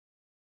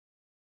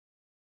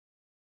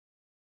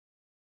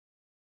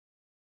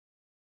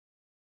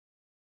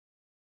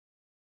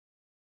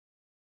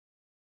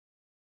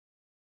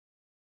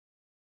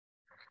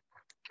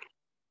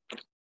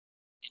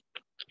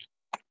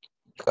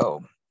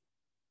go.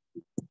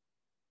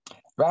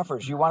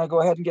 Raffers, you want to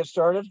go ahead and get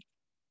started?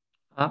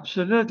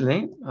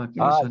 Absolutely. Okay,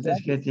 so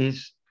let's get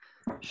this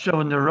show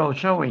on the road,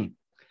 shall we?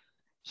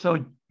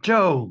 So,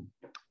 Joe,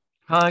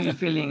 how are you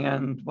feeling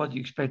and what do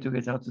you expect to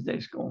get out of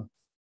today's call?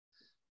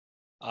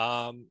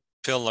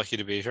 Feeling lucky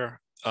to be here.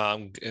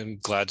 I'm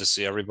glad to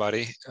see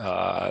everybody.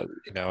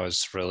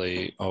 It's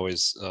really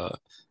always the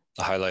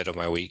highlight of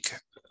my week.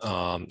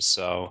 And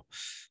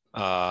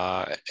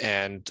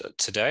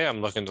today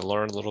I'm looking to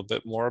learn a little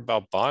bit more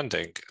about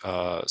bonding,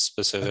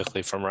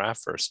 specifically from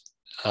Raffers.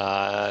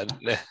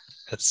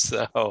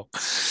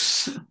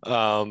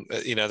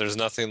 There's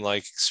nothing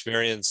like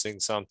experiencing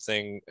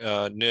something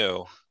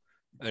new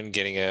and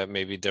getting a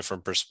maybe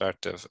different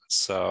perspective.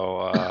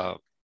 No,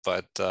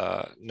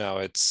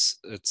 it's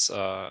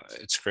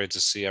great to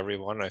see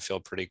everyone. I feel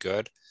pretty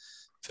good.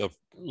 Feel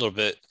a little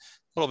bit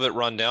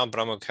run down, but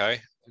I'm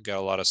okay. Got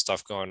a lot of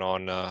stuff going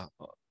on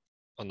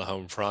the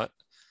home front,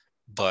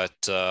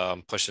 but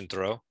I'm pushing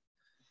through.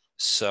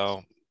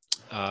 So,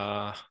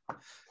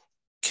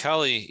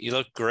 Kelly, you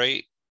look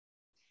great.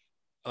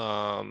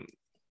 How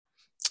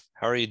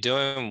are you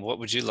doing? What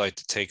would you like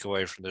to take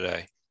away from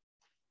today?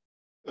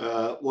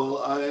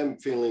 Well, I am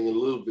feeling a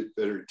little bit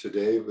better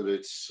today, but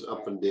it's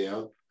up and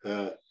down.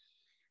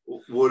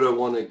 What I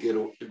want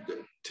to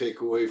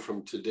take away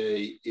from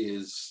today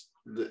is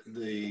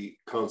the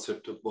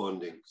concept of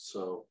bonding.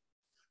 So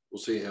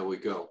we'll see how we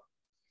go.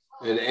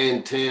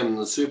 And Tam,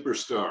 the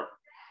superstar,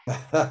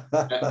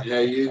 how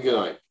you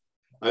going?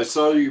 I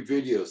saw your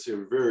videos; they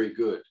were very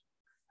good.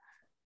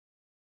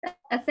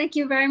 Thank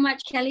you very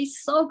much, Kelly.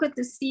 So good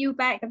to see you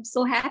back. I'm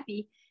so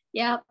happy.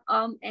 Yeah.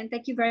 And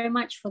thank you very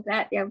much for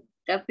that. There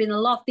have been a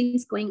lot of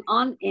things going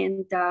on,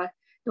 and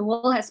the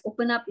world has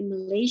opened up in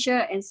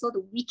Malaysia, and so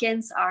the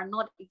weekends are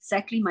not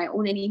exactly my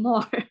own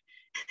anymore.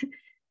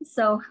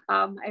 So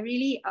I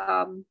really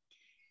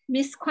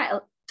missed quite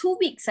 2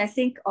 weeks, I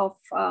think, of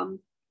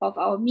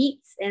our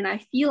meets, and I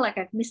feel like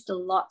I've missed a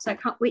lot. So I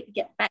can't wait to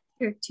get back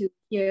here to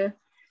hear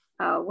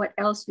what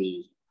else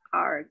we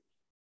are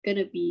going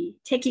to be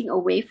taking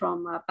away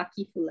from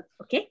Bucky Fuller.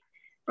 Okay,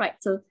 right.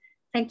 So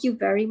thank you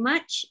very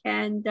much.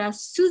 And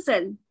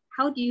Susan,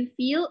 how do you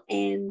feel?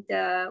 And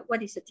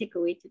what is the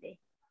takeaway today?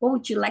 What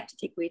would you like to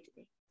take away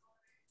today?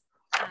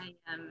 I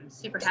am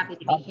super happy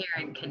to be here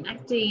and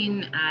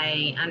connecting.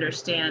 I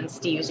understand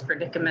Steve's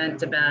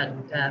predicament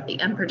about the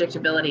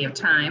unpredictability of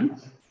time,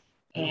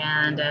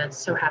 and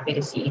so happy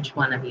to see each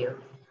one of you.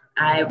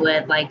 I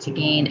would like to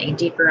gain a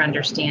deeper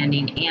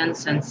understanding and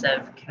sense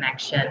of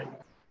connection.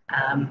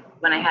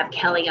 When I have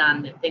Kelly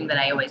on, the thing that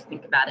I always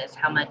think about is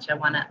how much I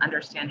want to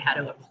understand how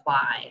to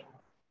apply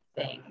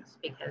things,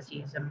 because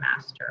he's a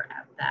master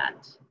at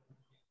that.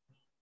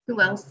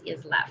 Who else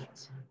is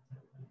left?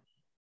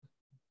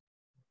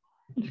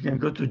 You can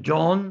go to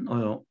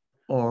John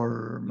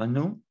or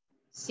Manu.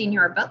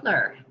 Senior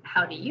Butler,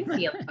 how do you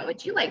feel? What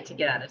would you like to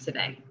get out of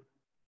today?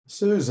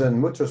 Susan,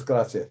 muchas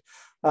gracias.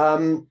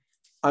 I'm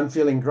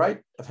feeling great.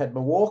 I've had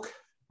my walk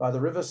by the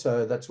river,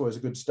 so that's always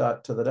a good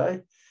start to the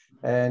day.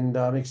 And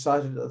I'm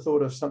excited at the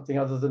thought of something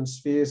other than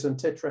spheres and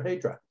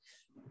tetrahedra.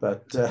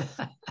 But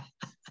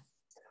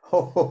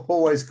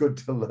always good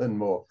to learn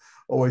more,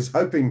 always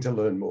hoping to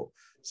learn more.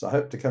 So I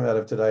hope to come out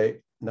of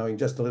today knowing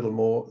just a little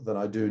more than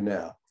I do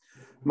now.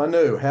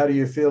 Manu, how do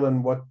you feel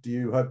and what do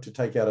you hope to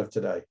take out of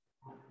today?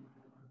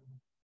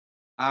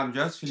 I'm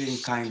just feeling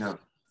I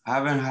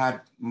haven't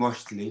had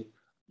much sleep.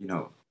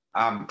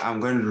 I'm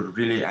going to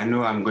I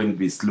know I'm going to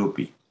be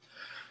sloppy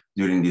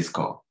during this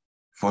call.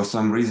 For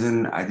some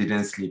reason, I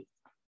didn't sleep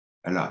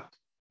a lot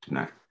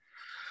tonight.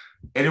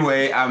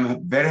 Anyway,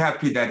 I'm very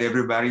happy that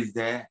everybody's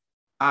there,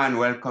 and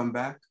welcome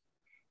back.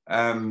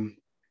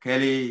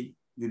 Kelly,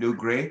 you do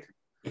great.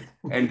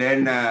 And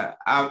then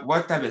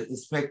what I'm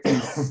expecting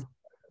is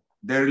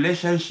the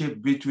relationship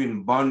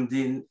between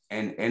bonding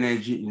and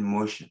energy in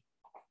motion.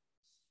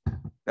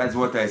 That's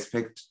what I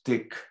expect to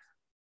take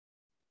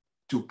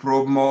to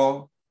probe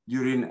more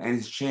during and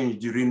exchange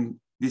during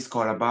this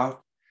call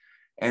about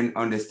and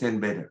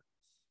understand better.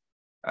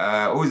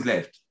 Who's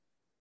left?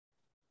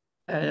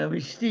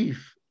 With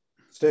Steve.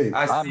 Steve.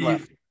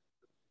 Steve.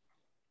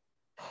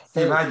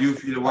 Steve, how do you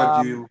feel?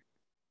 What do you?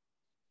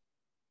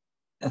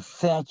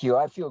 Thank you.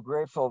 I feel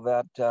grateful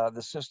that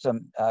the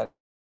system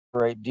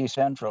very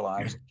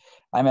decentralized.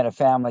 I'm at a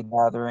family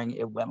gathering.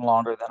 It went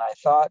longer than I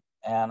thought,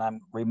 and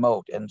I'm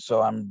remote. And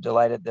so I'm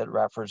delighted that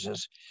Raffers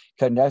is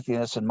conducting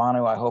this. And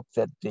Manu, I hope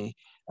that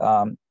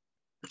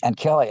and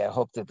Kelly, I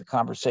hope that the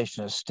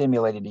conversation is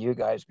stimulating to you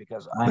guys,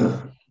 because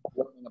I'm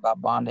learning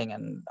about bonding,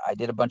 and I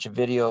did a bunch of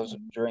videos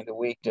during the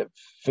week to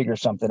figure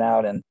something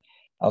out. And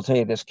I'll tell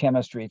you this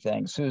chemistry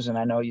thing, Susan,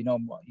 I know you know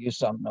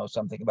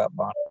something about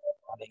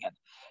bonding,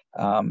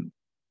 and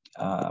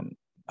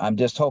I'm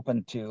just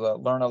hoping to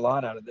learn a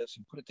lot out of this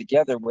and put it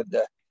together with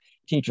the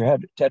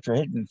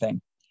tetrahedron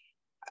thing.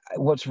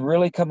 What's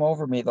really come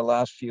over me the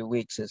last few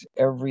weeks is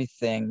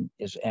everything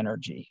is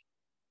energy,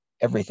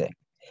 everything.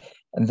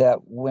 And that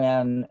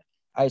when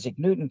Isaac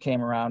Newton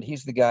came around,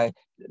 he's the guy,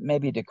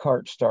 maybe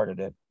Descartes started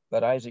it,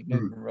 but Isaac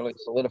Newton really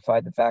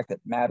solidified the fact that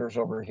matter's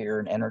over here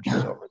and energy's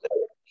over there.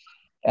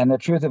 And the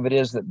truth of it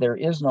is that there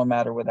is no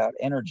matter without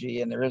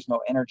energy, and there is no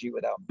energy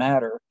without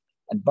matter.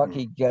 And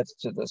Bucky gets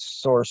to the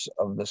source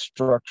of the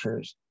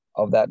structures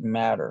of that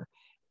matter.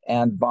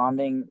 And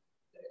bonding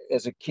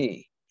is a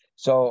key.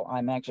 So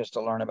I'm anxious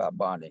to learn about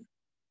bonding.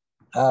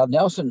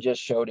 Nelson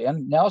just showed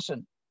in.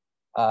 Nelson,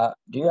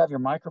 do you have your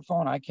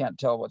microphone? I can't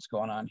tell what's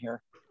going on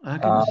here. I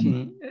can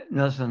see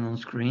Nelson on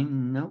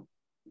screen. No.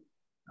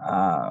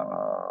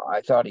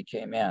 I thought he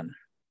came in.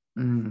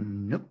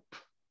 Nope.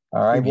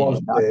 All right, He was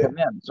did not there. come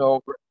in.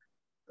 So,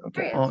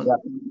 okay. Oh.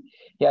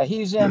 Yeah,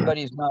 he's in, but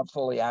he's not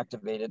fully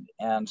activated,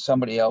 and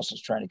somebody else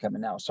is trying to come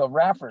in now. So,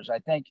 Raffers, I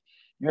think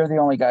you're the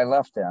only guy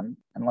left then,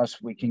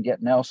 unless we can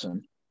get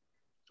Nelson.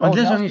 Oh,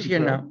 Nelson is here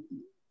now.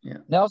 Yeah,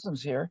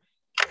 Nelson's here.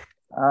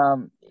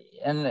 And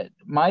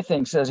my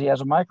thing says he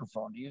has a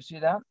microphone. Do you see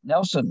that?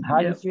 Nelson, how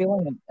are you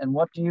feeling, and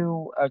what do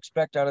you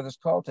expect out of this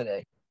call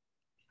today?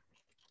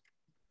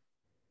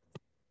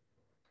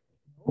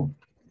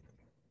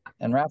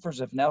 And Raffers,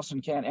 if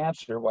Nelson can't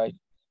answer, why,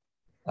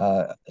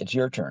 it's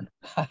your turn.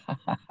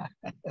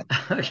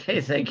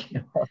 Okay, thank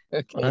you.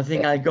 Okay. I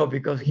think I go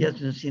because he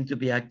hasn't seemed to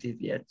be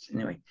active yet.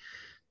 Anyway,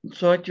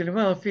 so actually,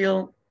 well,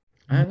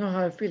 I don't know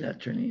how I feel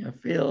actually. I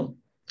feel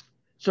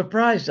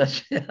surprised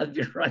that I've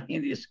been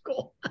running this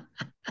call.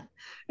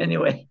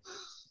 Anyway,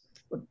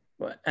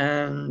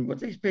 and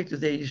what I expect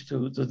today is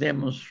to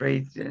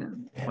demonstrate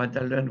what I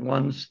learned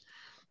once.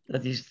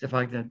 That is the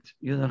fact that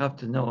you don't have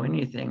to know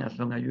anything as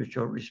long as you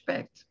show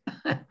respect.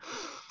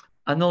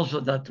 And also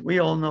that we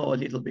all know a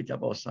little bit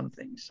about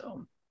something.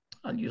 So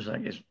I'll use, I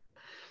guess,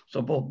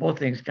 so both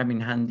things come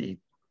in handy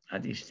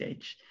at this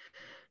stage.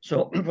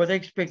 So what I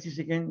expect is,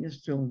 again,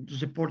 just to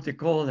support the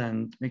call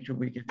and make sure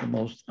we get the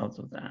most out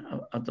of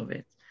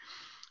it.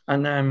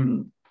 And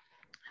I'm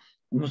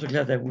also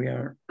glad that we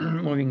are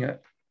moving,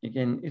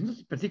 again, it's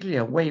not particularly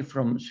away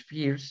from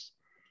spheres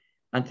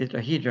and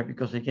tetrahedra,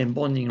 because again,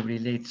 bonding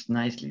relates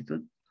nicely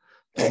to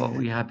what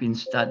we have been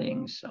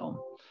studying.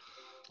 So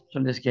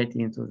let's get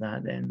into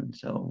that then.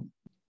 So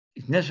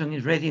if Nelson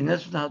is ready,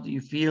 Nelson, how do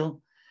you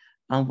feel?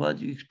 And what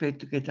do you expect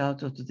to get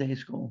out of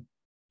today's call?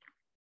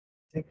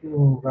 Thank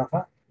you,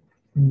 Rafa.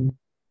 Very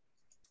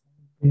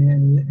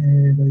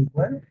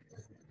well.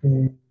 Thank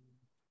you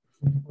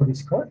for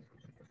this call.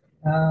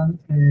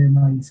 And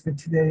my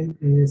speech today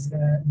is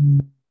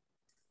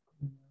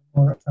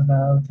more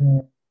about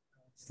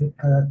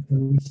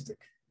characteristic.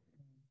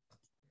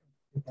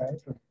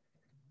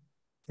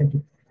 Thank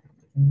you.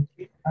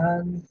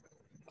 And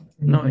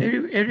no,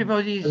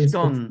 everybody's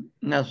gone,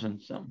 Nelson.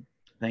 So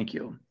thank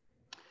you.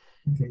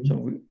 Okay.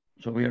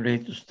 So we are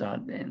ready to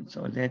start then.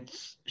 So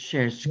let's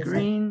share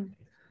screen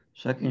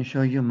so I can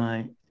show you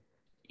my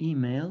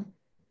email.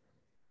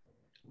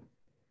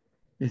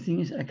 The thing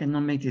is, I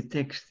cannot make the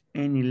text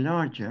any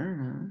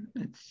larger.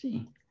 Let's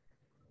see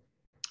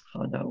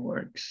how that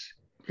works.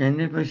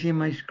 Can everybody see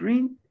my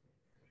screen?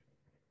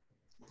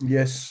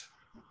 Yes.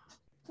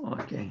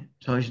 Okay,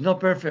 so it's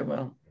not perfect,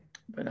 well,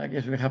 but I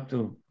guess we have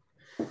to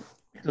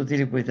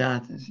deal with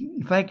that.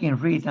 If I can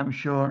read, I'm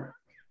sure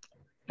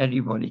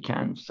everybody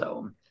can.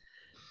 So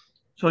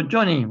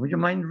Johnny, would you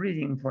mind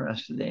reading for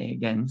us today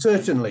again?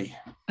 Certainly.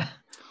 Okay,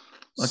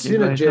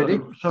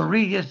 synergetic. So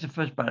read just the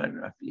first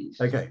paragraph,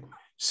 please. Okay.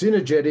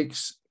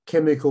 Synergetics,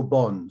 chemical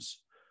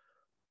bonds.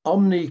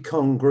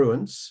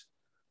 Omnicongruence,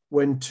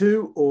 when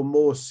two or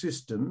more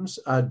systems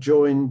are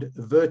joined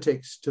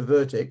vertex to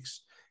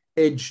vertex,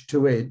 edge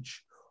to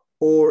edge,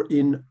 or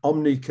in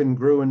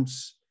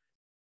omnicongruence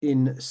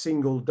in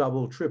single,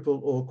 double,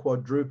 triple, or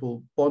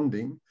quadruple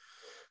bonding,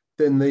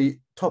 then the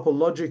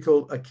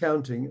topological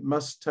accounting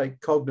must take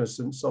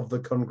cognizance of the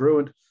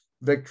congruent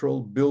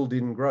vectoral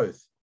build-in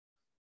growth.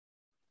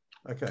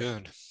 Okay.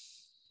 Good.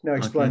 Now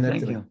explain that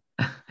to me.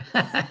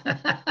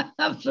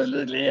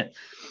 Absolutely.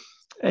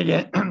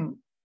 Again,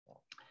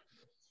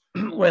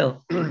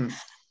 well,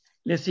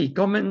 let's see,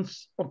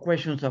 comments or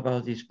questions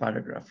about this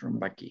paragraph from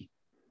Bucky?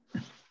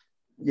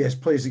 Yes,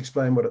 please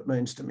explain what it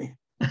means to me.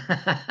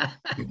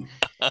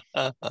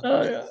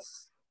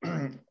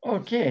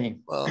 Okay.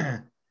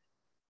 Well,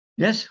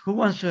 yes, who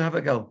wants to have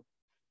a go?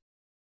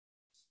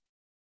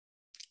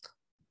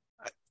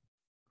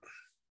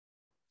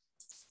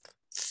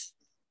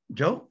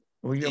 Joe,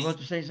 were you about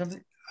to say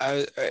something?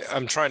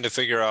 I'm trying to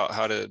figure out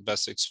how to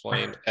best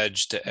explain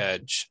edge to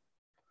edge,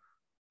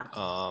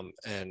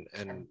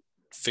 and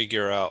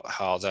figure out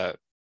how that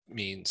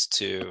means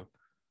to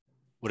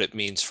what it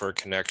means for a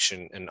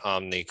connection and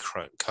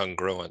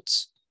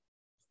omnicongruence.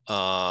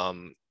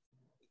 And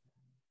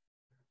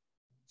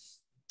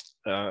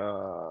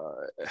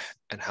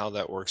how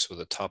that works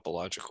with a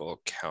topological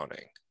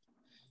accounting.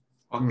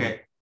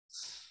 Okay.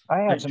 I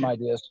have some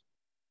ideas.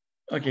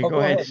 Okay, go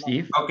ahead,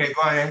 Steve. Okay,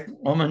 go ahead.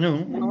 Oh,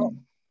 Manu. Well,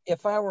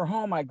 if I were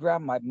home, I'd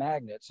grab my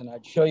magnets and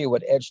I'd show you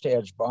what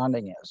edge-to-edge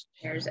bonding is.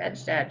 Here's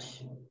edge to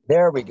edge.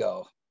 There we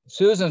go.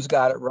 Susan's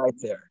got it right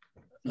there.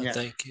 Yeah.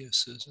 Thank you,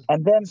 Susan.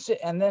 And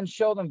then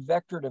show them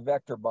vector to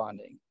vector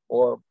bonding,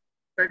 or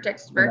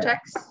vertex to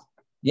vertex.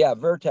 Yeah,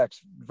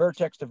 vertex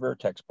to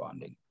vertex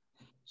bonding.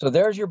 So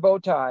there's your bow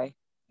tie.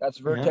 That's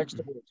vertex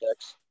to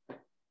vertex.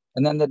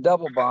 And then the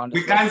double bond.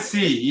 We can't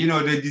see, you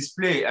know, the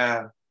display.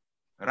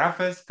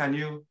 Rafes, can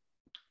you?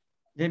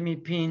 Let me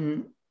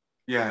pin.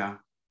 Yeah.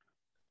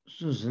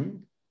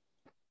 Susan.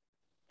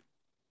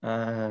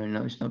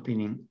 No, it's not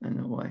pinning. I don't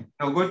know why.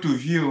 Now go to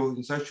view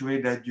in such a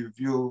way that you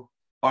view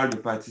all the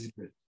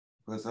participants,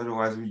 because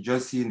otherwise we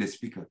just see in the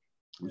speaker.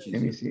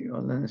 Let me see.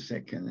 Hold on a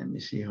second. Let me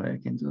see how I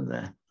can do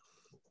that.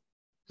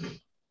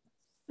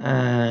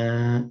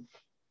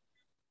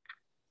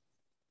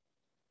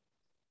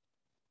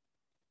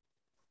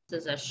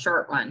 This is a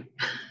short one.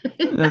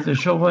 That's a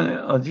short one.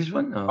 Oh, this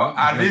one? No. Oh,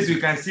 at least we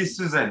can see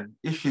Susan.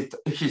 If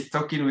she's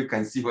talking, we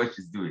can see what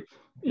she's doing.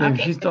 Yeah,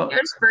 okay, so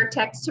here's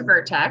vertex to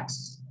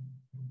vertex.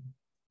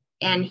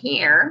 And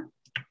here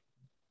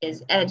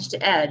is edge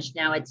to edge.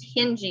 Now it's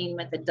hinging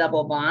with a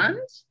double bond.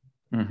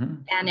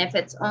 And if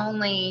it's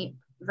only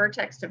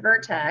vertex to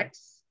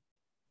vertex,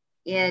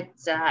 it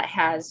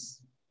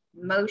has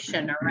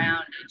motion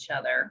around each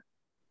other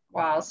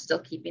while still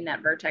keeping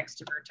that vertex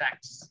to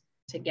vertex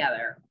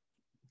together.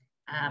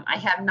 I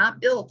have not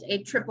built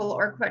a triple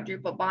or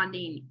quadruple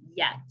bonding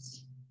yet.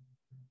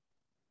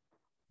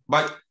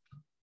 But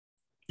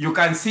you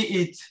can see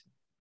it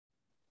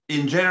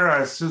in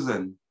general,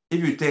 Susan. If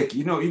you take,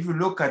 you know, if you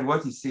look at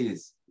what he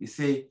says,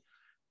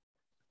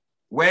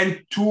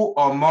 when two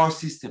or more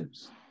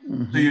systems,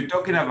 so you're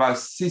talking about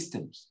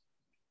systems.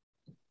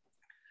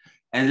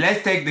 And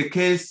let's take the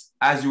case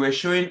as you were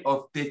showing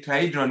of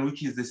tetrahedron,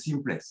 which is the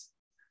simplest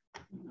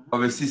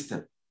of a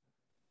system,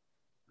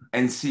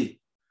 and see.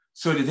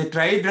 So the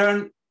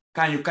tetrahedron,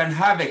 you can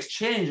have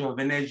exchange of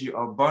energy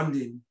or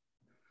bonding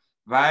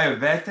via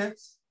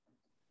vertex,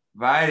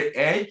 via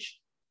edge,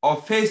 or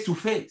face to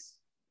face,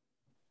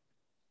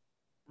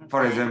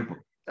 for example.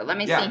 So let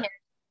me see here.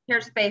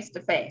 Here's face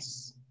to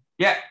face.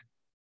 Yeah.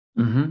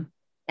 Now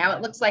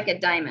it looks like a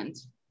diamond.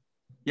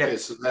 Yeah. Okay,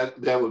 so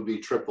that would be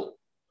triple.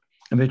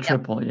 A bit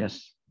triple,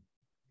 yes.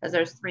 Because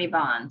there's 3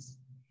 bonds.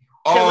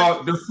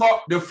 Or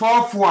the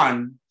fourth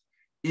one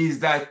is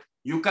that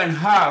you can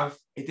have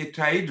a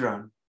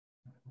tetrahedron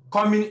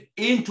coming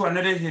into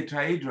another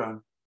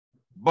tetrahedron,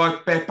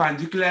 but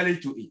perpendicularly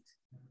to it.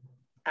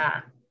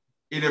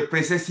 In a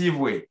precessive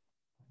way.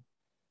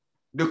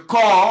 The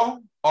core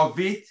of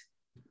it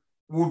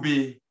will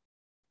be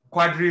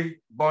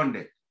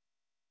quadri-bonded.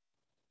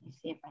 Let me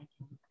see if I can.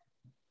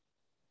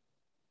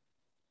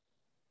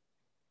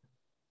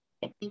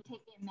 It may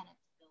take me a minute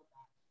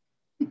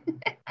to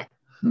build that.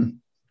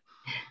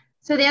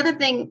 So the other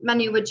thing,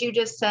 Manu, what you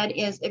just said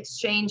is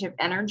exchange of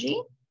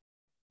energy.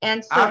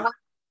 And so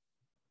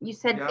you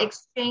said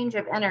exchange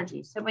of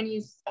energy. So when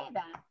you say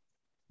that,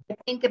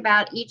 think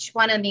about each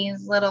one of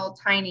these little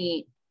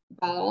tiny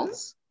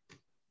balls,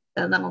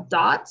 the little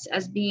dots,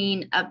 as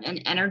being an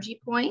energy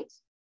point.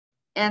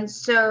 And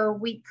so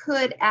we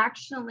could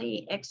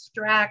actually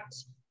extract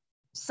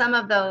some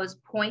of those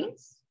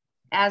points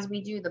as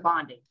we do the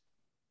bonding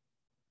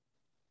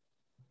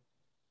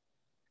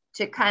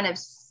to kind of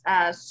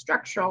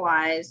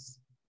structuralize,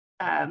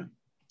 to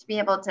be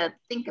able to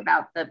think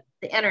about the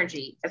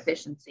energy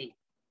efficiency.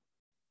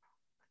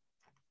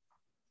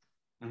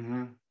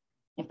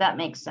 If that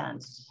makes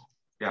sense.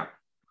 Yeah.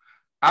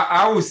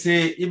 I would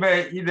say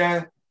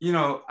either, you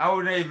know, I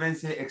wouldn't even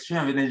say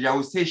exchange of energy. I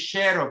would say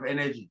share of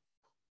energy.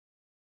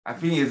 I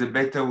think is a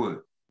better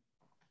word.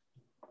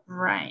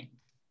 Right.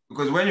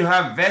 Because when you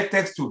have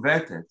vertex to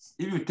vertex,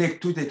 if you take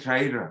two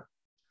tetrahedra,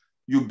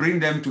 you bring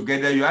them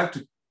together, you have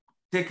to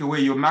take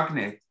away your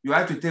magnet. You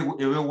have to take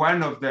away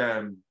one of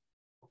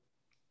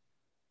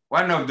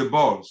the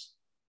balls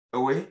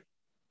away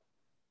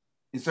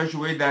in such a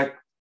way that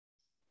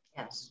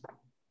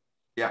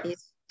they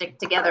stick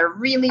together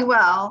really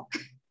well.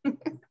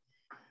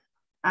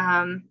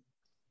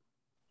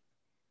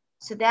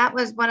 So that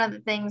was one of the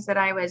things that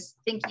I was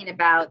thinking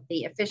about,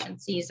 the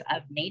efficiencies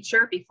of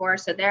nature before.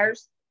 So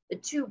there's the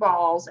 2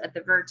 balls at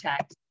the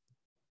vertex,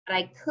 but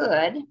I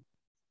could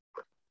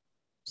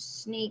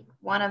sneak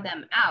one of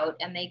them out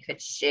and they could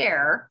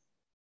share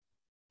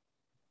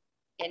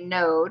a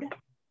node,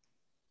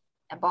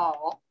 a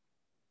ball.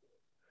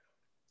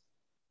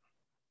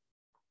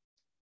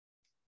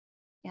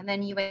 And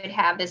then you would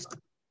have this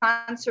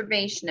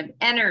conservation of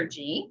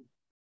energy.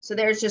 So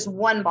there's just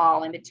one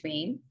ball in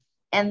between.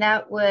 And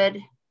that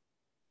would,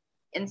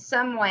 in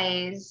some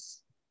ways,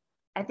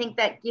 I think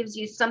that gives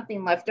you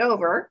something left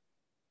over,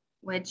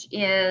 which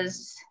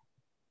is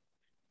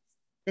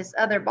this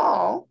other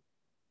ball,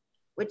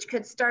 which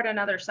could start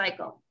another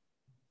cycle.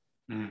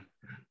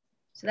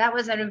 So that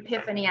was an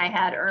epiphany I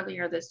had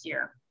earlier this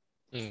year.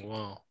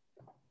 Wow.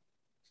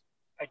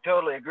 I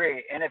totally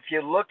agree. And if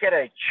you look at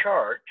a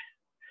chart,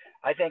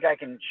 I think I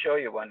can show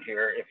you one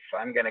here if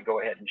I'm going to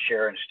go ahead and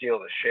share and steal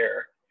the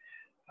share.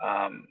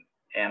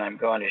 And I'm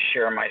going to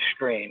share my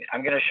screen.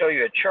 I'm going to show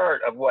you a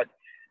chart of what.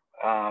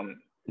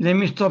 Let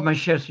me stop my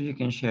share so you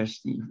can share,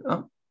 Steve.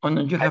 Oh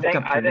no, you have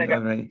captured it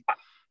already.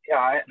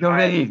 You're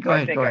ready. Go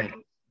ahead.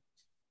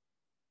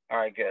 All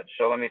right, good.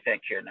 So let me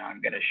think here now.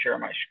 I'm going to share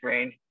my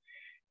screen.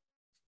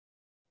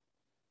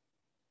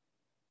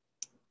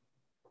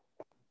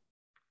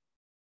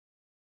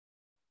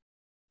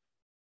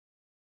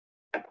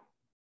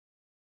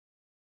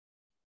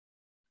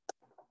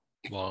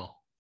 Wow.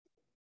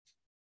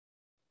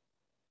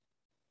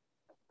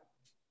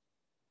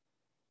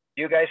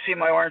 You guys see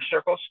my orange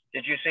circles?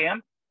 Did you see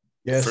them?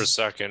 Yes. For a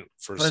second.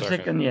 For a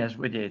second, yes,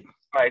 we did.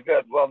 All right,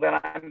 good. Well, then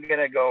I'm going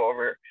to go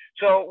over.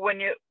 So when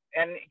you,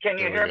 and can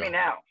you hear me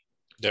now?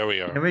 There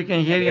we are. And we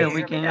can hear you. Can you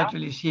We hear me can now?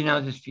 actually see now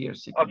the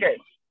spheres. Okay.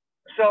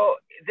 So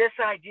this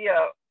idea,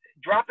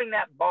 dropping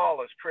that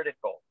ball is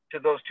critical to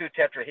those two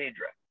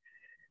tetrahedra,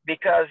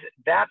 because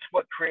that's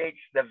what creates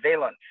the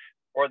valence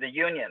or the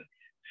union.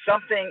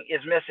 Something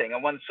is missing.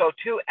 And when so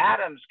two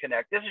atoms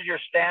connect, this is your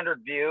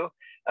standard view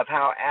of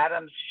how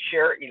atoms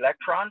share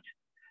electrons.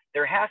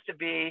 There has to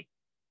be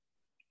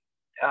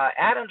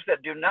atoms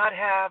that do not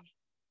have,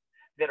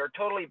 that are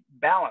totally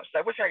balanced.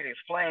 I wish I could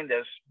explain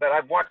this, but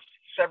I've watched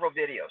several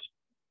videos.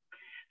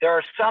 There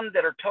are some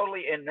that are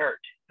totally inert,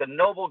 the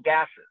noble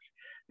gases.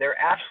 They're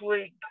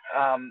absolutely,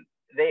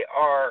 they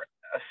are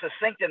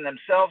succinct in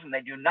themselves and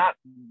they do not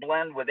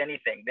blend with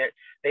anything.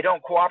 They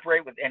don't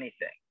cooperate with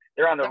anything.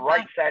 They're on the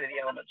right side of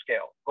the element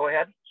scale. Go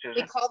ahead,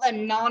 Susan. We call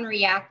them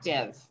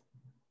non-reactive.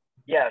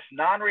 Yes,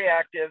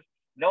 non-reactive,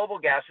 noble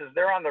gases,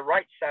 they're on the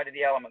right side of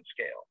the element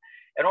scale.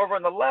 And over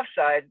on the left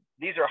side,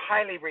 these are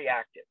highly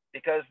reactive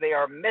because they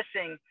are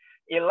missing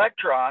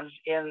electrons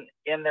in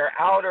their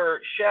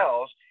outer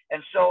shells.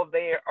 And so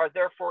they are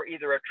therefore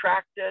either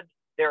attracted,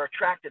 they're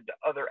attracted to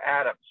other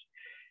atoms.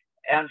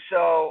 And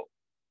so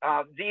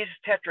these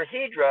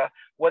tetrahedra,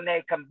 when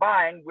they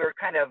combine, we're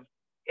kind of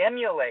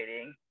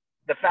emulating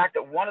the fact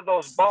that one of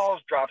those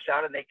balls drops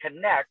out and they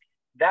connect.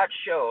 That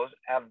shows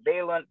a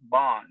valent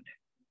bond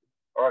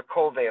or a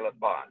covalent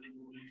bond.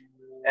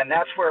 And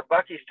that's where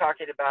Bucky's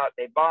talking about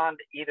they bond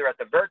either at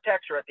the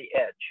vertex or at the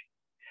edge.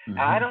 Mm-hmm.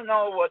 I don't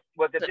know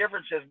what the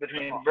difference is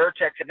between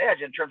vertex and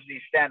edge in terms of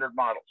these standard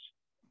models.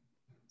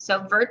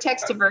 So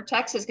vertex to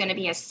vertex is going to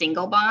be a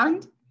single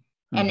bond,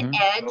 and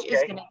edge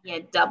is going to be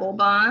a double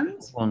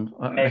bond.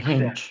 A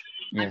hinge.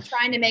 Yes. I'm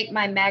trying to make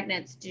my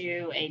magnets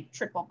do a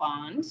triple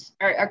bond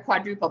or a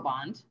quadruple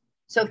bond.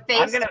 So face.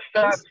 I'm going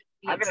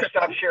to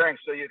stop sharing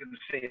so you can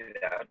see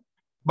that.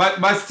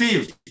 But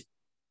Steve,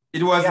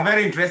 it was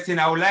very interesting.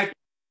 I would like.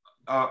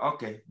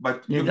 Okay,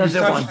 but you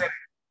stop sharing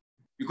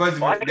because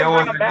there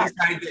was this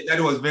idea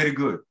that was very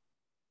good.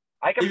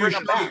 I can bring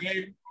them back.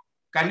 Again,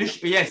 can you?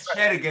 Yes,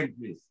 share again,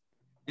 please.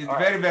 It's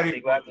very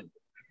important.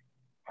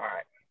 All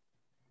right.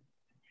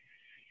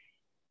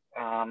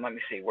 Let me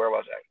see. Where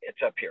was I?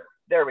 It's up here.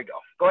 There we go.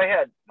 Go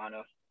ahead,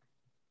 Manu.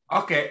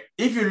 Okay.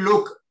 If you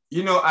look,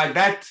 at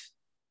that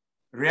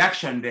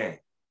reaction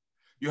there,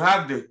 you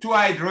have the two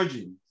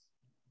hydrogens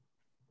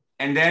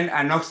and then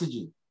an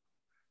oxygen.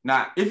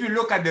 Now, if you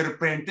look at the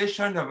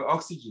representation of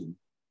oxygen,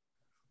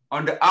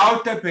 on the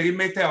outer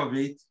perimeter of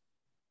it,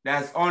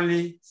 there's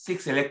only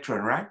 6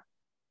 electrons, right?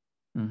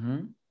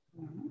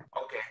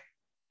 Okay.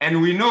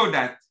 And we know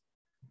that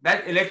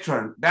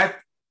electron, that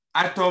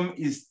atom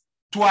is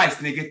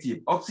twice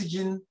negative.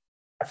 Oxygen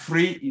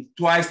free is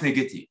twice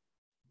negative.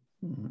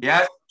 It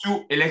has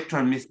 2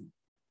 electrons missing.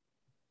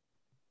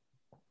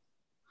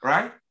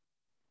 Right?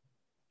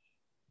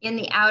 In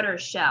the outer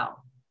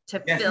shell to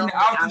fill in the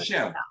outer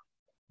shell.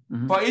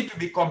 For it to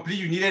be complete,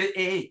 you needed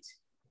 8.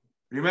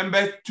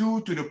 Remember,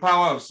 2 to the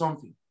power of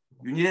something.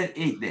 You needed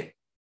 8 there.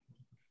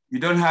 You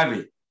don't have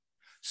it.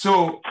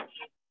 So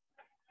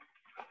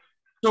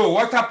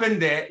what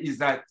happened there is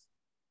that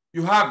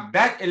you have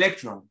that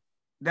electron,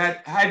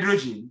 that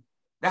hydrogen,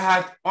 that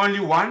has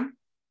only 1,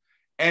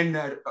 and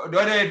the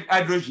other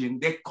hydrogen,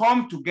 they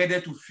come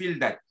together to fill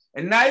that.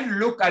 And now if you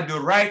look at the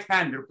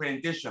right-hand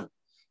representation,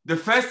 the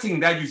first thing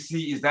that you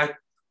see is that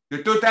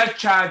the total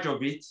charge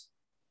of it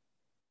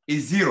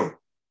is 0.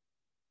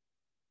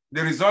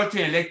 The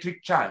resulting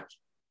electric charge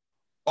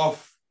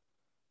of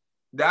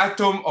the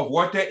atom of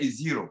water is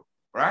 0,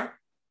 right?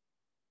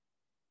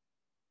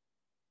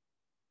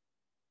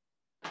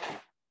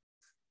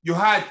 You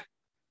had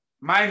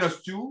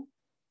 -2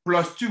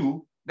 plus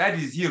 2, that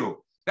is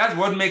 0. That's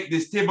what makes the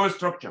stable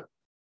structure.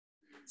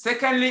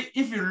 Secondly,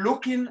 if you're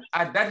looking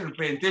at that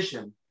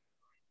representation,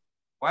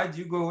 why do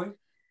you go away?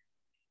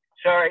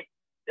 Sorry,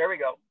 there we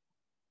go.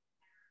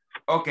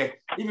 Okay,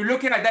 if you're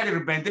looking at that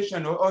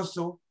representation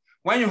also,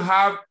 when you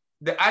have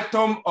the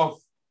atom of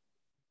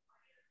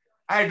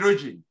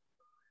hydrogen,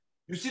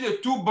 you see the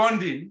 2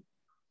 bonding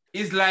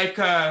is like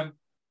a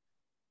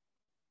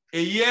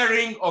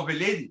earring of a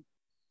lady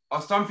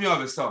or something of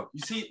the sort.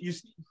 You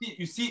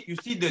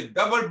see the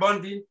double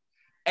bonding,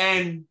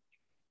 and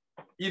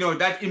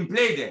that in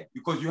play there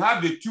because you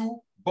have the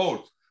 2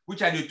 bolts,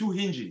 which are the 2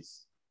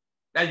 hinges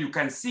that you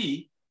can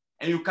see,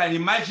 and you can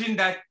imagine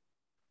that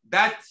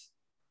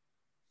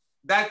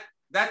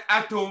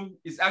atom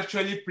is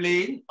actually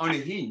playing on a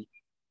hinge,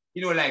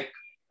 like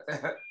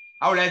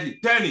how is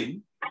it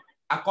turning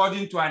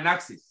according to an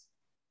axis.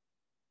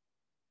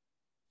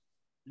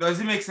 Does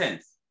it make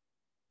sense?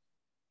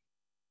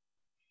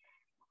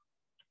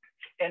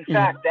 In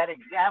fact, that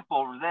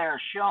example there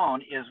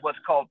shown is what's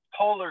called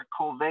polar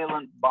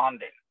covalent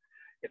bonding.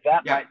 If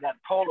that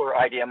polar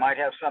idea might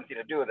have something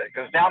to do with it,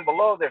 because down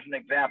below there's an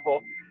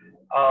example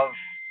of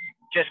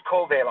just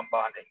covalent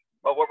bonding.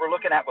 But what we're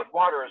looking at with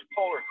water is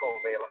polar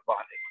covalent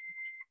bonding.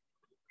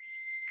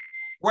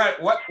 Well,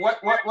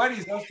 what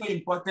is also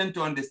important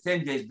to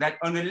understand is that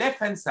on the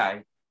left-hand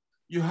side,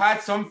 you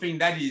had something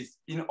that is,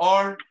 in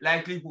all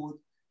likelihood,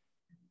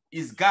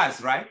 is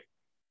gas, right?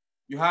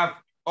 You have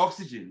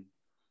oxygen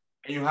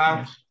and you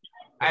have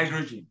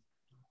hydrogen.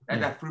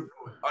 That are free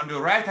fluid. On the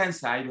right-hand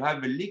side, you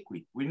have a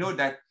liquid. We know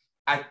that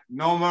at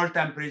normal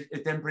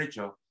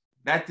temperature,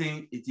 that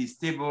thing, it is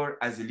stable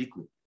as a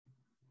liquid.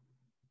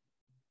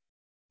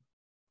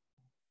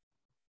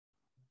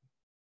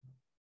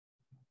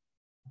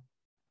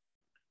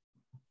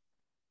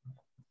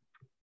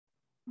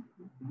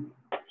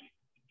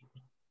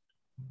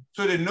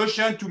 So the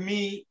notion to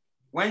me,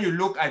 when you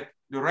look at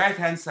the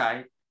right-hand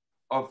side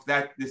of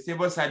that, the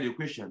stable side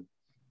equation,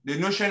 the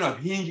notion of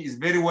hinge is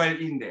very well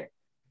in there.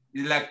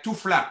 It's like two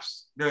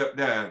flaps.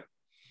 The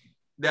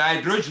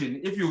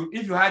hydrogen, if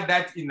you had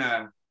that in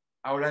a,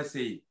 how would I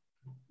say,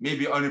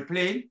 maybe on a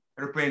plane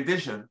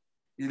representation,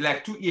 it's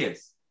like two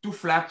ears, two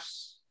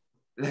flaps,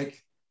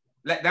 like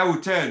that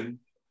would turn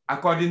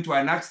according to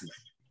an axis.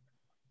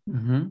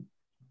 Mm-hmm.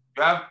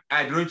 You have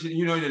hydrogen,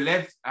 you know, the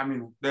left, I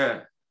mean,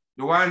 the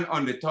one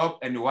on the top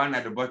and the one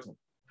at the bottom.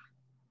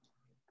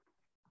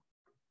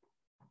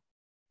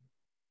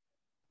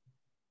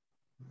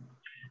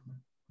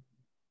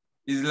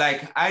 It's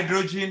like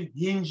hydrogen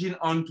hinging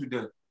onto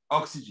the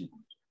oxygen.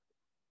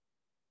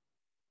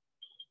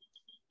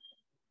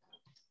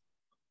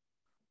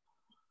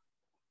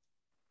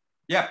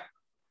 Yeah,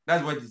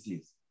 that's what it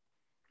is.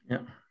 Yeah.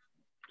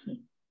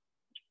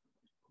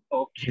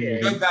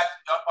 Okay. Just that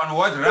on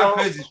what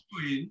Raphael is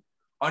showing,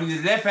 on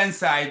the left-hand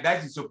side,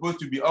 that is supposed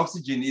to be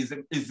oxygen is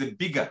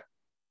bigger,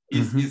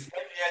 is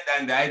heavier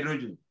than the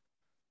hydrogen.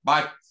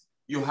 But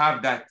you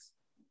have that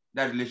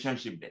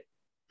relationship there.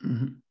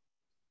 Mm-hmm.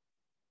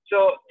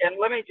 So, and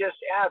let me just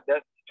add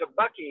that to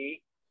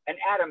Bucky, an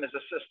atom is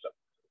a system.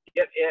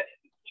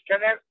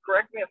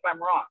 Correct me if I'm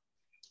wrong.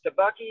 To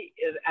Bucky,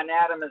 an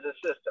atom is a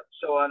system.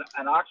 So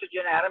an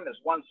oxygen atom is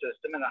one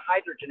system and a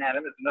hydrogen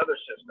atom is another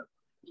system.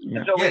 Yeah.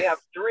 And so we have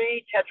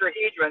three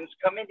tetrahedrons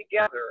coming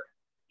together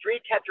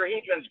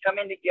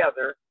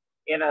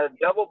in a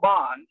double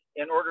bond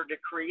in order to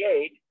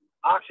create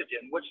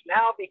oxygen, which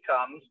now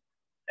becomes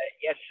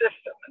a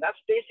system. And that's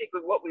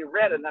basically what we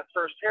read in that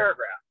first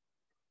paragraph.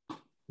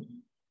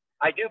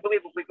 I do believe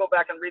if we go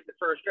back and read the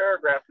first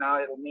paragraph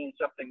now, it'll mean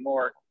something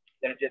more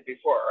than it did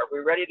before. Are we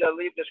ready to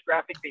leave this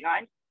graphic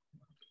behind?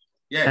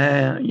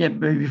 Yes. Yeah,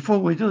 but before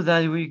we do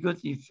that, we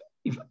good if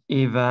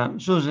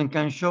Susan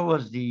can show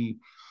us the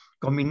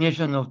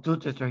combination of two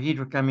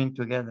tetrahedra coming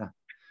together,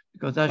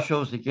 because that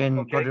shows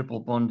again quadruple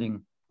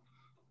bonding.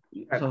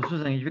 So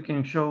Susan, if you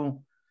can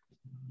show,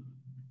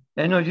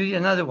 I know you did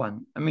another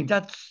one. I mean,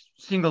 that's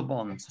single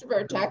bond. Vertex to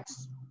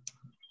vertex.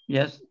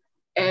 Yes.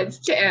 Edge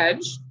to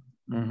edge.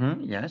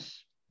 Mm-hmm.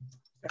 Yes.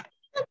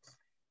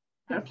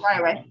 Don't fly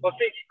away. Well,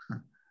 see,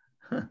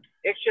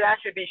 it should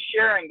actually be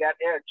sharing that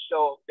edge.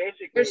 So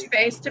basically, there's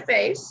face to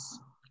face.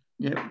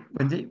 Yeah.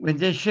 When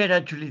they share,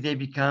 actually, they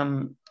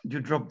become. You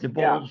drop the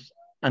balls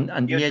and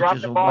the you edges drop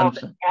the of balls one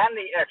side. and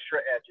the extra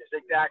edges.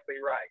 Exactly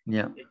right.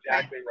 Yeah.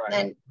 Exactly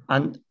right.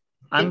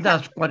 And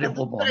that's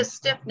quadruple bond. Put a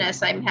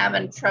stiffness. I'm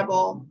having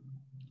trouble.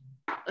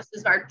 This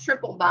is our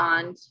triple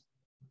bond.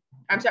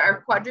 I'm sorry,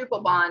 our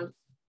quadruple bond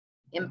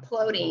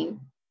imploding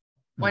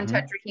one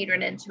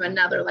tetrahedron into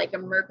another like a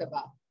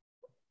Merkaba.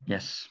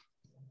 Yes.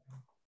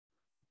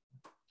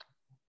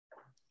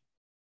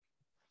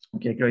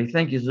 Okay, great.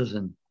 Thank you,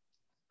 Susan.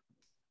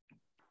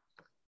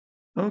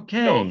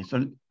 Okay, so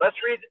let's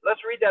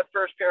read that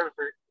first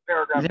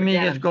paragraph. Let me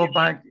just go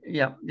back.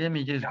 Yeah, let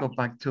me just go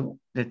back to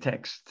the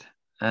text.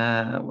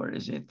 Where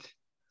is it?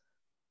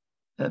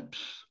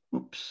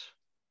 Oops.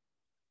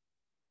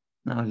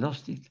 Now I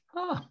lost it.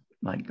 Oh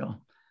my God.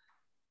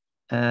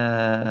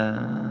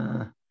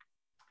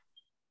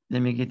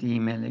 Let me get the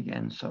email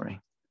again.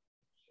 Sorry.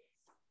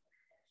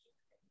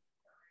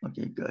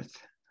 Okay, good.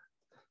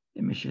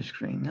 Let me share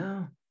screen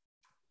now.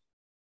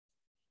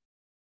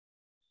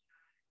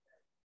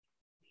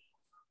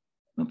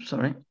 Oops,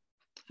 sorry.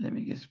 Let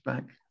me get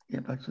back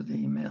to the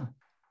email.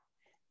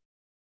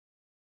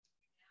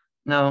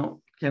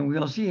 Now, can we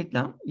all see it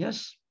now?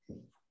 Yes?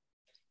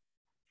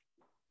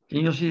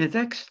 Can you see the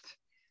text?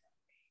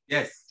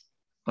 Yes.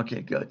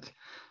 Okay, good.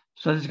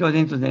 So let's go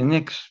into the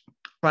next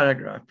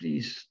paragraph,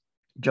 please,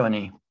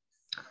 Johnny.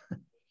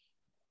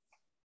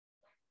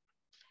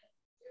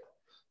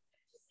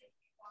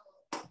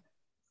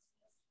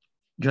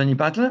 Johnny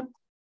Butler?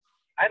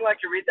 I'd like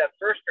to read that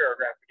first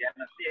paragraph again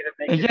and see if it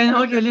makes again.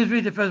 Okay, let's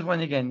read the first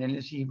one again and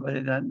let's see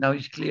whether that now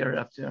is clear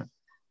after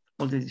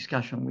all the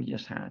discussion we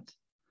just had.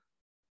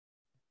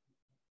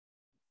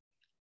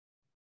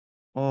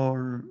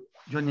 Or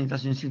Johnny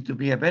doesn't seem to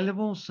be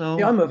available, so...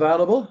 Yeah, I'm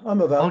available.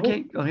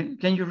 Okay,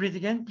 can you read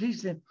again,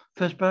 please, the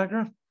first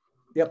paragraph?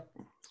 Yep.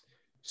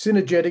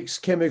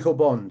 Synergetics chemical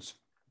bonds.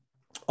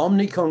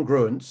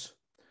 Omnicongruence.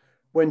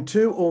 When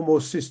two or more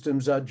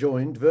systems are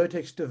joined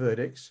vertex to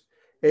vertex,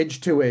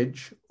 edge to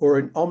edge, or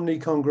in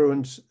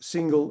omnicongruence,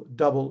 single,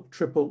 double,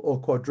 triple, or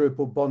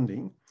quadruple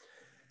bonding,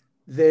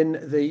 then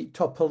the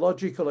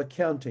topological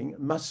accounting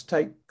must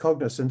take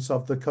cognizance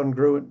of the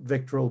congruent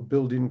vectoral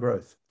built-in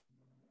growth.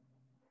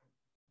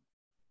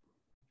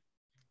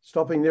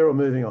 Stopping there or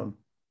moving on?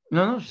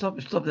 No,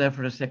 stop there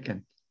for a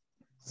second.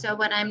 So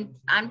what I'm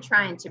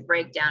trying to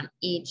break down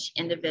each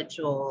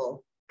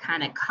individual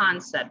kind of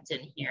concept in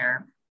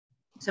here.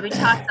 So we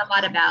talked a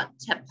lot about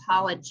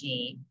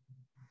topology.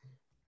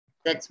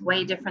 That's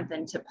way different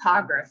than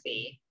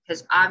topography,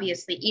 because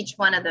obviously each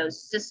one of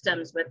those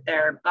systems with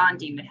their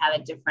bonding would have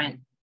a different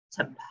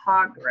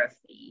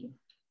topography.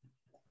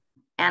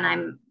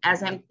 And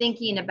as I'm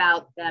thinking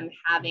about them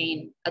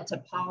having a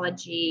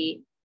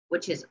topology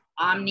which is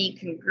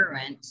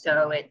omnicongruent,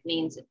 so it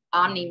means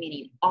omni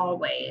meaning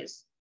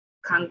always,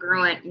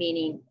 congruent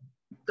meaning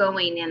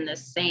going in the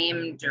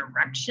same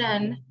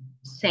direction,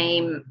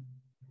 same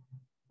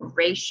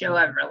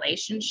ratio of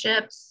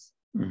relationships.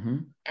 Mm-hmm.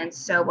 And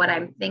so what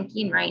I'm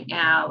thinking right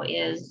now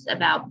is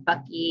about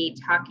Bucky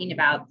talking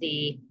about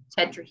the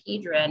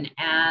tetrahedron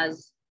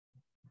as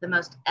the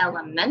most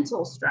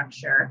elemental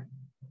structure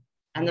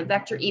and the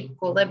vector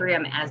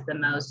equilibrium as the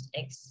most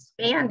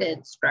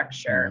expanded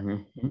structure.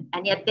 Mm-hmm.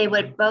 And yet they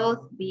would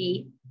both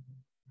be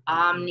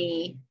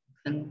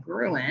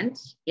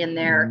omnicongruent in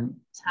their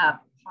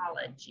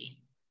topology.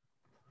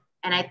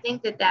 And I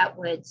think that that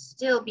would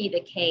still be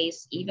the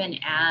case even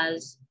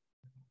as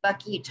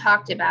Bucky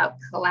talked about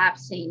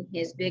collapsing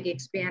his big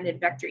expanded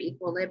vector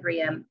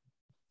equilibrium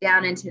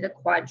down into the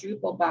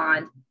quadruple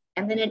bond,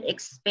 and then it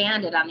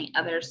expanded on the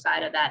other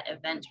side of that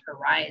event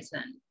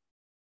horizon.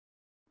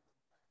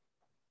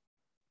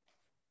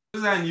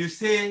 Susan, you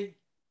say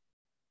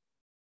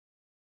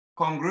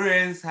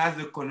congruence has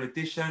a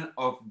connotation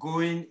of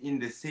going in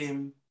the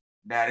same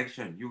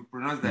direction. You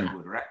pronounce that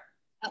word, right?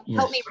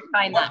 Help me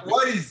refine that.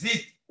 What is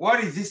it?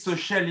 What is it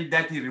socially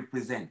that it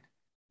represents?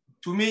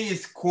 To me,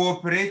 it's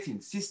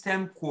cooperating,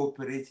 system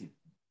cooperating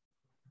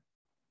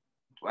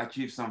to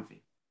achieve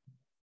something.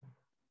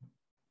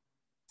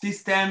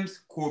 Systems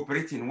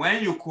cooperating.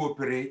 When you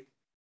cooperate,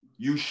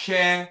 you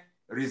share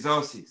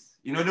resources.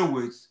 In other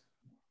words,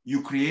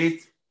 you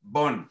create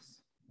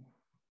bonds.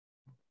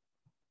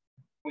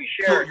 We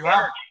share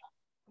energy.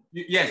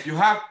 Yes, you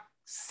have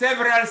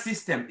several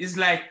systems. It's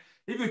like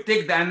if you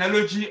take the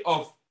analogy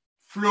of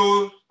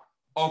flow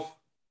of,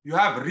 you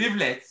have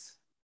rivulets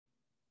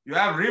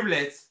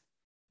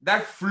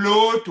that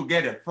flow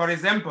together. For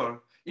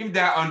example, if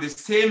they are on the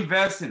same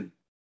version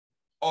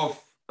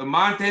of a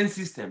mountain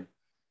system,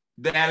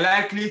 they are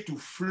likely to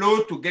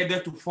flow together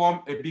to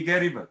form a bigger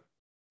river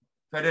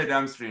further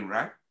downstream,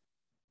 right?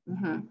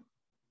 Mm-hmm.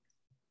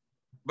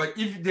 But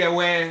if they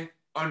were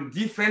on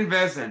different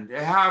versions,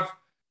 they have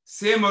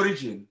same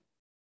origin,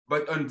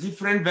 but on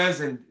different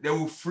versions, they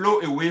will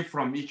flow away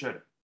from each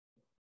other.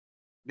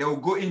 They will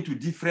go into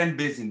different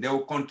basins. They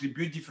will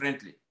contribute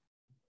differently.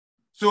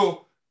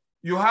 So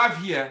you have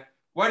here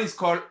what is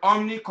called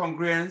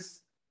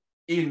omnicongruence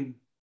in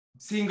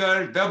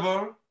single,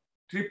 double,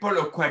 triple,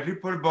 or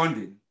quadruple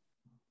bonding.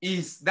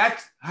 Is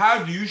that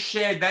how do you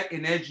share that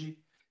energy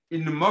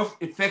in the most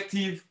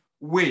effective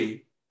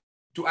way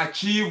to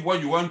achieve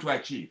what you want to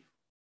achieve?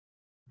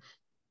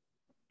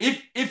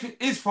 If it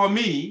is for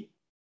me,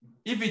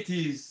 if it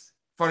is,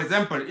 for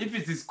example, if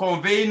it is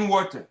conveying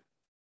water,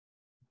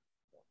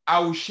 I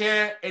will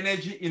share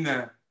energy in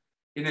a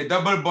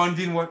double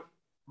bonding way,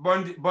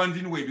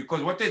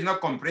 because water is not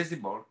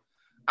compressible.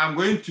 I'm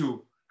going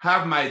to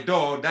have my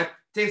door that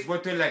takes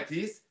water like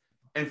this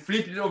and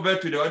flip it over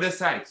to the other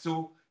side.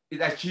 So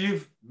it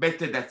achieves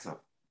better, that's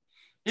all.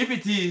 If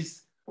it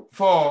is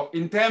for,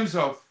 in terms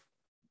of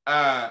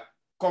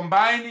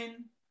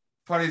combining,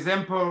 for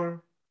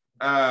example,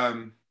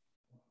 how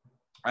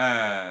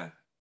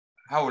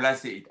will I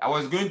say it? I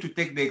was going to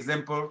take the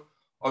example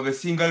of a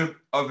single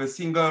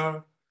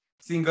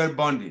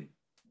bonding.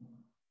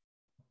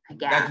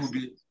 That would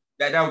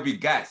be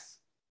gas.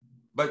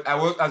 But I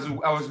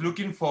was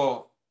looking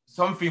for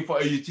something for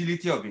a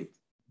utility of it,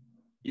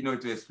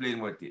 to explain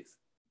what it is.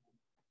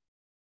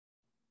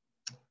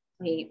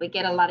 We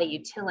get a lot of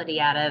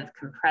utility out of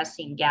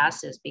compressing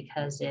gases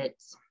because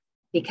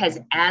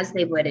as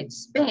they would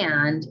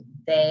expand,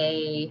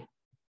 they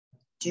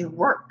do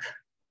work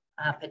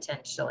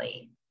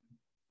potentially.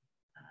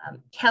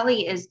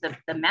 Kelly is the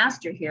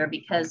master here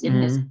because in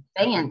his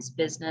conveyance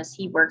business,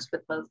 he works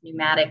with both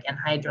pneumatic and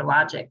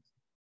hydrologic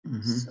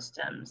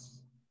systems.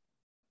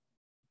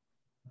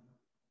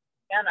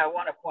 And I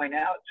want to point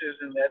out,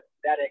 Susan,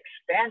 that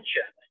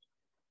expansion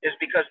is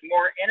because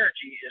more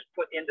energy is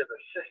put into the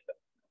system.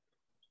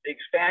 The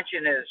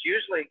expansion is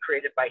usually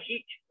created by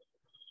heat,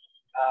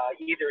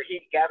 either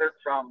heat gathered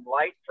from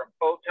light, from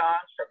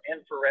photons, from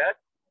infrared,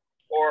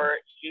 or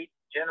heat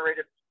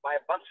generated by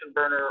a Bunsen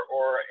burner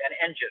or an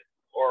engine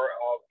or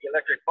an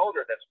electric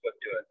motor that's put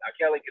to it. Now,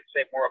 Kelly could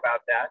say more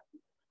about that,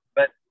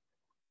 but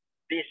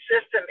the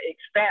system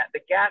expands,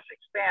 the gas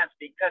expands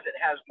because it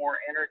has more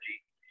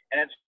energy, and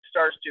it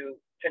starts to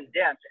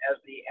condense as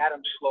the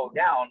atoms slow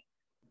down.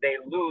 They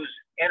lose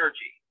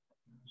energy.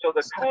 So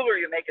the cooler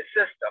you make a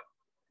system,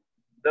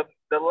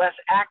 the less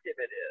active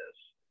it is,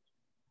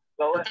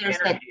 the less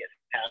energy it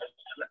has,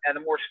 and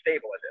the more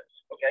stable it is.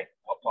 Okay,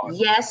 I'll pause.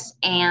 Yes,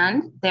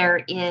 and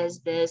there is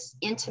this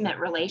intimate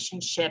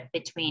relationship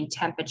between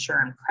temperature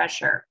and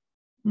pressure.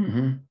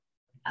 Mm-hmm.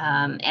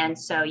 And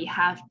so you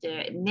have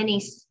to,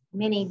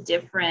 many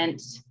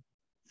different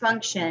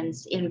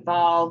functions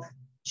involve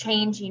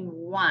changing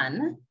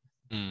one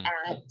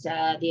at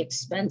the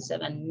expense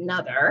of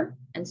another.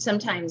 And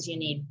sometimes you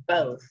need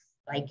both,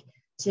 like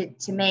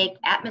to make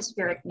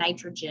atmospheric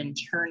nitrogen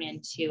turn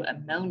into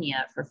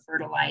ammonia for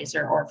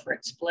fertilizer or for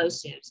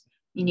explosives.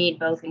 You need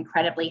both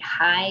incredibly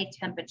high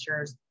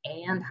temperatures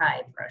and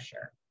high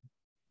pressure.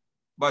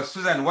 But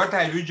Susan, what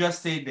have you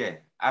just said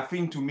there? I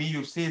think to me,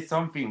 you say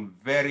something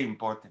very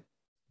important.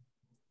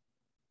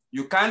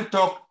 You can't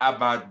talk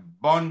about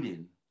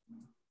bonding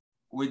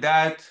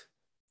without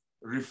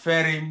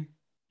referring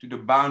to the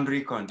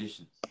boundary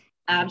conditions.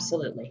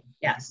 Absolutely,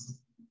 yes.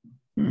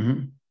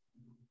 Mm-hmm.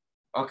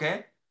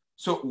 Okay,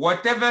 so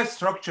whatever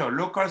structure,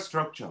 local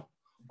structure,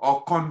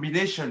 or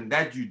combination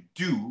that you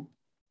do,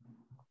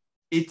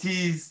 it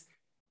is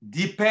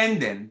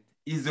dependent,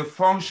 is a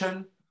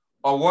function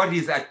of what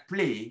is at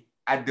play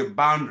at the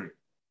boundary.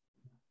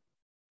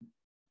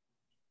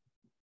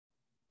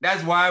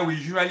 That's why we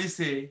usually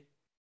say,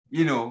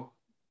 you know,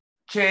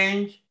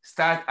 change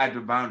start at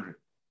the boundary.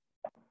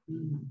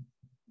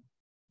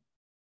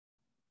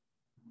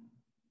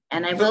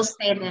 And I will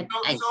say that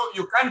so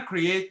you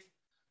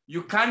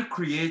can't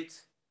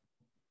create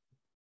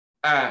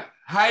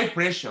high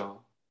pressure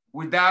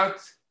without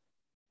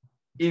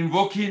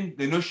invoking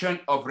the notion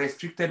of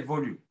restricted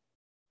volume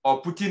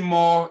or putting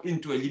more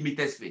into a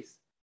limited space.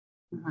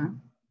 Mm-hmm.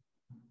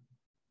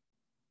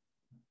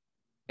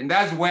 And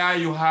that's where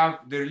you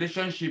have the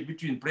relationship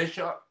between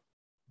pressure,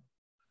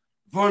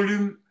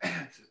 volume,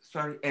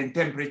 and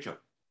temperature.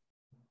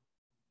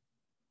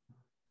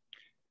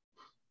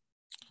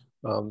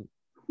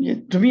 Yeah,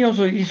 to me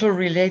also, it also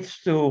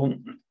relates to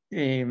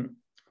the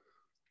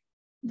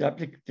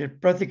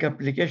practical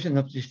application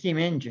of the steam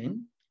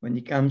engine when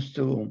it comes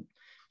to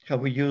how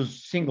we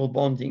use single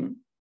bonding,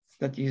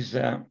 that is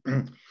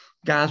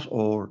gas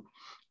or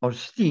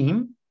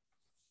steam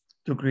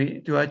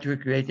to actually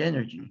create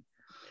energy.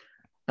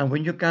 And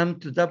when you come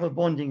to double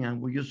bonding and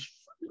we use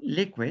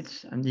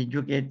liquids, and then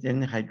you get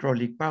then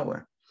hydraulic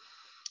power.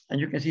 And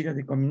you can see that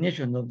the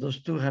combination of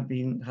those two have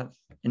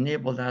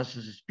enabled us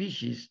as a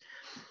species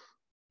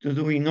to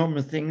do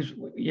enormous things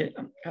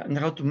and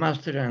how to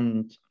master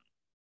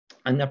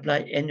and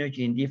apply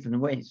energy in different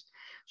ways.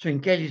 So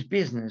in Kelly's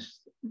business,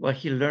 what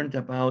he learned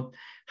about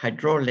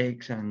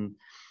hydraulics and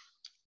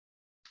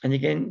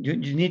again, you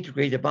need to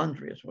create a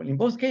boundary as well. In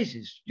both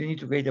cases, you need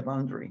to create a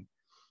boundary.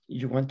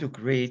 You want to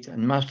create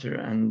and master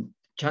and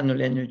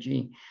channel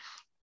energy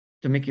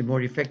to make it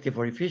more effective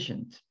or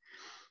efficient.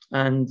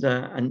 And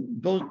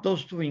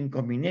those two in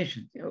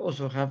combination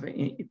also have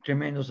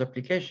tremendous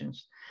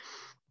applications.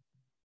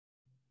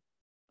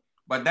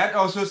 But that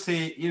also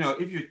say, you know,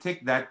 if you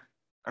take that,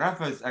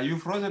 Rafael, are you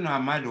frozen or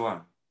am I the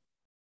one?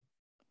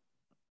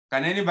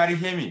 Can anybody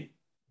hear me?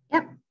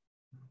 Yep.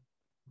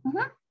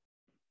 Mm-hmm.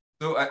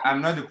 So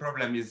I'm not the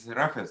problem, it's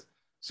Rafael.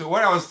 So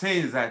what I was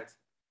saying is that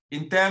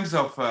in terms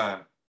of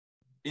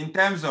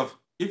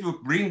if you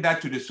bring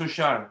that to the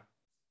social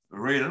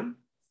realm,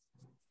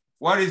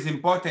 what is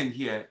important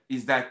here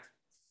is that,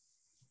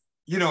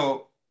 you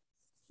know,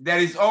 there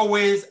is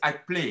always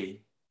at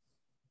play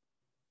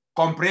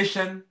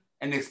compression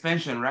and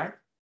expansion, right?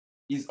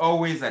 Is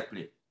always at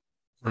play.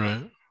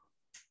 Right.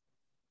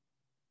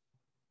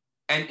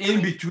 And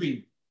in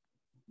between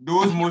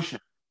those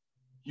motions,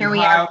 here we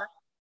are,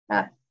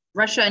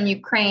 Russia and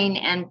Ukraine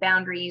and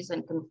boundaries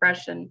and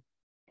compression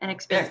and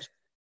expansion.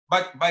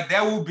 Yes, but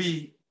there will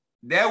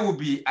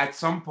be at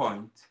some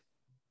point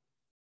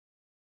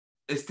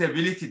a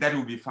stability that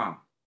will be found.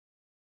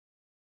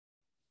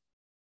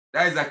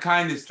 That is a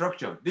kind of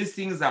structure. These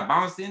things are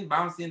bouncing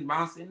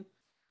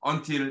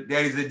until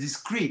there is a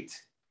discrete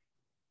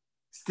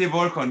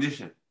stable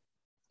condition.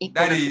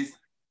 That is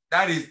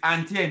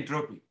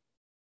anti-entropy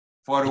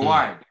for a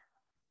while.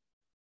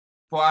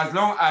 For as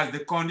long as the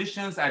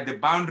conditions at the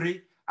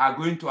boundary are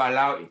going to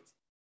allow it.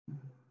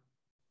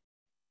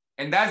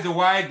 And that's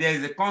why there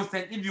is a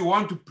constant, if you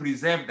want to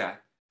preserve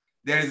that,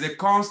 there is a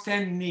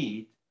constant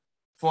need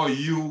for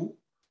you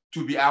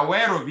to be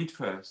aware of it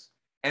first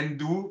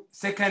and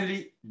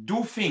secondly,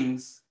 do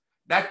things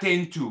that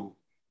tend to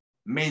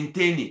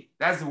maintain it.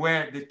 That's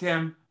where the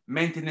term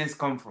maintenance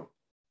comes from.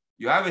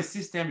 You have a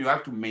system, you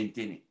have to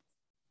maintain it.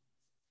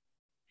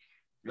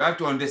 You have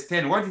to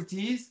understand what it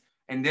is,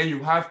 and then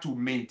you have to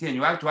maintain.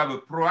 You have to have a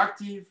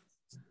proactive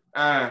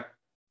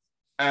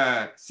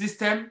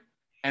system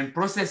and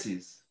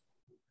processes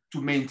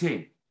to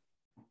maintain.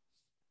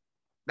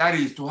 That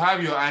is to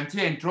have your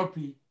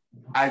anti-entropy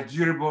as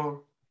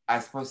durable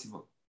as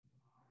possible.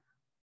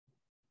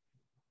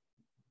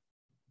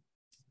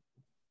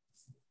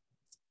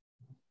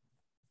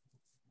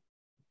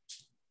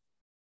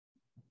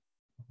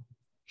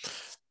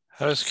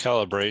 How does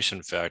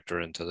calibration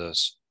factor into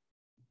this?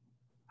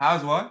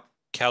 How's what?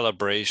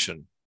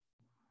 Calibration.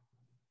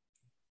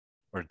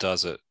 Or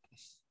does it?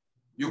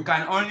 You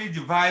can only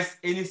devise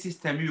any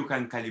system you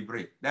can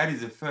calibrate. That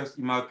is the first,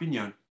 in my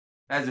opinion,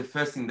 that's the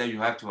first thing that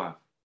you have to have.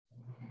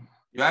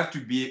 You have to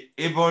be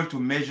able to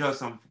measure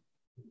something.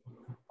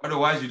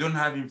 Otherwise, you don't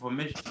have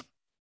information.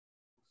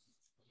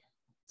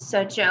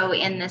 So Joe,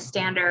 in the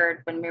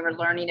standard, when we were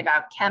learning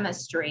about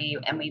chemistry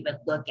and we would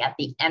look at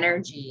the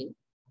energy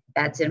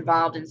that's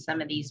involved in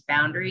some of these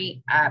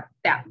boundary,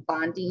 that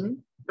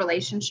bonding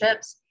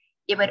relationships,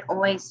 it would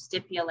always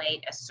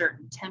stipulate a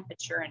certain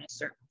temperature and a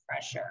certain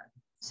pressure.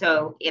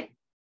 So it's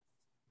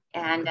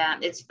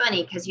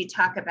funny because you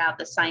talk about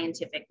the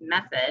scientific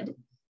method,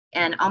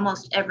 and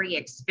almost every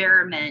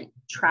experiment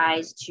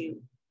tries to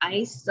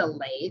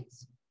isolate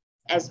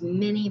as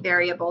many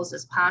variables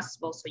as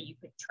possible so you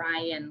could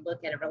try and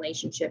look at a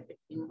relationship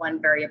between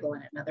one variable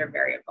and another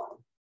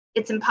variable.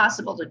 It's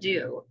impossible to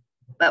do,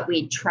 but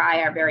we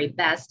try our very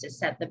best to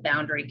set the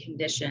boundary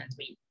conditions.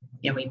 We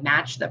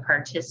match the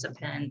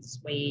participants,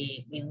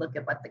 we look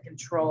at what the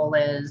control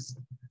is.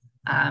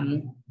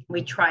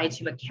 We try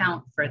to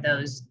account for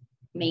those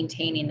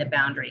maintaining the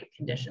boundary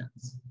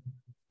conditions.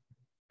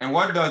 And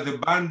what does the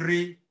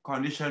boundary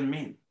condition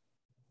mean?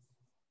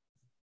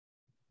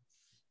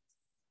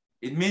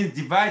 It means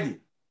dividing.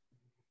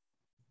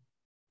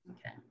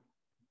 Okay.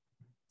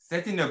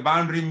 Setting a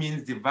boundary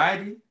means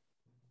dividing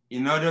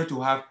in order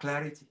to have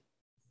clarity.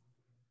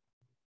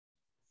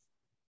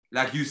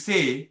 Like you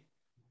say,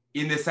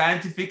 in the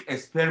scientific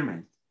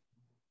experiment,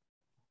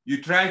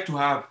 you try to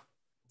have,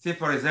 say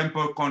for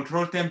example,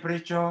 control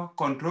temperature,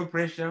 control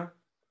pressure,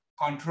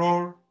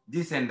 control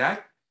this and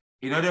that,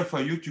 in order for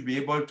you to be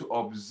able to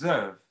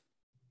observe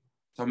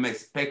some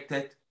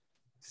expected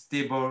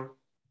stable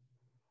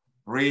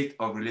rate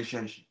of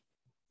relationship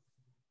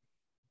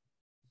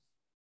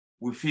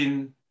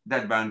within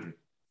that boundary.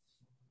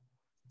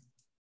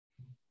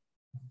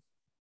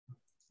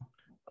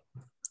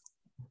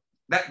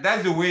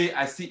 That's the way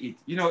I see it.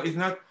 You know, it's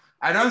not,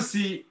 I don't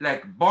see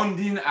like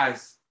bonding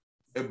as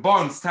a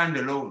bond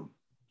standalone.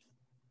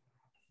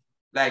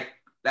 Like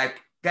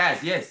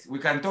gas, yes, we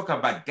can talk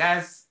about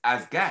gas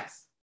as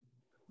gas,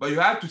 but you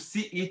have to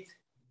see it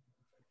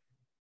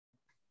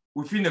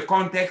within the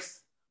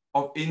context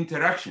of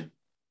interaction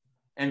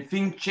and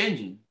things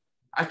changing,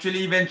 actually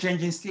even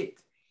changing state.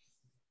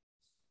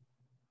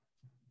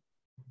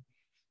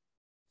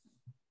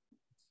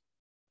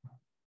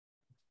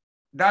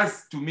 That,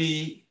 to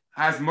me,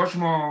 has much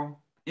more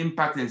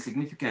impact and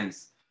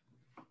significance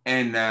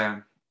and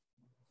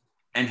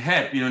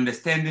help in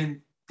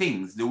understanding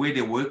things, the way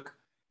they work,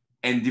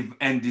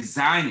 and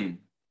designing,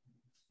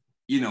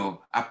 you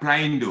know,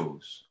 applying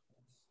those,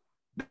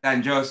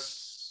 than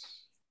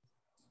just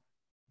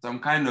some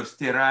kind of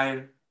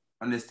sterile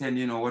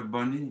understanding of what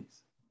bonding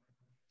is.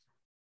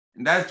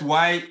 And that's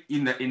why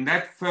in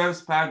that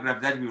first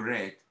paragraph that we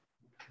read,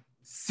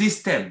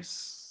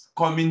 systems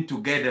coming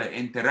together,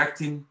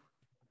 interacting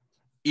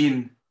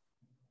in,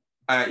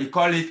 you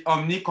call it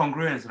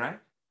omnicongruence, right?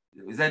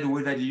 Is that the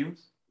word that you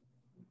use?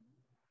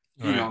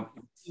 Right. You know,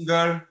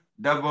 single,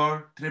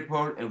 double,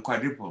 triple, and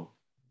quadruple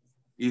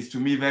is to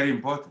me very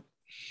important.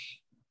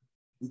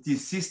 It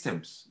is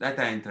systems that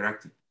are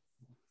interacting.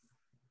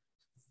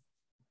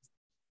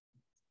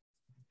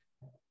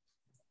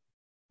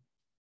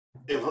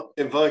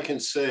 If I can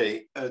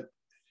say,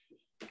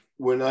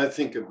 when I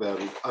think about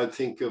it, I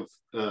think of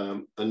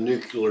a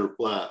nuclear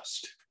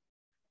blast.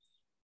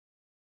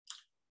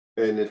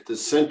 And at the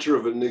center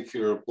of a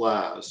nuclear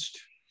blast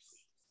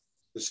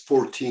is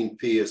 14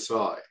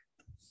 PSI,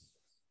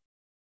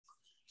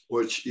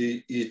 which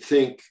you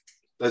think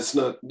that's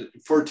not,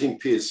 14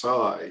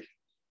 PSI,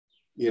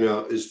 you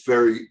know, is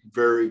very,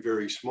 very,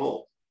 very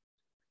small.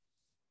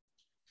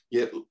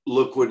 Yet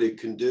look what it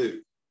can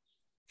do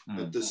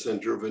at the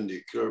center of a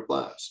nuclear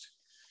blast.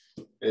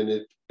 And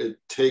it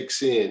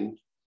takes in,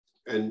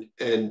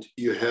 and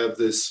you have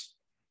this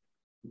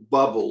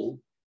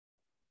bubble,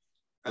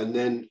 and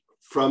then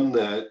from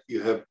that,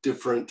 you have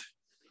different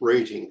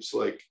ratings.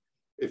 Like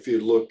if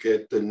you look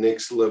at the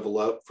next level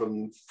up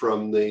from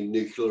the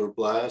nuclear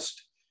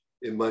blast,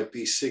 it might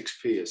be 6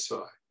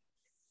 PSI.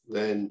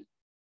 Then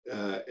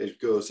it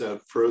goes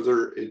out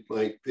further, it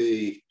might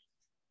be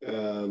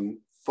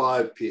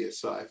 5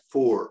 PSI,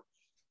 4,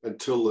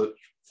 until it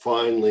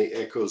finally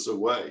echoes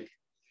away.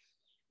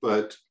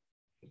 But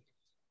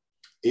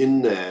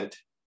in that,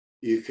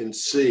 you can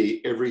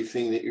see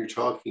everything that you're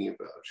talking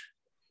about,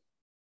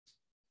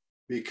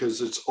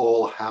 because it's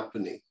all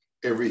happening.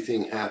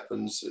 Everything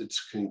happens, it's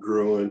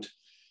congruent.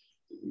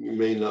 You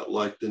may not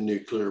like the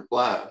nuclear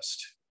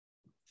blast,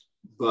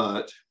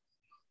 but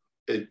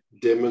it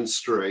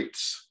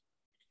demonstrates,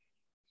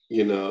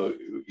 you know,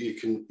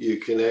 you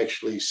can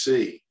actually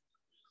see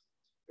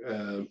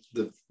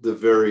the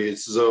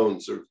various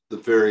zones or the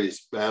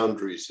various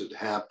boundaries that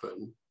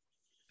happen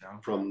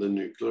from the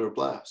nuclear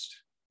blast.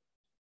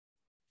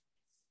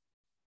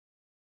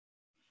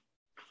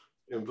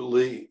 And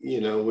believe, you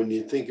know, when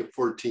you think of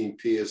 14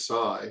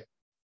 PSI,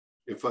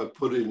 if I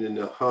put it in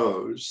a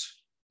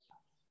hose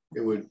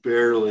it would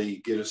barely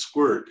get a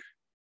squirt.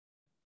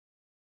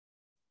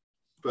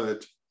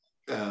 But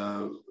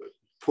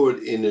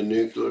put in a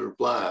nuclear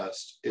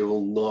blast, it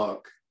will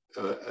knock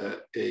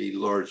a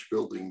large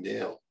building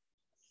down.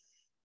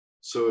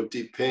 So it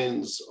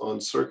depends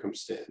on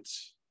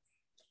circumstance.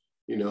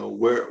 You know,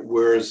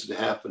 where is it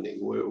happening?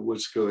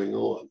 What's going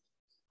on?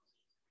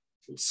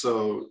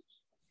 So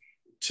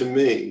to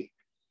me,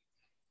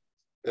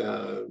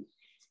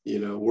 you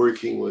know,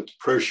 working with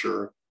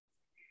pressure,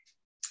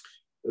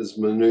 as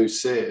Manu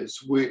says,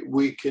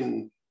 we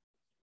can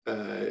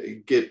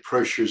get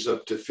pressures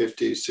up to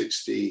 50,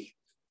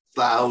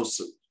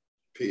 60,000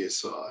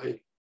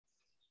 PSI,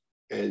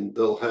 and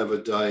they'll have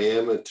a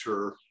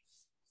diameter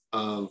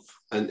of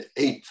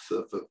 1/8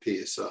 of a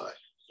PSI,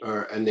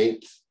 or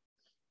 1/8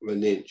 of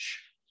an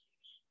inch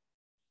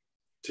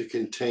to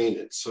contain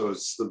it. So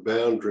it's the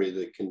boundary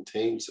that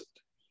contains it.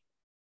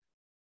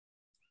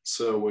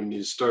 So when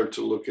you start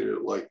to look at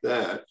it like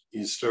that,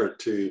 you start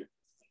to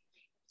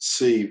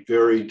see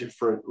very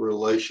different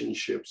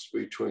relationships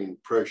between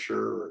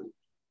pressure and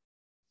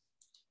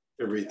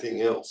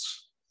everything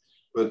else.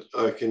 But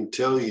I can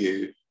tell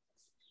you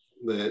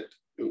that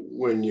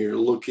when you're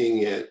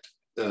looking at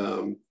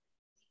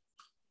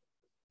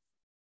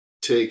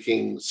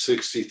taking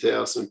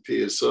 60,000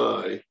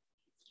 PSI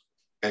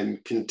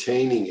and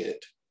containing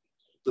it,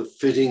 the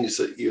fittings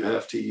that you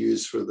have to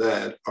use for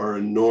that are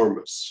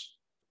enormous.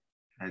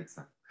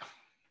 Exactly.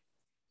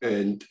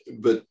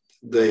 But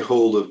they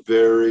hold a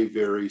very,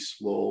 very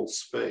small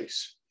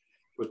space.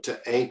 But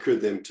to anchor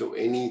them to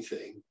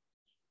anything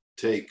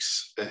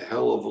takes a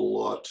hell of a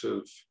lot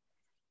of,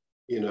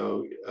 you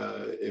know,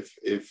 if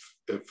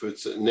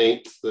it's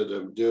 1/8 that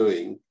I'm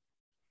doing,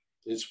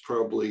 it's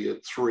probably a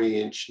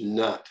 3-inch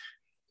nut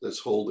that's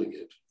holding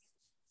it,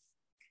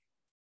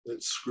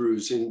 that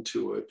screws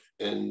into it,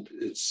 and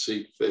its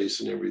seat face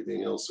and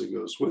everything else that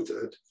goes with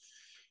it.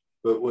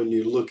 But when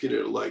you look at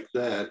it like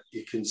that,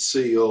 you can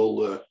see all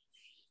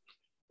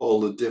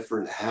the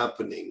different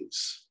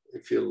happenings,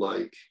 if you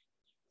like,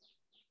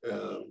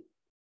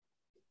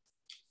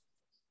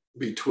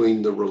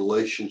 between the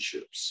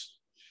relationships.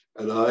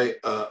 And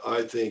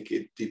I think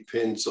it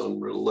depends on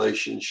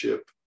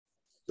relationship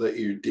that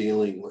you're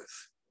dealing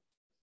with.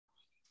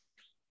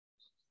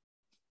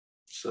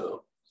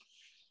 So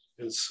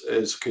it's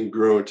as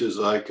congruent as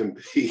I can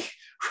be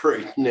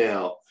right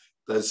now.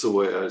 That's the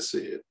way I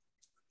see it.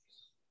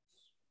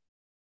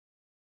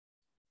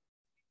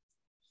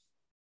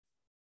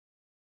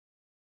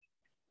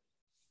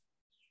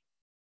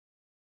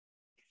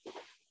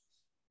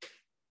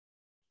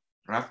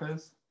 Rafael?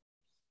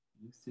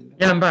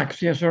 Yeah, I'm back.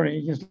 Yeah, sorry,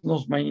 I just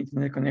lost my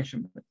internet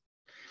connection, but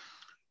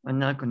I'm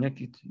now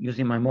connected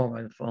using my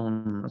mobile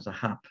phone as a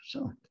hub.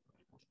 So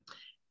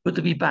good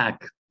to be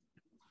back.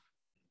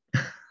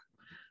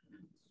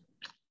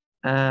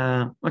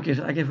 Okay,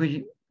 so I guess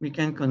we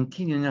can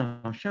continue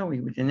now, shall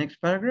we, with the next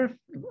paragraph?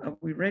 Are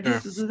we ready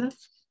to do that?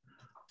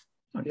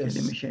 Okay, yes.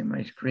 Let me share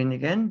my screen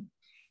again.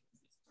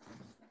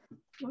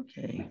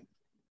 Okay.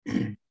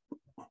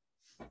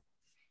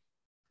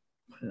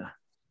 Voila.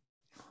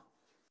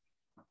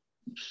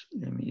 Oops,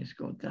 let me just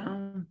go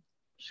down,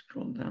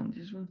 scroll down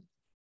this one.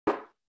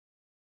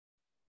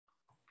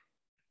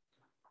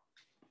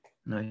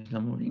 No, it's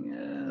not moving.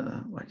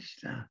 What is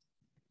that?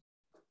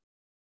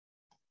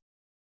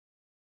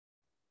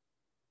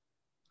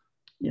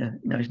 Yeah,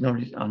 now it's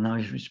not. Oh, now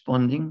it's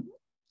responding.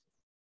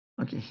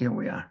 Okay, here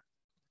we are.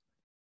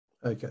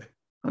 Okay.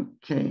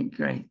 Okay,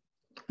 great.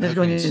 Let's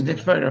go into the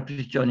next paragraph,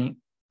 please, Johnny.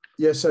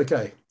 Yes,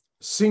 okay.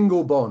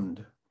 Single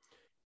bond.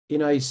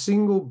 In a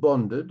single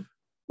bonded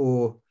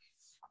or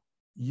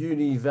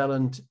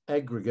univalent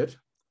aggregate,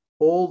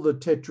 all the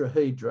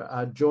tetrahedra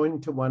are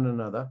joined to one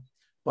another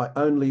by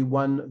only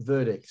one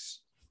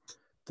vertex.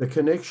 The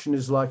connection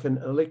is like an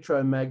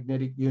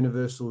electromagnetic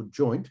universal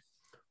joint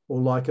or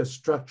like a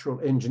structural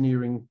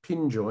engineering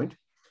pin joint.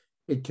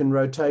 It can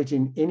rotate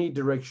in any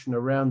direction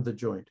around the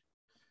joint.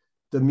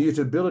 The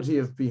mutability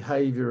of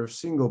behavior of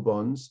single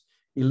bonds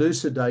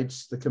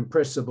elucidates the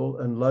compressible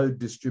and load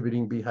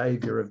distributing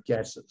behavior of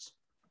gases.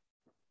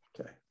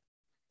 Okay.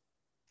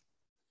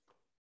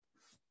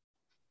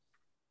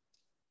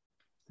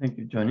 Thank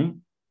you, Johnny.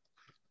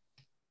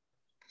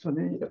 So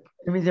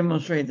let me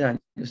demonstrate that.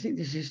 You see,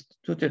 this is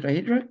two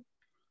tetrahedra.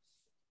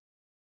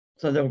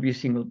 So there will be a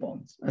single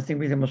bond. I think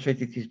we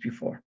demonstrated this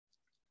before.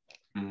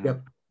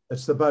 Yep,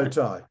 that's the bow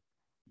tie.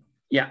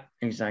 Yeah,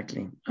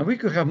 exactly. And we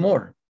could have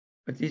more,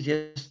 but it's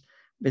just,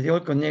 but they all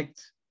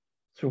connect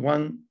through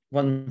one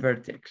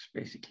vertex,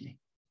 basically.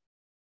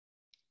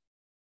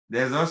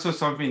 There's also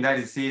something that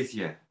it says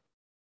here,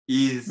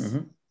 is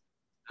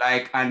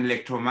like an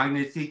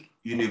electromagnetic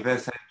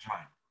universal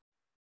joint.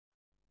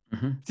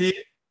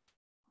 See,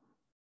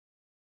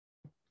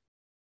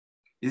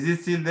 is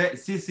it still there?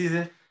 See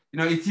there? You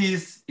know,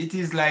 it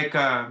is like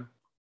a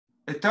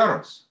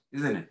torus,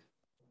 isn't it?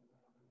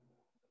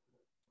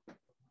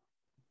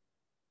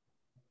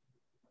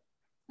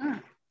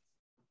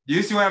 Do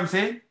you see what I'm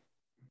saying?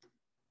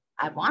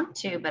 I want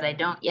to, but I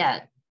don't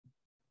yet.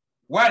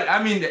 Well,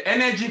 I mean, the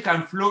energy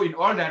can flow in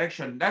all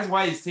directions. That's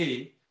why I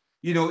say,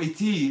 you know,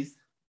 it is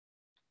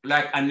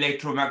like an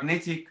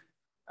electromagnetic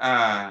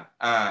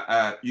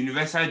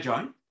universal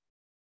joint.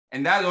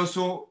 And that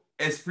also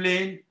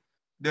explains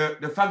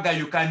the fact that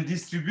you can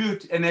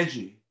distribute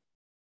energy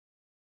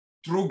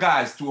through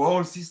gas to a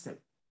whole system.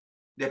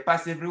 They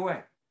pass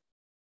everywhere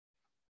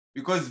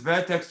because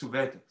vertex to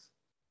vertex.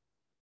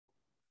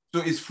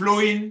 So it's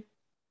flowing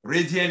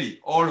radially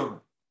all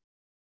over.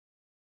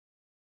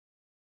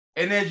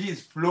 Energy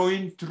is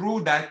flowing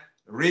through that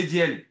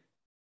radially.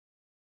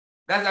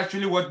 That's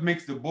actually what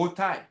makes the bow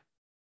tie.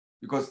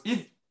 Because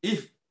if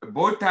a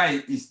bow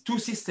tie is two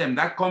systems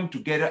that come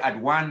together at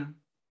one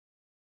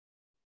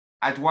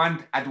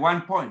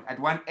point, at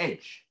one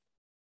edge,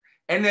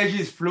 energy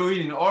is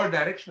flowing in all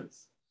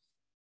directions,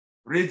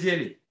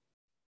 radially,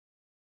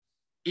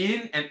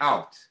 in and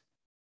out.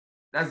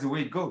 That's the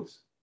way it goes.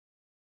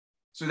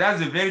 So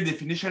that's the very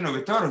definition of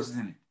a torus,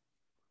 isn't it?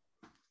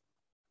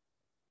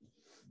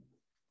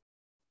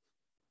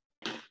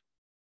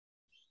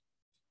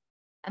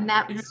 And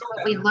that's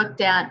what we looked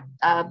at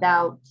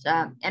about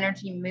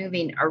energy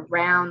moving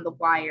around the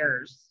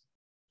wires.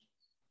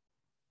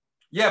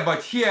 Yeah,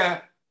 but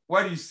here,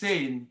 what you're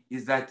saying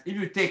is that if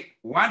you take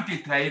one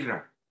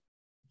tetrahedron,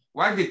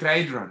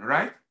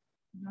 right,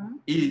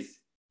 is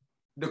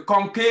the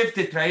concave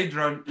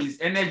tetrahedron is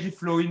energy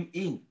flowing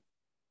in,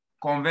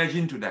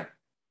 converging to that.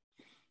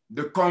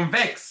 The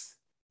convex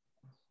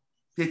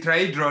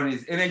tetrahedron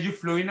is energy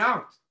flowing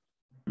out.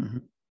 Mm-hmm.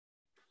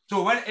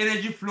 So when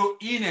energy flow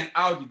in and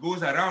out, it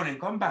goes around and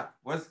come back.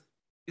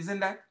 Isn't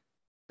that?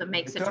 That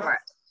makes it torus.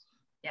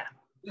 Yeah.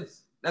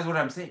 Yes, that's what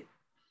I'm saying.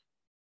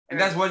 And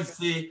that's what you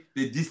say,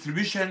 the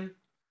distribution,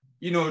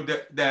 you know,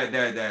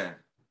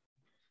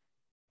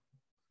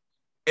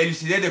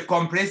 elucidate the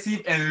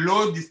compressive and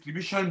low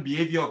distribution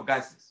behavior of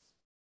gases.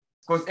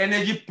 Because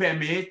energy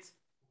permeates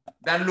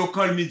that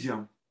local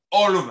medium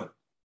all over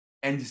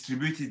and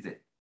distributes it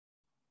there.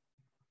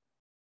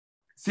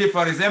 Say,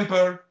 for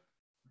example,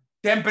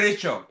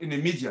 temperature in a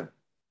medium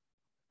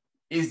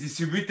is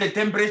distributed,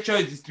 temperature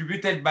is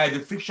distributed by the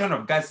friction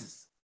of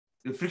gases,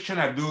 the friction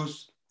of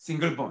those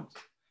single bonds.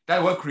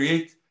 That will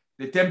create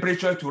the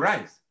temperature to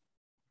rise.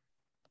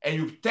 And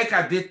you take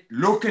at it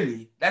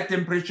locally, that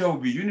temperature will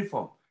be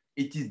uniform.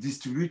 It is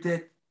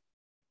distributed,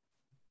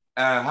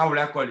 how will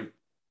I call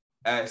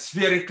it?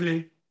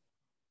 Spherically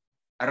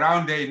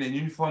around there in a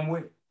uniform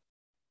way.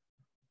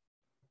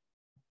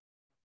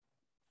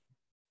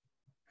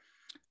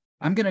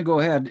 I'm going to go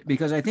ahead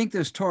because I think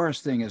this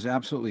torus thing is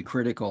absolutely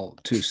critical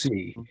to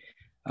see.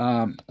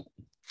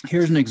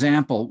 Here's an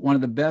example, one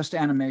of the best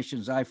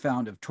animations I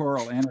found of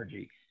toral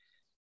energy.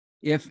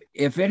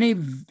 If any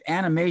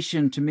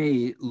animation to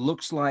me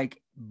looks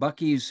like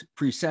Bucky's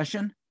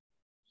precession,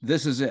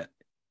 this is it.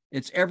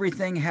 It's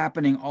everything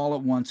happening all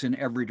at once in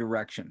every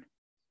direction.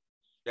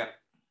 Yeah.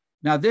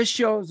 Now this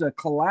shows a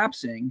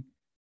collapsing,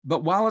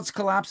 but while it's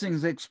collapsing,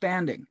 it's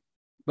expanding.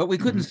 But we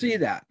couldn't see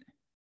that.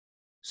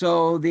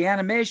 So the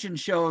animation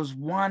shows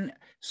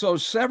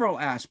several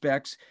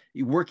aspects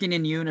working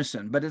in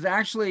unison, but it's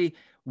actually,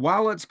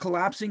 while it's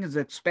collapsing, it's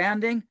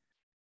expanding,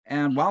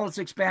 and while it's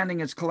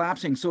expanding, it's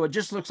collapsing. So it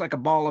just looks like a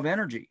ball of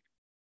energy.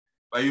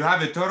 But you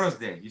have a torus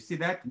there. You see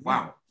that?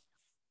 Wow.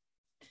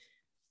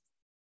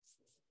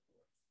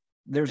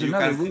 There's you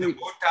another can see the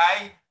bow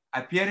tie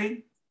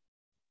appearing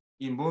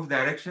in both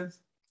directions.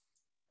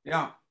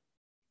 Yeah.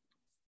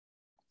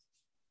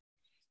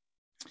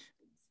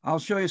 I'll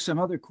show you some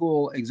other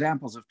cool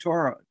examples of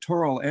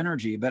toral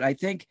energy, but I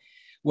think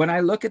when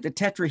I look at the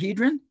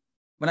tetrahedron,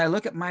 when I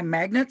look at my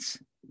magnets,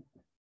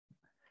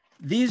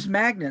 these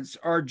magnets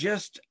are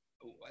just,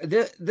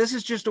 this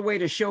is just a way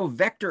to show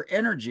vector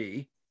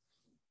energy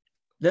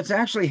that's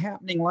actually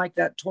happening like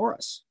that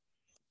torus.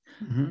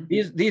 Mm-hmm.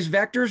 These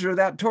vectors are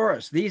that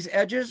torus. These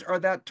edges are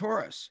that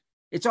torus.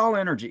 It's all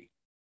energy.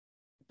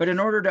 But in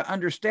order to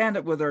understand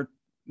it with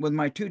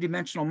my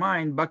two-dimensional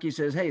mind, Bucky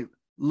says, hey,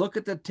 look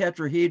at the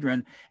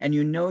tetrahedron and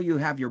you know you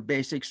have your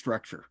basic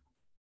structure.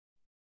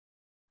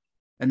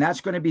 And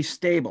that's going to be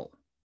stable.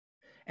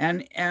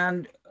 And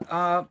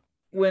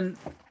when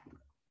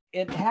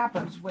it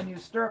happens, when you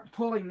start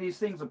pulling these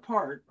things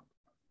apart,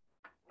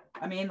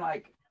 I mean,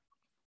 like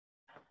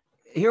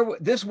here,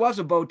 this was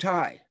a bow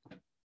tie.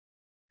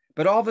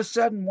 But all of a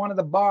sudden, one of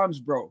the bonds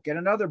broke and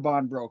another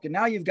bond broke. And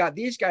now you've got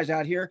these guys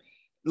out here,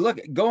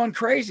 going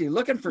crazy,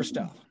 looking for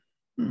stuff.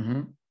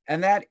 Mm-hmm.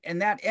 And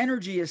that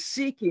energy is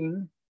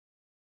seeking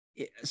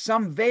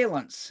some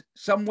valence,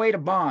 some way to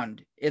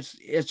bond.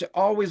 It's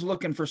always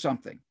looking for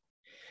something.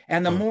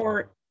 And the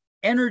more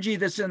energy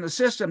that's in the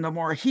system, the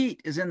more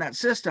heat is in that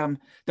system,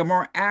 the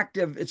more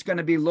active it's going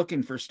to be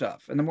looking for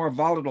stuff, and the more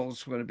volatile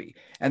it's going to be.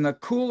 And the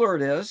cooler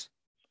it is,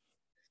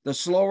 the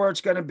slower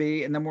it's going to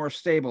be, and the more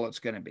stable it's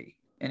going to be.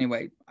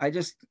 Anyway,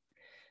 this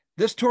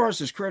torus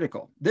is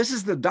critical. This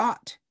is the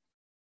dot.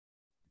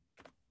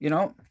 You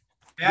know,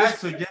 Yeah,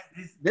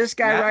 this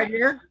guy right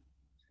here,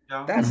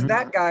 that's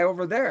that guy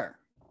over there.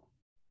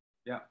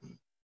 Yeah.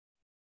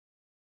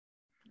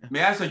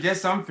 May I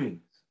suggest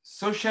something?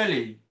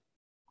 Socially,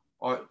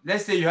 or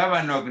let's say you have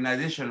an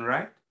organization,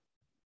 right?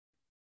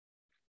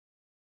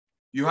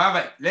 You have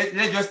a,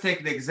 let's just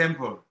take the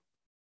example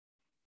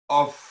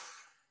of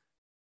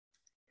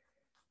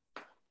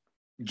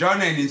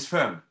John and his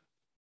firm.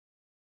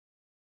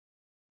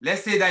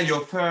 Let's say that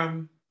your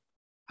firm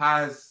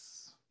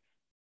has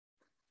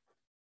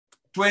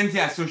 20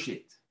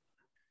 associates.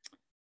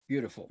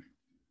 Beautiful.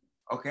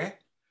 Okay.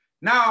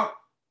 Now,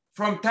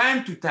 from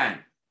time to time,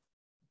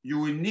 you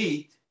will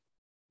need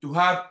to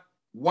have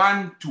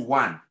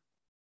one-to-one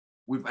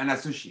with an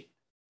associate.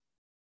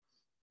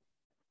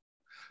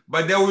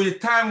 But there will be a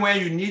time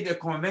when you need a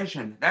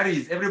convention. That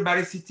is,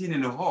 everybody sitting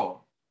in a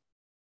hall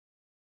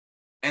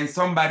and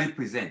somebody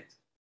present.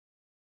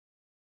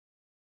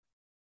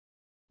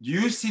 Do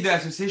you see the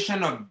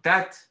association of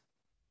that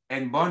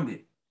and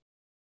bonding?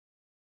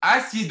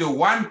 I see the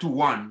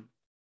one-to-one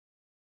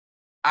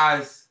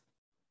as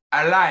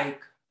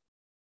alike,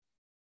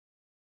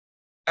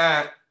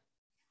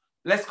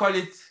 let's call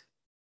it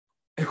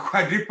a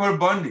quadruple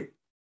bonding,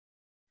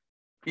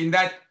 in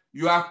that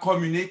you are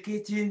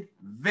communicating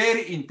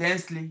very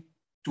intensely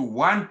to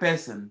one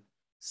person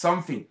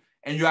something,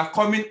 and you are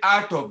coming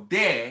out of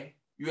there,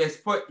 your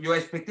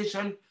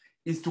expectation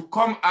is to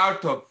come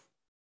out of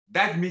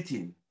that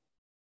meeting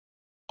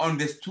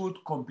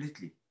understood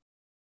completely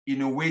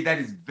in a way that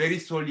is very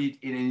solid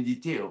and in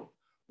detail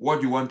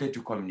what you wanted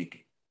to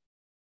communicate.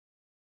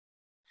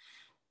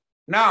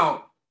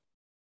 Now,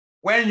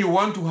 when you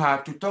want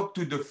to talk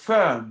to the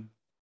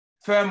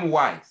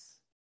firm-wise,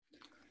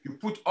 you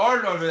put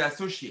all of the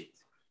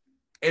associates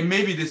and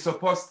maybe the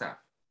support staff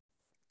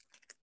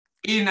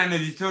in an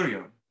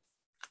auditorium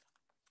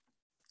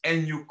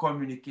and you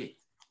communicate.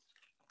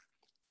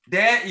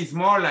 There is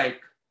more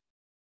like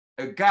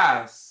a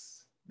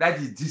gas that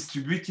is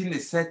distributing a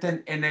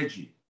certain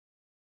energy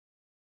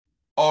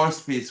all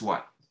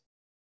space-wide.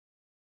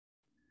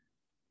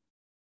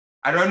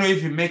 I don't know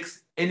if it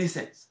makes any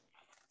sense.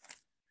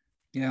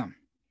 Yeah.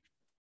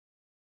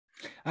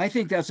 I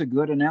think that's a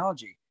good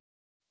analogy.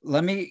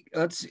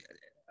 This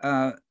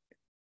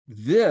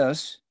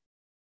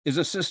is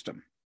a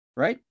system,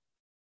 right?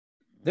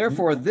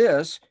 Therefore,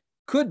 this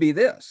could be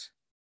this.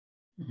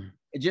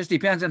 It just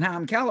depends on how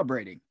I'm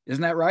calibrating.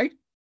 Isn't that right?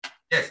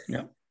 Yes.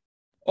 Yeah.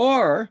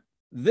 Or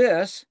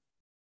this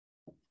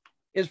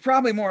is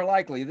probably more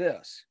likely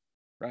this,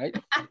 right?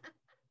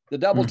 The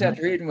double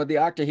tetrahedron with the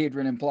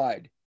octahedron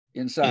implied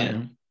inside.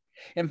 Yeah.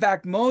 In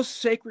fact,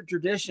 most sacred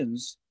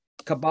traditions,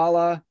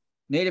 Kabbalah,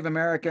 Native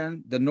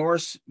American, the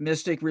Norse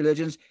mystic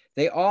religions,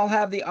 they all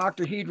have the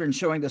octahedron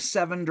showing the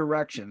 7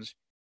 directions,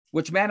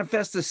 which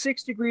manifests the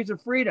 6 degrees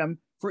of freedom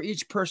for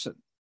each person.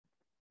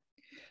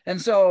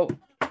 And so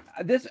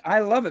I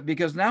love it,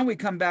 because now we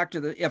come back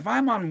to if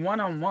I'm on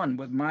one-on-one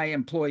with my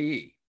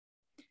employee,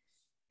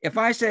 if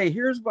I say,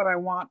 here's what I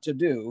want to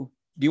do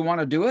you want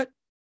to do it?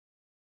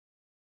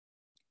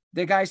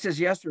 The guy says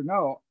yes or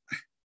no.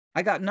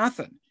 I got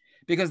nothing,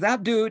 because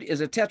that dude is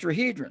a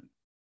tetrahedron.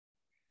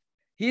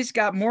 He's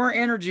got more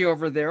energy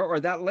over there, or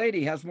that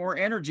lady has more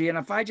energy. And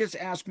if I just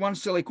ask one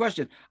silly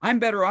question, I'm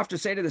better off to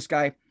say to this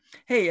guy,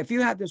 hey, if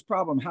you had this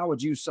problem, how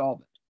would you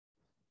solve it?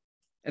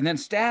 And then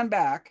stand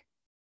back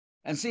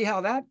and see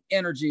how that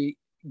energy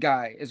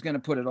guy is going to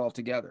put it all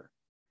together.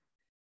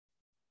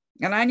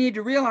 And I need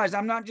to realize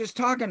I'm not just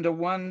talking to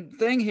one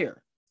thing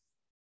here,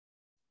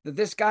 that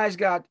this guy's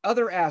got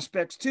other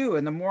aspects too.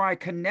 And the more I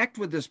connect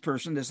with this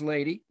person, this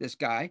lady, this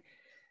guy,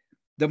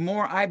 the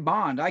more I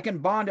bond. I can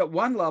bond at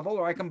 1 level,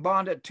 or I can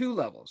bond at 2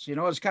 levels. You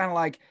know, it's kind of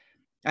like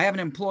I have an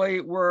employee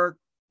at work.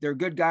 They're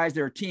good guys.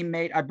 They're a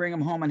teammate. I bring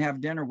them home and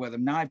have dinner with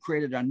them. Now I've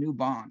created a new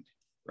bond,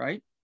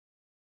 right?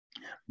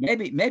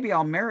 Maybe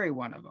I'll marry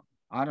one of them.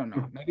 I don't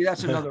know. Maybe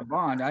that's another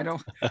bond. I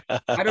don't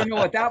know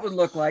what that would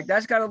look like.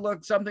 That's got to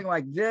look something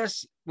like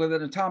this with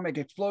an atomic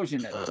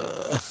explosion in it.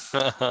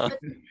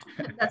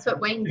 That's what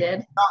Wayne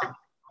did.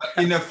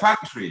 In a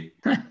factory,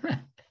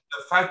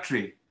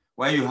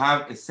 where you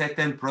have a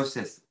certain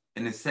process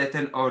and a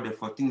certain order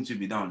for things to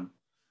be done,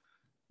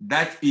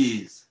 that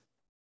is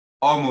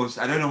almost,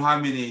 I don't know how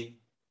many,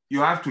 you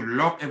have to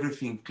lock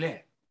everything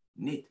clear,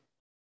 neat,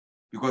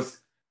 because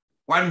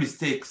one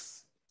mistake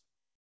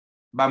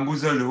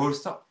bamboozle the whole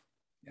stuff.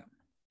 Yeah.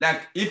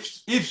 Like if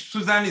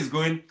Susan is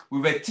going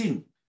with a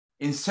team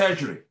in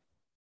surgery,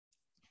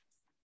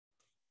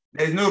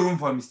 there's no room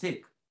for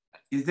mistake.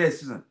 Is there,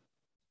 Susan?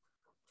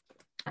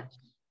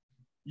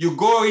 You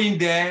go in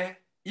there,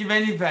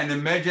 even if an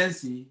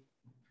emergency,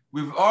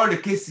 with all the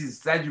cases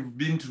that you've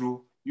been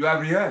through, you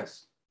have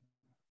rehearsed.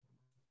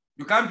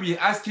 You can't be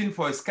asking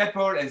for a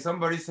scalpel and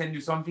somebody send you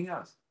something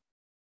else.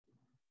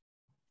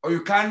 Or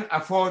you can't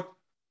afford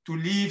to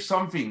leave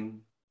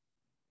something,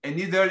 a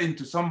needle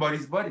into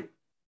somebody's body.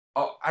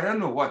 Or I don't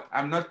know what,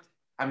 I'm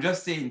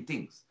just saying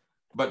things.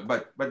 But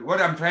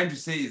what I'm trying to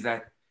say is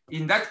that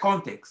in that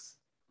context,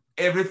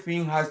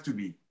 everything has to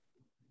be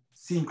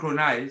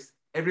synchronized,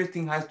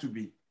 everything has to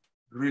be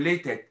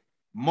related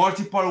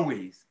multiple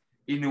ways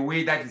in a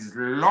way that is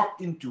locked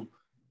into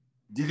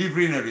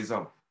delivering a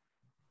result.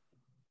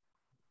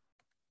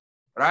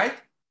 Right?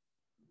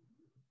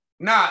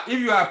 Now, if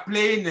you are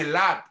playing a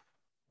lab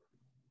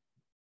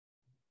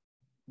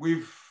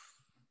with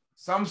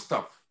some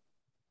stuff,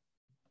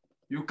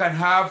 you can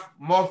have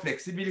more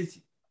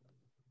flexibility,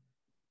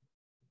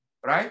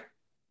 right?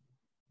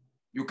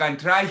 You can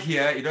try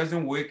here, it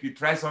doesn't work, you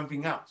try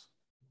something else.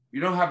 You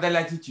don't have that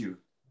latitude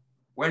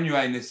when you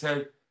are in a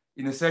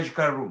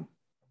surgical room.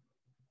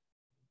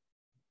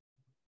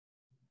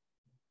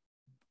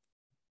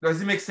 Does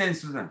it make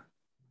sense, Susan?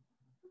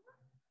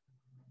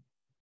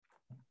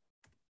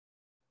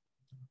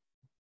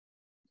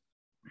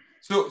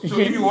 So if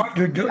you want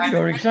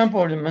your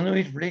example, Manu,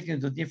 is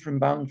related to different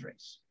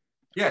boundaries.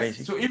 Yes,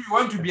 basically. So if you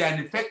want to be an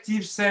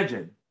effective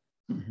surgeon,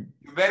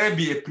 you better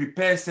be a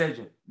prepared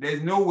surgeon.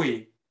 There's no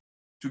way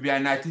to be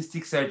an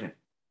artistic surgeon.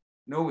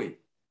 No way.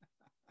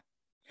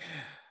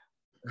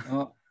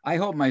 Well, I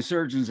hope my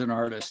surgeon's an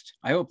artist.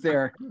 I hope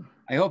they're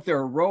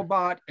a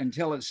robot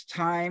until it's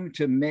time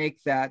to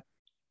make that,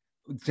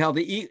 till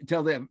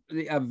the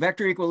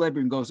vector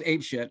equilibrium goes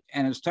apeshit,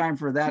 and it's time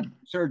for that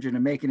surgeon to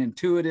make an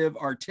intuitive,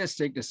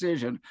 artistic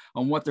decision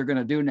on what they're going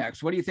to do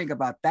next. What do you think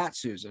about that,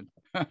 Susan?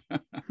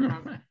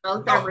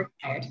 Both are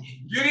required.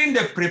 During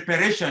the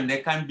preparation, they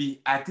can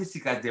be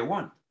artistic as they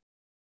want.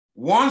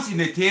 Once in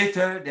the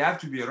theater, they have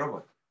to be a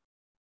robot.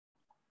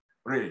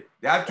 Really,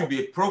 they have to be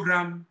a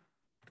program.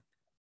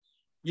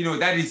 You know,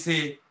 that is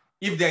say,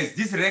 if there is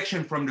this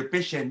reaction from the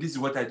patient, this is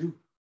what I do.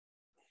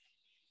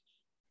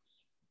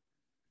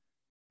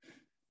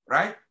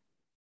 Right?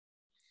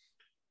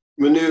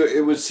 Manu,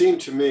 it would seem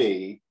to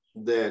me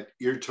that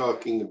you're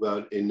talking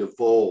about an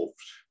evolved,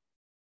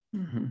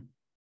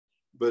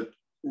 but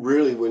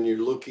really when you're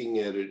looking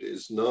at it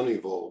as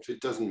non-evolved, it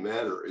doesn't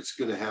matter. It's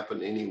going to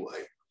happen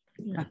anyway.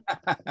 Yeah.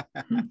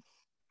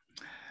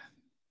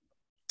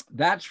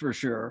 That's for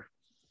sure.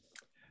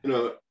 You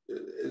know,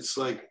 it's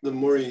like the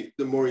more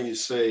you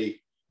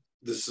say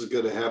this is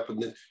going to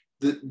happen,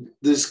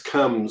 this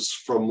comes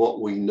from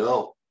what we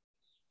know.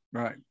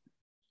 Right.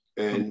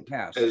 And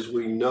as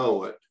we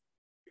know it,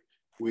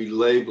 we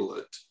label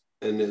it.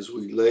 And as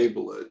we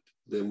label it,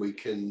 then we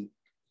can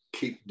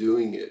keep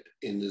doing it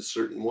in a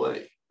certain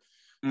way.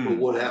 But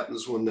what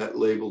happens when that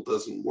label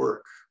doesn't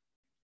work?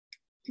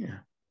 Yeah.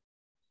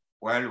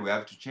 Well, we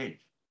have to change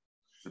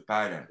the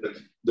pattern.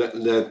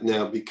 That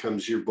now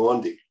becomes your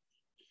bonding.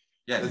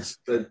 Yes.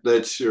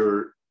 That's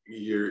your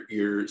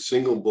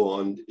single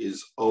bond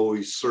is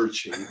always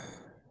searching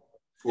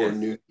for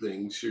new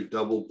things. Your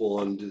double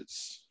bond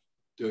is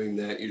doing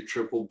that. Your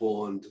triple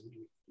bond,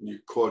 your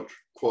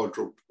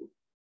quadruple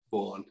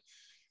bond,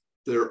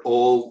 they're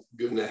all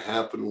going to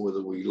happen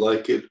whether we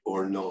like it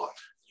or not.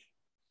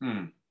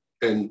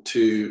 And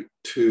to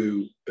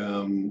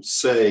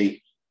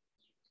say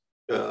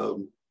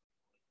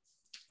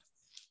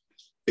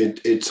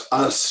it's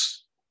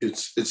us,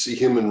 it's the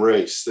human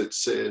race that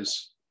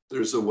says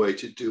there's a way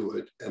to do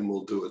it, and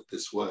we'll do it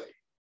this way.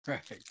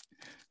 Right.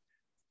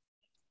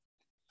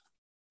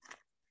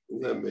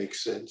 That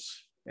makes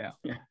sense. Yeah.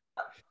 Yeah.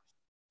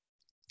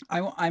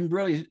 I'm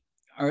really,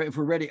 or if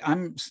we're ready,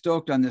 I'm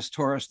stoked on this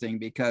Taurus thing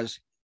because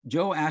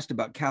Joe asked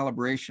about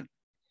calibration.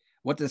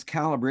 What does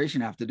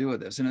calibration have to do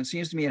with this? And it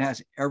seems to me it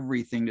has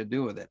everything to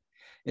do with it.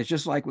 It's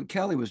just like what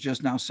Kelly was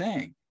just now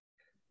saying.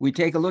 We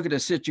take a look at a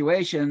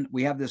situation,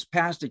 we have this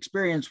past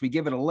experience, we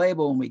give it a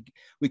label, and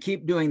we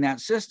keep doing that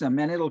system,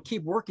 and it'll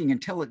keep working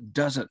until it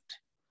doesn't.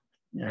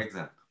 Yeah,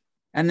 exactly.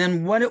 And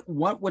then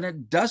what when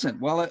it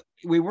doesn't? Well,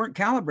 we weren't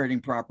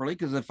calibrating properly,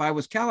 because if I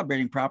was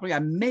calibrating properly, I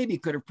maybe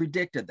could have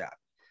predicted that.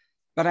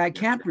 But I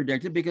can't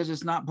predict it because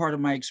it's not part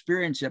of my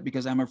experience yet,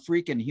 because I'm a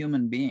freaking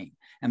human being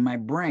and my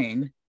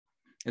brain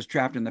is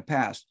trapped in the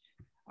past.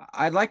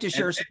 I'd like to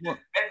share some more.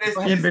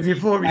 Yeah, but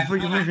before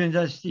you mention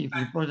that, Steve,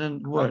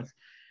 important word.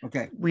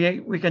 Okay.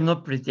 We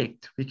cannot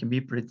predict. We can be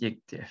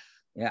predictive.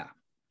 Yeah.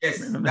 Yes,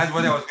 that's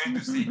what I was going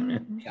to say.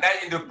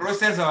 That in the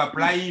process of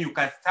applying, you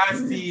can start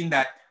seeing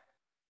that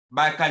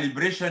by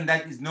calibration,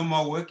 that is no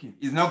more working.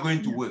 It's not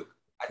going to work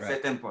at a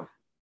certain point.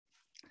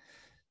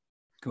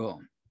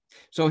 Cool.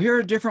 So here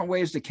are different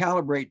ways to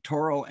calibrate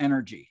toral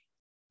energy.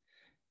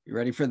 You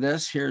ready for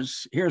this?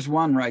 Here's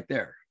one right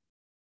there.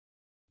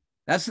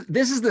 This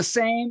is the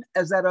same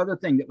as that other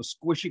thing that was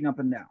squishing up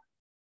and down.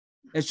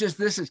 It's just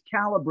this is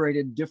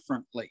calibrated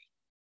differently,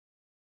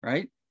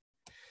 right?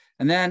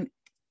 And then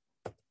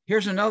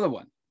here's another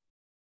one.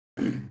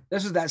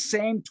 This is that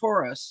same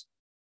torus.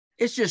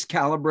 It's just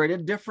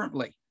calibrated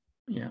differently.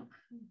 Yeah.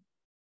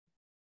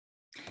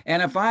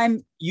 And if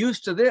I'm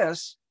used to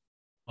this,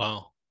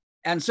 wow,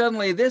 and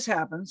suddenly this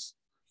happens,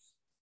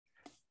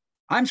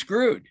 I'm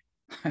screwed.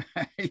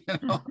 You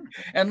know,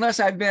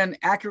 unless I've been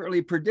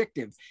accurately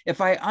predictive.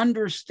 If I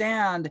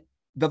understand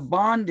the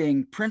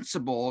bonding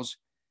principles,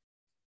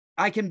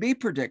 I can be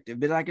predictive,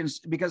 but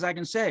because I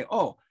can say,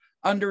 oh,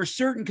 under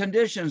certain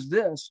conditions,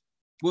 this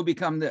will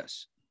become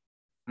this.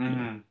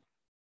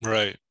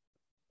 Right.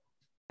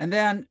 And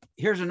then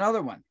here's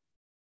another one.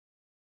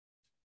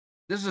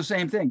 This is the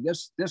same thing.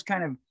 This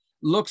kind of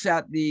looks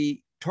at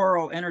the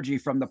toral energy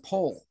from the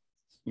pole.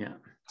 Yeah.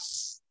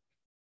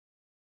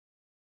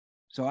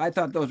 So I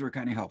thought those were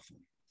kind of helpful.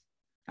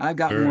 I've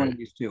got more of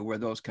these too, where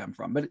those come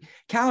from. But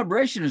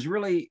calibration is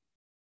really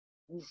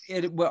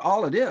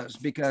all it is,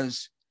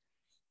 because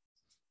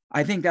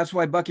I think that's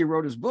why Bucky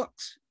wrote his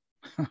books,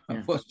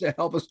 was to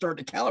help us start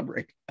to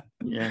calibrate.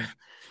 Yeah.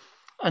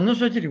 And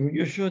also, when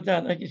you show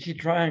that, I can see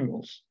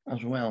triangles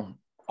as well.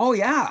 Oh,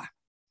 yeah.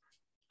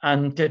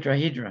 And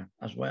tetrahedra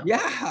as well.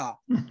 Yeah.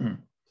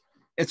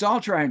 It's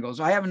all triangles.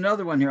 I have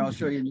another one here. I'll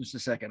show you in just a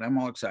second. I'm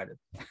all excited.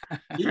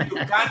 If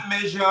you can't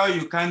measure,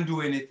 you can't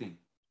do anything.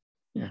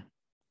 Yeah.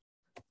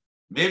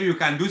 Maybe you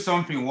can do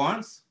something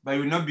once, but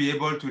you will not be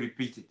able to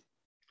repeat it.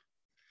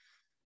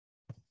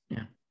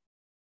 Yeah.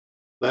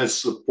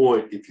 That's the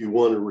point. If you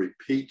want to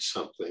repeat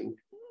something,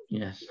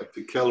 yes, you have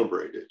to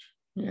calibrate it.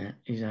 Yeah,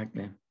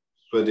 exactly.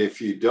 But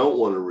if you don't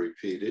want to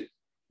repeat it,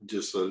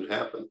 just let it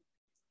happen.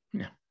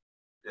 Yeah.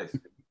 Yes.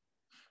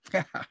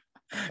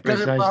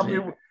 Because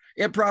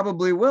it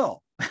probably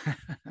will.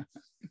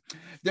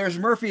 There's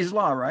Murphy's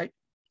Law, right?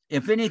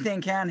 If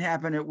anything can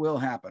happen, it will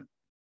happen.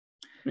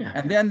 Yeah.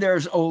 And then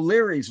there's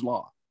O'Leary's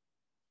Law.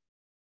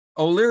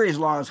 O'Leary's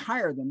Law is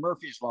higher than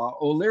Murphy's Law.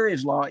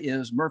 O'Leary's Law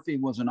is Murphy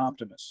was an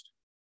optimist.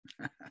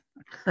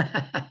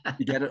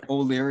 You get it,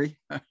 O'Leary?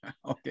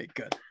 Okay,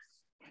 good.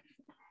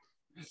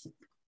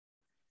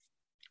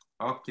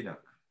 Okay.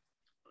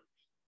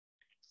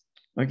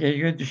 Okay,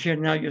 you're going to share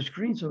now your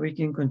screen so we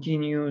can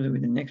continue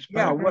with the next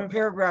paragraph. Yeah, what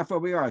paragraph are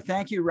we are?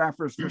 Thank you,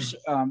 Raffers, for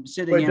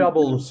sitting in.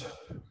 Doubles.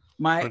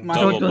 My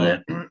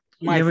family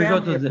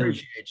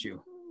appreciates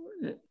you.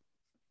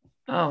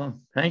 Oh,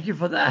 thank you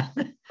for that.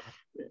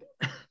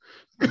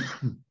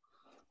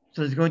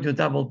 So it's going to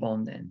double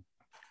bond then.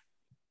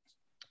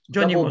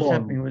 Johnny was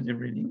helping with the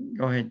reading.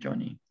 Go ahead,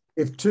 Johnny.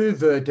 If two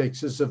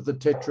vertexes of the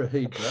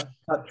tetrahedra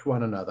touch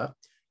one another,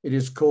 it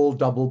is called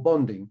double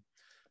bonding.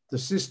 The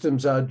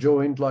systems are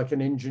joined like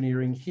an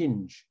engineering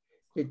hinge.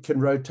 It can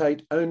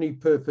rotate only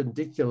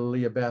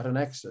perpendicularly about an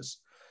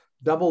axis.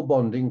 Double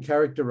bonding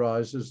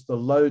characterizes the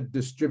load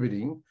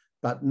distributing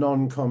but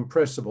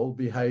non-compressible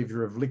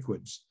behavior of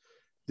liquids.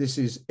 This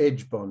is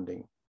edge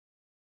bonding.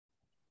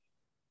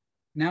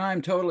 Now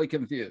I'm totally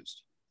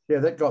confused. Yeah,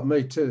 that got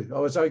me too. I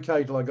was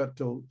okay till I got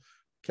to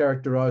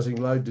characterizing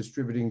load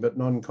distributing but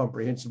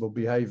non-comprehensible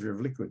behavior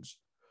of liquids.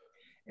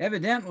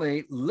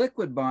 Evidently,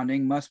 liquid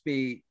bonding must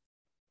be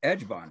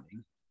edge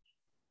bonding.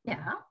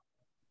 Yeah.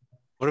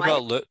 What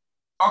about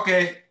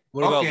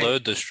about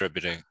load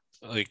distributing?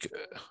 Like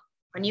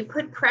when you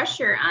put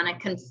pressure on a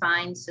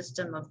confined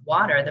system of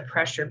water, the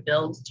pressure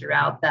builds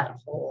throughout that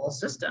whole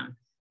system.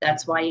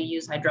 That's why you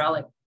use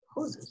hydraulic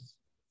hoses.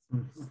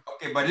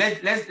 Okay, but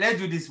let's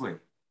do this way.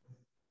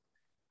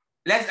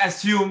 Let's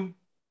assume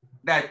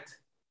that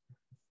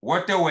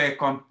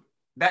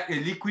that a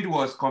liquid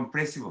was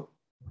compressible.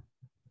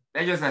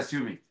 Let's just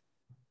assume it,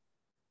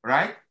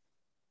 right?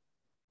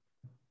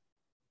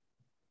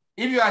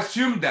 If you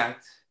assume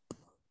that,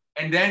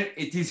 and then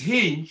it is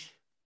hinged,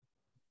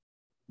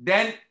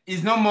 then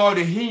it's no more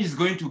the hinge is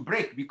going to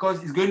break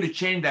because it's going to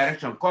change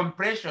direction.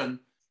 Compression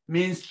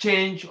means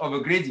change of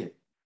a gradient.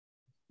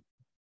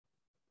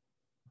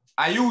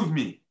 Are you with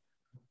me?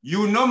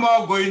 You're no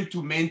more going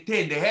to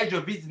maintain, the edge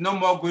of it is no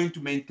more going to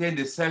maintain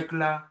the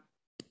circular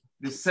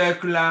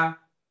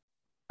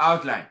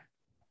outline.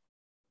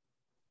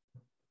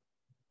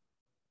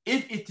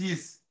 If it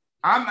is,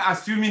 I'm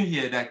assuming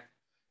here that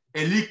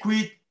a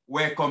liquid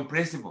were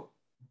compressible.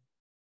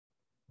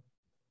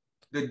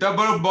 The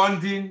double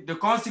bonding, the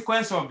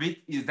consequence of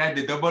it is that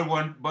the double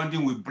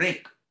bonding will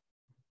break.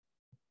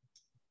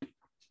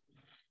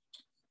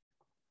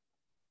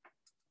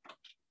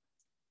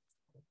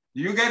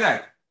 Do you get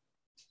that?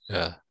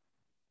 Yeah.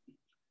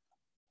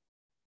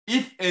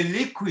 If a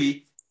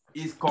liquid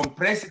is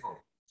compressible,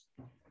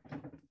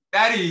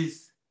 that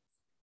is,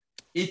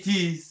 it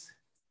is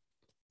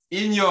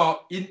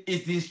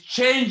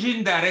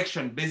changing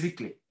direction,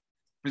 basically.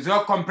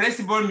 Because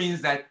compressible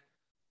means that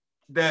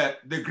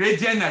the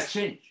gradient has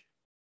changed.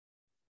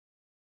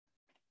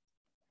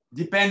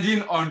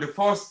 Depending on the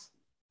force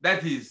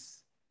that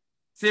is,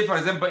 say for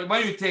example,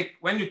 when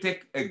you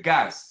take a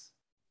gas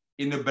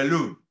in a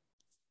balloon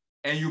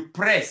and you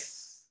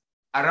press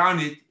around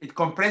it, it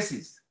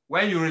compresses.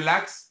 When you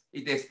relax,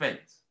 it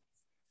expands.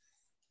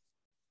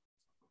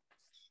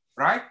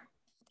 Right?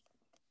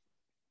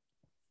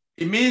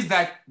 It means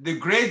that the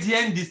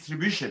gradient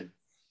distribution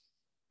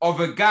of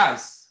a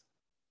gas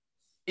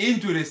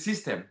into the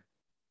system,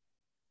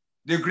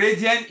 the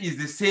gradient is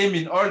the same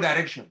in all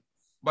directions,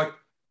 but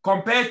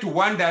compared to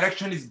one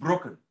direction is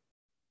broken.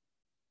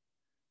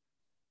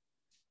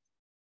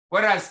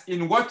 Whereas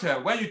in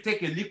water, when you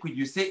take a liquid,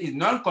 you say it's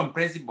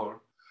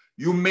non-compressible,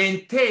 you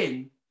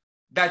maintain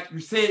that, you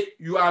say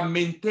you are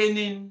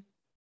maintaining,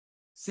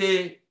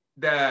 say,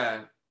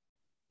 the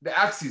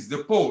axis,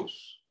 the poles.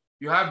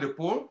 You have the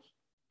poles,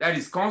 that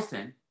is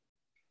constant,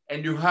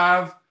 and you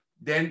have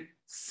then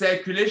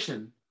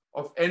circulation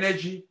of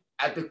energy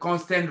at a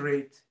constant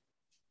rate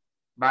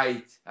by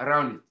it,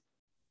 around it.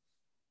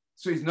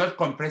 So it's not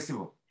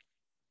compressible.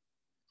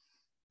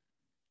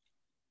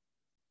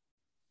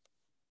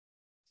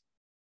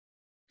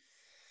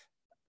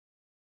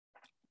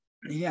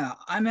 Yeah,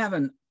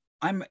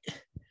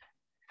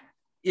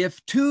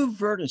 if two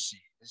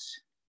vertices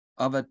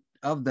of the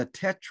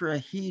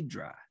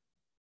tetrahedra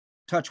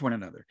touch one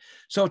another.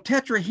 So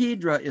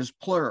tetrahedra is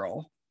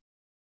plural.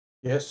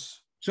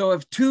 Yes. So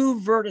if two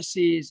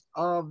vertices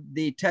of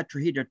the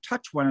tetrahedra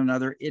touch one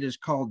another, it is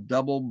called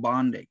double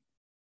bonding.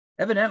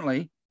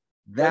 Evidently,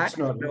 that's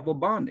not double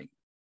bonding.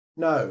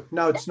 No,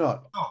 it's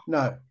not.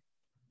 No.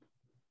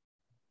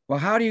 Well,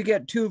 how do you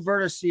get two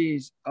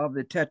vertices of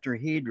the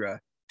tetrahedra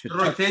to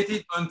rotate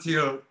it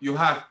until you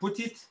have put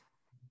it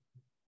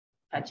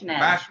touch an edge.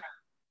 Back.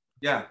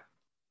 Yeah.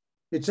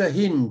 It's a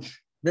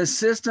hinge. The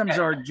systems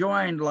are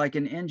joined like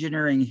an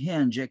engineering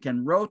hinge. It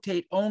can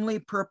rotate only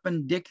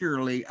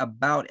perpendicularly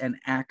about an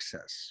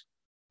axis.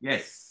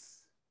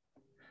 Yes.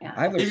 Yeah.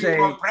 I would If say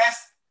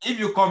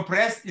you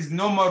compress, it's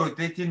no more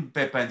rotating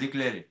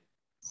perpendicularly.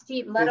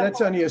 Steve,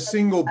 that's only a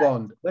single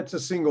bond. That's a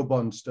single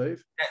bond,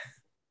 Steve. Yes.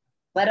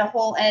 Let a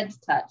whole edge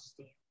touch,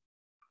 Steve.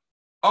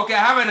 Okay, I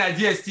have an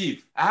idea,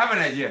 Steve. I have an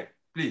idea.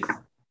 Please.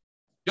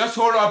 Just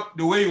hold up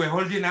the way you were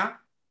holding now.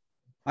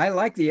 I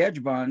like the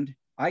edge bond.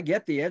 I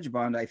get the edge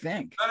bond, I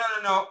think.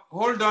 No.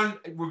 Hold on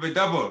with a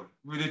double,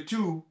 with the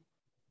two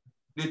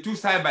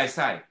side by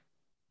side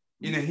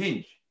in a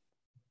hinge.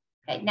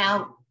 Okay,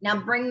 now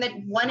bring the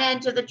one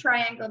edge of the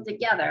triangle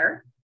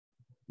together.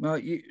 Well,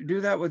 you do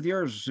that with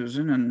yours,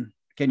 Susan, and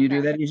can you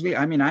do that easily?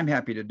 I mean, I'm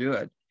happy to do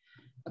it,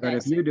 but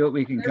if you do it,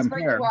 we can compare.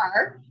 Where you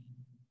are.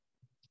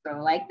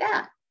 Go like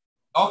that.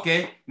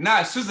 Okay,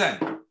 now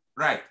Susan,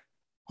 right.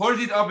 Hold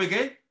it up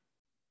again.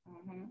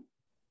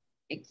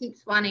 It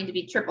keeps wanting to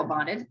be triple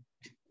bonded.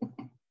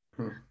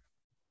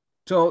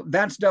 So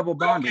that's double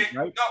bonding,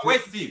 right? No,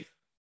 wait, Steve.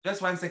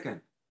 Just 1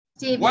 second.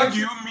 Steve, what do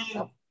you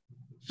mean?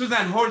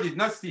 Susan, hold it,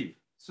 not Steve.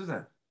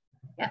 Susan.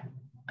 Yeah,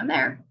 I'm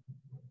there.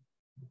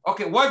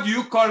 Okay, what do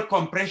you call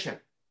compression?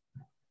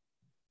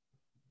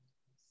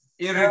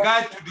 In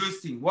regard to those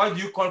things, what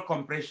do you call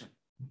compression?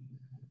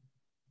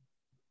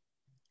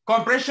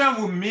 Compression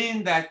will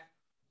mean that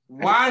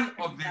one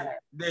of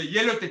the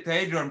yellow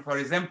tetrahedron, for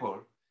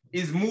example,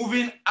 is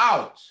moving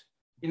out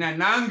in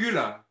an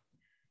angular,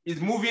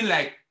 is moving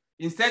like,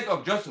 instead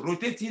of just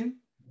rotating,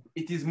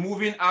 it is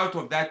moving out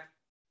of that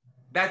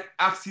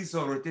axis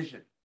of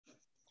rotation.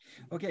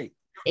 Okay.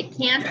 It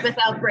can't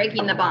without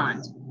breaking the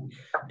bond.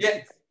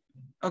 Yes.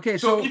 Okay,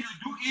 so if you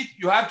do it,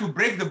 you have to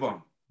break the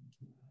bond.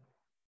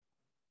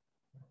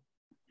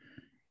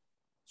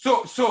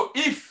 So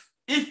if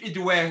it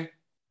were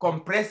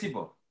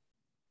compressible,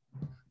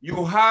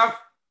 you have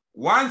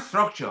one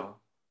structure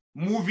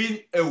moving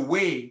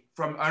away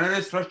from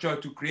another structure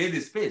to create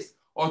a space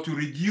or to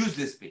reduce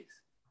the space.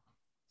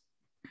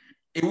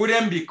 It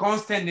wouldn't be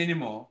constant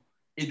anymore.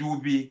 It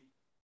would be,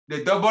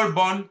 the double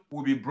bond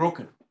will be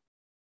broken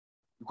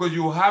because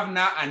you have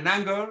now an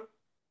angle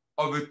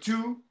of the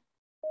two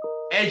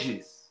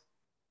edges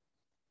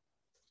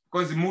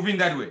because it's moving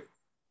that way.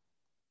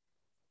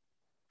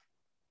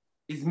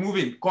 It's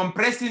moving.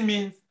 Compressing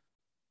means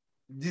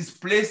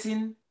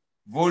displacing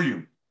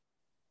volume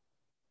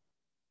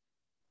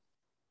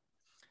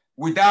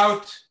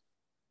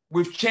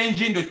with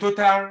changing the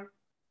total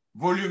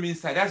volume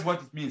inside. That's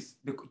what it means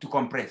to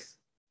compress.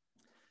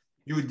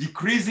 You're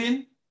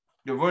decreasing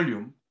the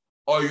volume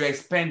or you're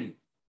expanding.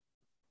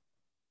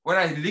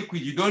 Whereas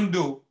liquid, you don't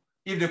know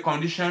if the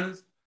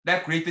conditions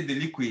that created the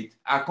liquid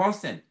are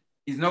constant.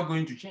 It's not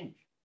going to change.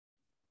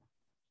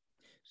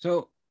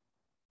 So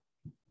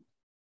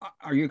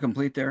are you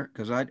complete there?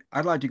 Because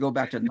I'd like to go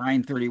back to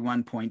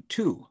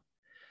 931.2.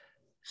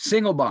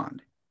 Single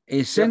bond.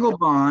 A single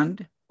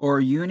bond or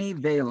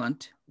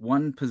univalent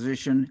one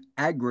position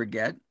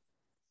aggregate,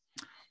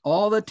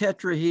 all the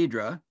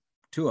tetrahedra,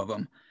 two of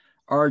them,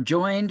 are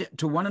joined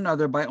to one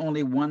another by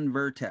only one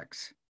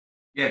vertex.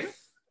 Yes.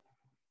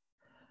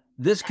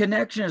 This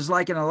connection is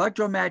like an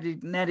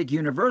electromagnetic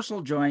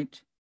universal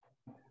joint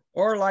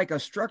or like a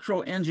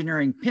structural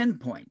engineering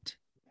pinpoint.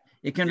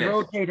 It can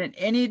rotate in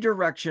any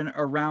direction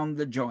around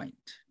the joint.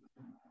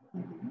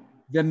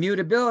 The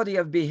mutability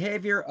of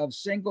behavior of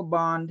single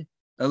bond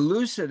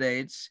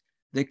elucidates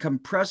the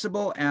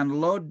compressible and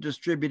load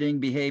distributing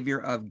behavior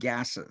of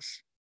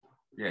gases.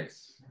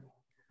 Yes.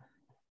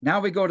 Now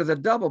we go to the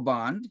double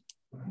bond,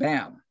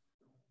 bam.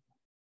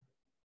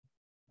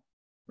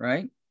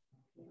 Right?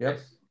 Yes.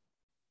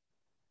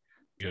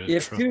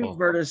 If two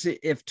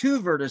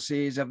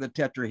vertices of the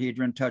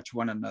tetrahedron touch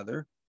one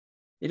another,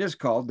 it is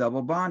called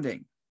double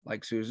bonding,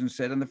 like Susan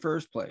said in the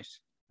first place.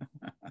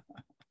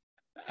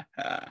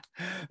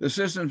 The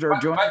systems are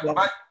joined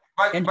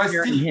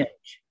engineering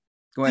hinge.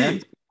 Go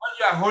ahead. When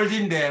you are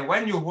holding there,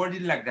 when you hold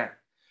it like that,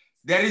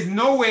 there is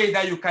no way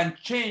that you can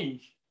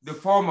change the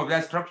form of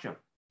that structure.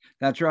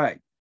 That's right.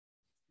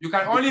 You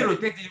can only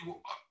rotate it.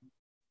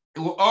 It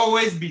will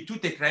always be two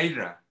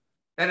tetrahedra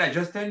that are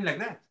just turning like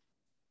that.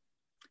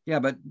 Yeah,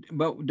 but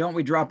don't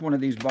we drop one of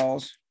these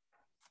balls?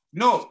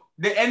 No,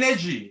 the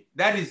energy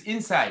that is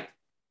inside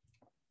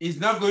is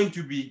not going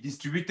to be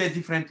distributed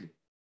differently.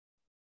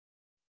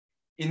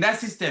 In that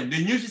system,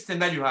 the new system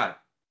that you have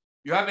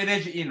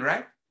energy in,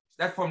 right?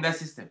 That from that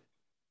system.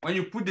 when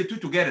you put the two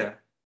together,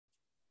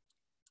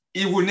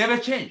 it will never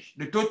change.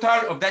 The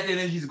total of that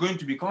energy is going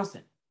to be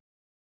constant.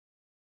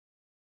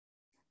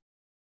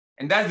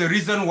 And that's the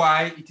reason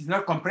why it is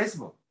not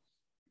compressible.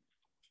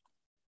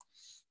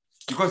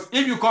 Because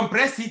if you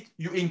compress it,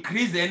 you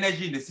increase the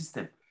energy in the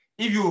system.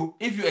 If you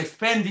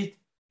expand it,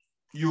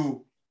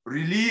 you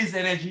release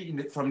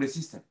energy from the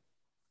system.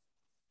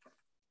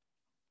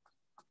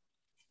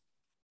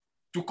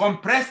 To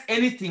compress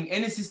anything,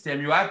 any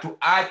system, you have to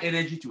add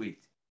energy to it.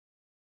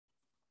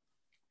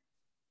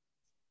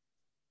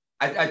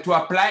 To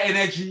apply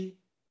energy,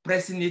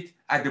 pressing it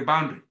at the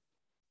boundary.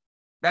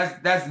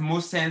 That's the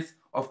most sense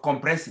of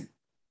compressing.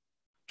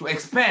 To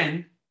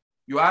expand,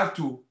 you have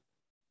to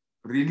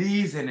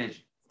release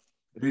energy,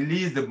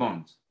 release the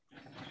bonds.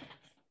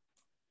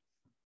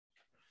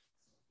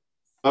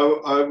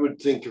 I would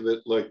think of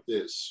it like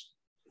this.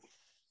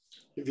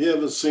 If you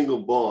have a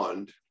single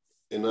bond,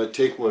 and I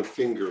take my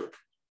finger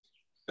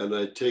and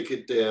I take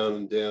it down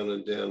and down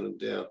and down and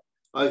down,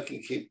 I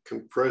can keep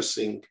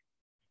compressing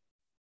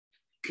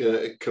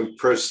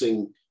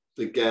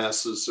the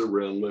gases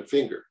around my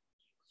finger.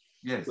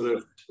 Yes.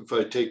 But if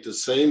I take the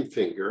same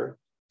finger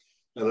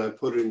and I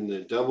put it in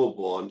a double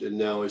bond and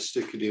now I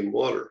stick it in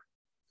water,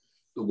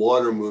 the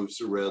water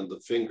moves around the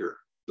finger.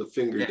 The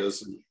finger yes.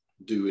 doesn't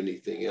do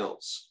anything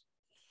else.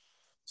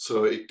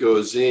 So it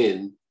goes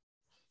in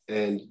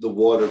and the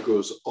water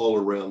goes all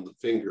around the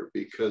finger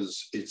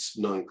because it's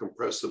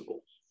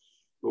non-compressible.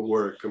 But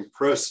where it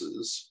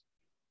compresses,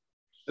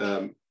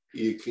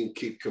 you can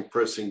keep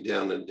compressing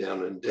down and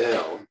down and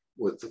down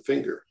with the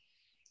finger.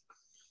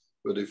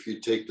 But if you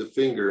take the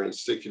finger and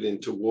stick it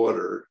into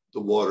water,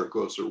 the water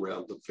goes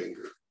around the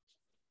finger.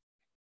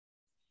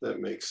 That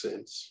makes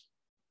sense.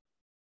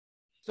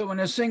 So in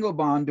a single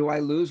bond, do I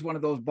lose one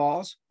of those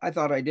balls? I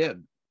thought I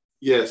did.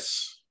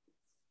 Yes.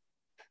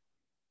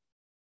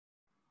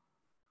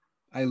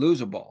 I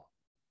lose a ball.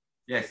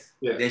 Yes.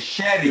 Yeah. They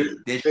share it.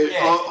 They share.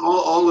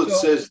 All it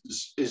says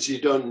is you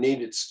don't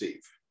need it,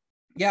 Steve.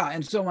 Yeah.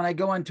 And so when I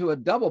go into a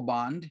double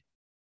bond,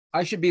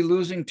 I should be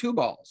losing two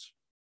balls.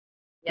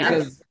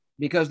 Yes.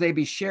 Because they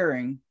be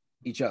sharing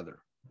each other.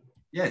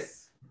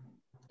 Yes.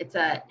 It's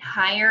a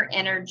higher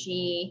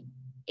energy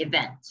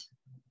event.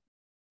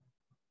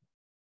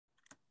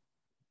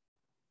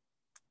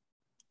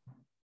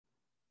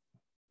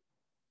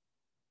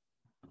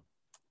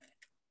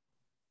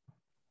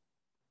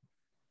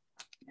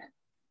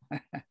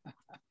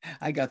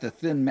 I got the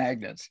thin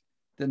magnets.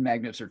 Thin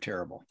magnets are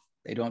terrible.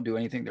 They don't do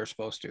anything they're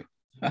supposed to.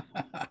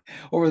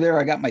 Over there,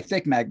 I got my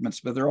thick magnets,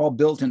 but they're all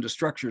built into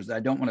structures that I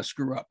don't want to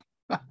screw up.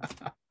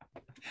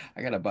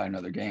 I got to buy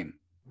another game.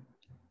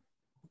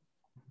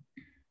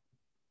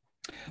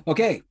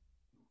 Okay.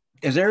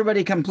 Is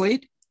everybody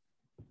complete?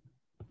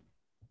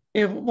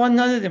 If one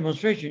other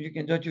demonstration you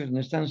can do to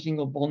understand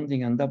single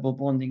bonding and double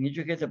bonding is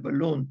you get a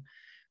balloon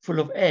full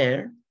of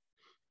air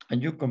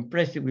and you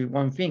compress it with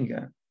one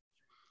finger,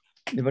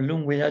 the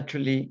balloon will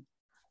actually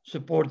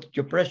support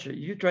your pressure. If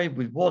you try it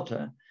with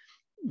water,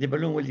 the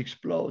balloon will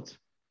explode.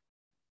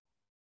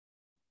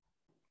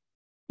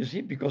 You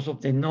see, because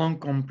of the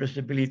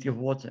non-compressibility of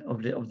water,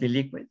 of the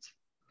liquid.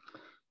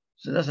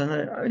 So that's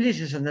another, at least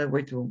it's another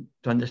way to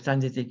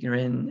understand it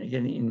again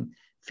in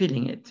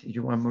feeling it. If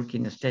you want more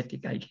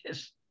kinesthetic, I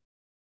guess.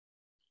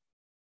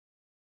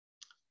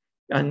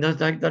 And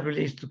that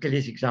relates to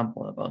Kelly's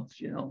example about,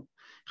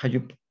 how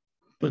you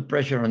put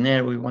pressure on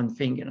air with one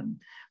finger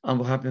and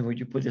what happens when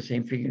you put the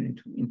same finger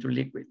into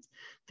liquid.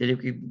 The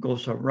liquid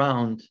goes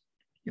around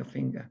your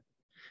finger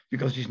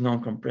because it's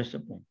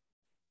non-compressible.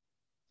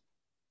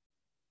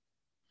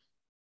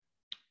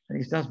 At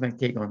least that's my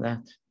take on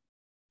that.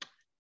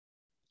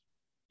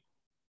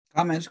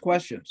 Comments,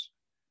 questions?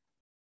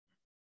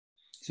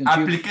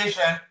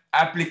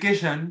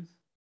 Application,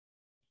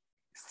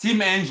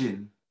 steam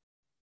engine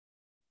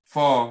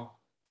for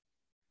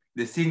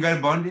the single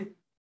bonding.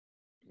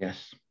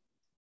 Yes.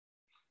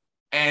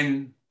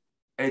 And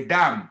a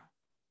dam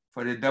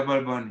for the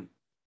double bonding,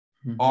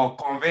 or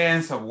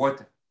conveyance of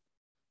water.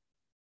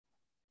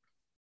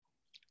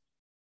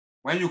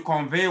 When you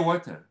convey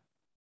water,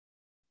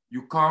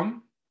 you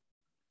come,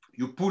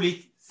 you pull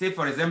it. Say,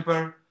 for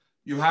example,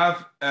 you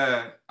have,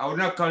 I would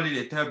not call it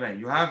a turbine.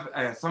 You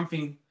have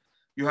something,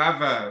 you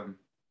have a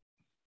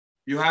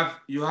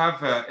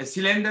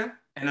cylinder,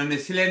 and on the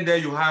cylinder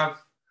you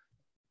have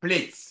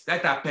plates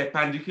that are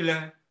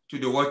perpendicular to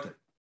the water.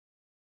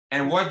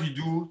 And what you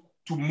do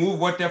to move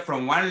water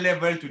from one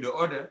level to the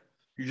other,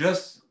 you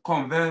just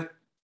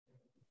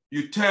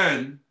you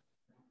turn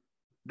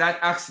that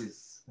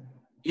axis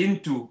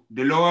into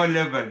the lower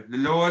level, the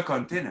lower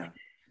container,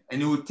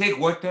 and you will take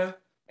water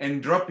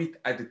and drop it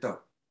at the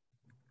top.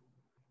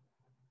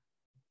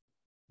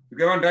 You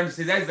get what I'm trying to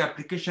say? That is the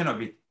application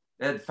of it.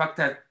 The fact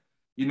that,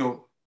 the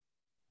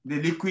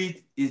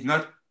liquid is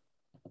not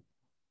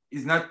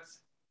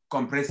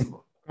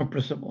compressible.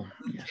 Compressible,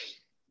 yes.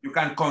 You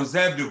can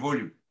conserve the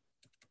volume.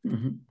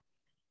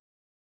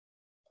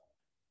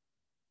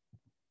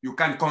 You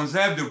can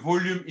conserve the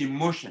volume in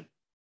motion.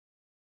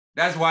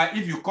 That's why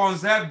if you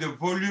conserve the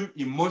volume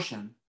in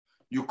motion,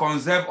 you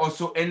conserve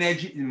also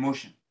energy in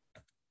motion.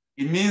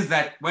 It means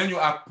that when you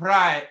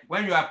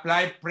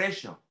apply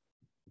pressure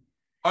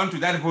onto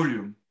that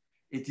volume,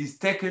 it is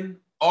taken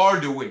all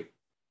the way,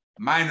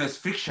 minus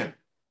friction.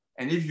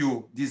 And if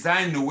you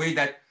design the way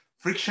that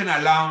friction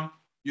along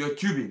your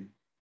tubing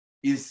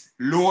is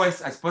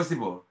lowest as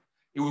possible,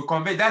 it will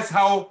convey. That's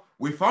how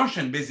we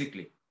function,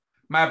 basically.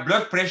 My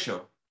blood pressure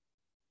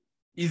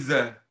is,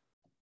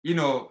 you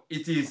know,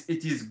 it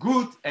is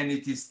good and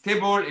it is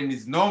stable and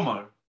is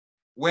normal,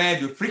 where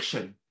the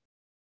friction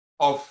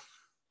of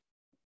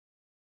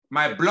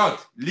my blood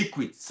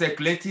liquid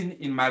circulating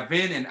in my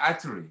vein and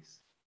arteries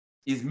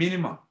is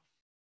minimal.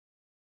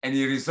 And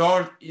it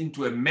results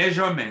into a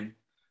measurement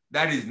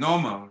that is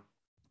normal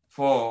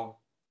for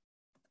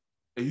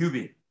a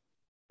human,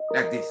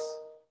 like this.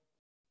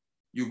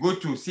 You go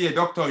to see a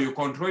doctor, you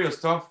control your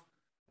stuff,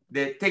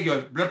 they take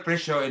your blood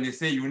pressure and they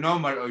say you're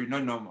normal or you're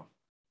not normal.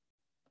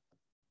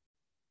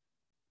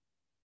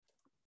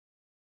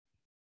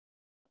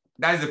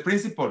 That's the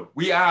principle.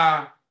 We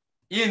are,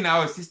 in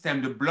our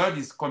system, the blood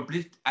is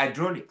complete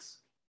hydraulics.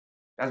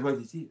 That's what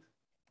it is.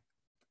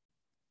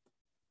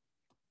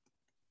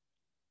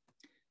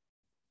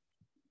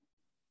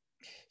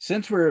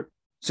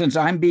 Since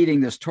I'm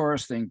beating this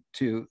torus thing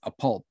to a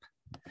pulp,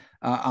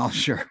 I'll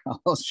share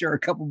a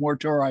couple more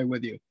tori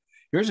with you.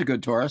 Here's a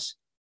good torus.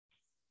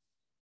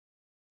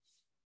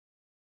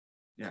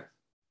 Yeah.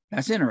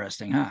 That's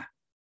interesting, huh?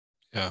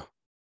 Yeah.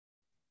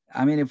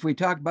 I mean, if we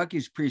talk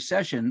Bucky's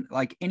precession,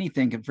 like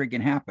anything can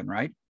freaking happen,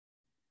 right?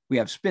 We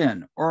have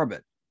spin,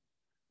 orbit.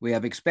 We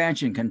have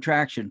expansion,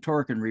 contraction,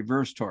 torque, and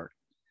reverse torque.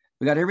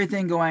 We got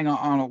everything going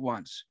on at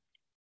once.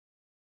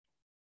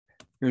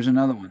 Here's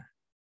another one.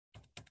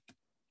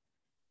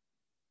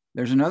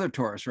 There's another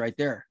torus right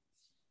there.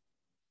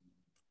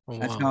 Oh,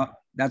 That's wow.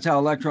 that's how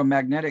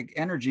electromagnetic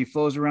energy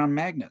flows around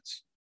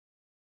magnets.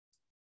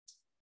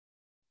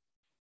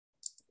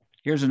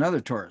 Here's another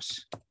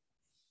torus.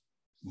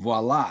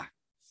 Voila.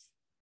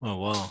 Oh,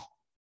 wow.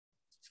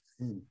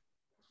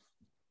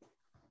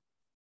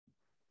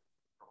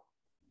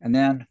 And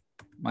then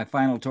my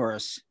final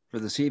torus for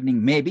this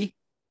evening, maybe,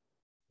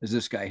 is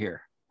this guy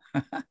here.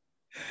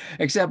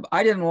 Except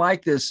I didn't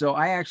like this, so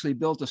I actually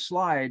built a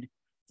slide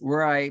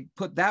where I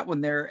put that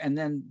one there and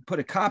then put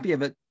a copy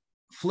of it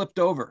flipped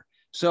over.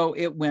 So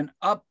it went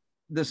up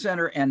the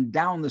center and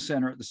down the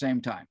center at the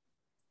same time.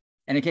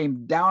 And it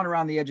came down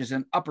around the edges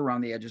and up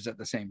around the edges at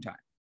the same time.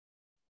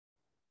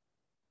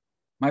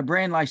 My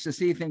brain likes to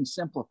see things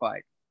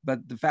simplified,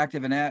 but the fact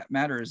of the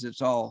matter is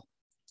it's all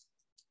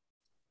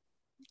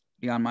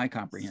beyond my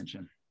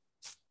comprehension.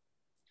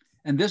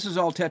 And this is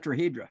all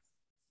tetrahedra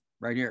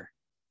right here.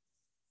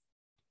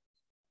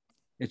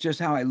 It's just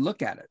how I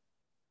look at it.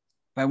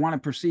 If I want to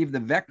perceive the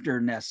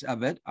vectorness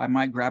of it, I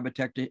might grab a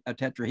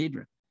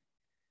tetrahedron.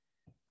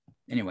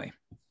 Anyway,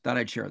 thought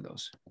I'd share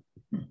those.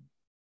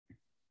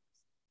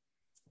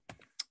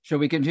 Shall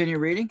we continue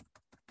reading?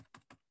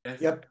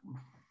 Yep.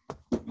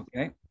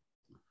 Okay.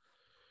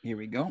 Here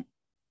we go.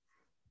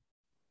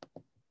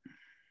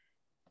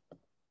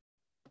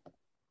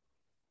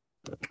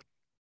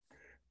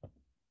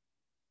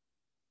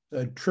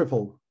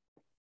 Triple.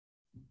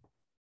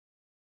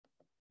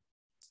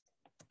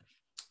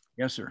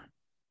 Yes, sir.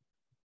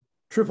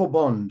 Triple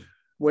bond.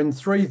 When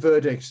three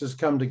vertexes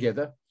come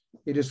together,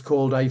 it is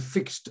called a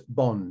fixed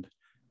bond,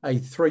 a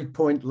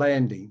three-point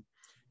landing.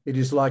 It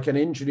is like an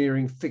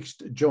engineering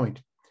fixed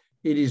joint.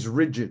 It is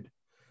rigid.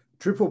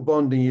 Triple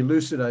bonding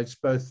elucidates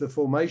both the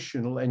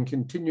formational and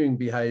continuing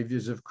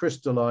behaviors of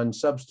crystalline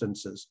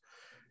substances.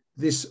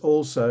 This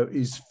also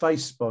is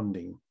face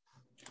bonding.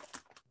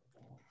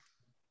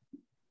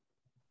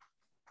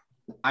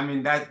 I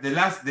mean, that the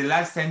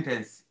last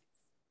sentence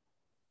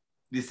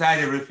decide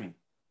everything.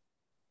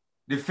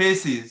 The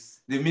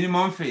faces, the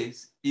minimum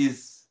face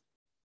is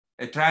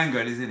a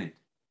triangle, isn't it?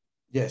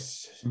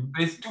 Yes.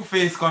 If two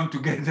faces come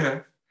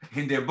together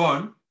in the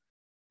bond,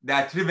 there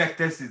are three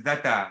vertices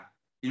that are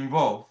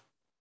involved.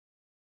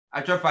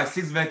 Actually, for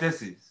 6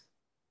 vertices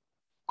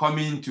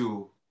coming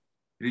to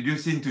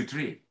reducing to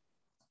 3.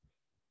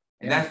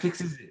 And Yeah. that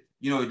fixes it.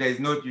 You know, there's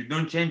no, you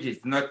don't change it.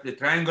 It's not, the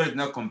triangle is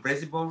not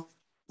compressible,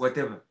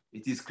 whatever.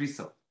 It is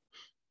crystal.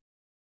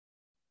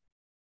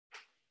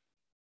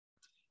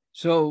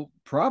 So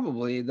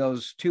probably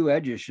those two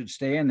edges should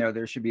stay in there.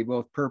 There should be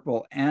both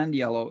purple and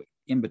yellow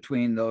in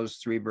between those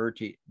three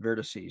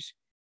vertices.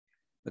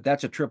 But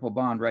that's a triple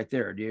bond right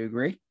there. Do you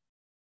agree?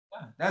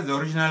 Yeah, that's the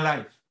original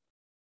life.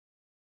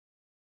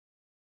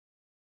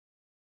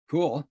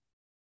 Cool.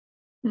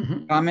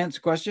 Comments,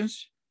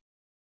 questions?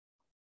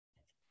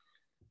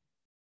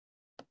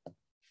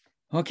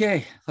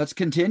 Okay, let's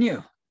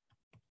continue.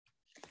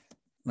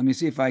 Let me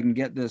see if I can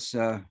get this.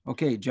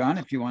 Okay, John,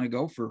 if you want to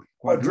go for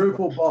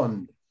Quadruple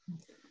bond.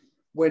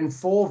 When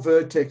 4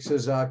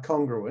 vertexes are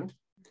congruent,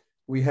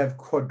 we have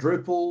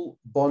quadruple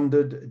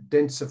bonded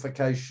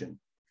densification.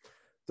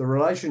 The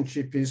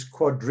relationship is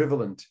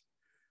quadrivalent.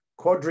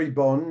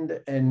 Quadribond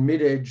and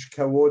mid-edge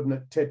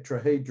coordinate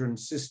tetrahedron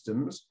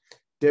systems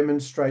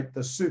demonstrate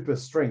the super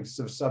strengths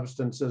of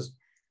substances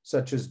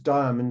such as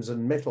diamonds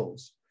and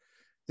metals.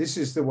 This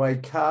is the way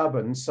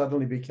carbon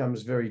suddenly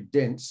becomes very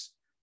dense,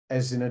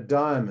 as in a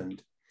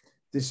diamond.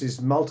 This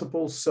is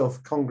multiple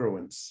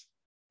self-congruence.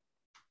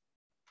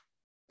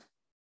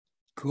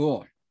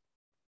 Cool.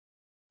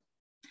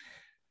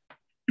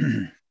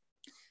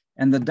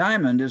 And the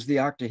diamond is the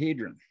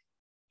octahedron.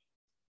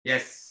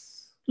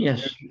 Yes.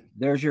 Yes.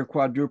 There's your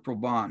quadruple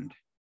bond.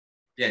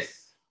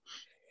 Yes.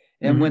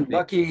 And when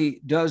Bucky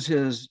does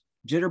his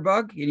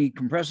jitterbug and he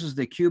compresses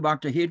the cube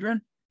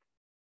octahedron,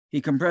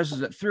 he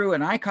compresses it through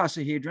an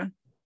icosahedron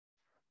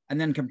and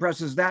then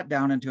compresses that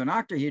down into an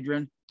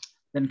octahedron,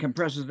 then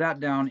compresses that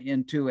down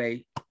into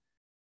a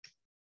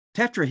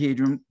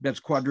tetrahedron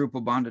that's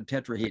quadruple bonded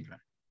tetrahedron.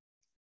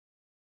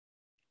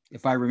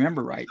 If I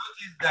remember right.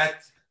 Notice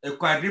that a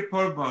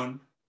quadruple bond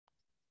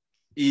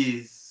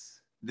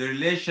is the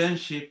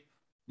relationship,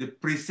 the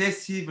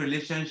precessive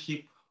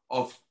relationship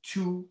of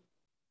two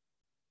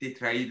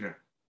tetrahedra.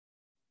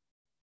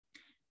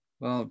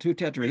 Well, two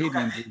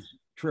tetrahedrons is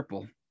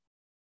triple.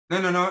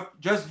 No.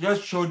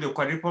 Just show the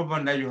quadruple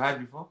bond that you had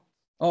before.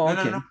 Oh,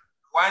 okay. No.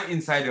 One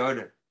inside the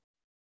other.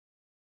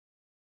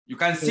 You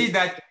can see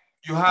that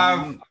you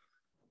have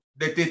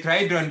the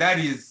tetrahedron that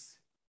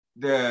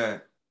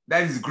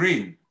is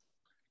green.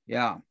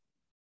 Yeah.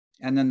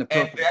 And then the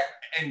purple.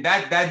 And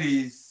that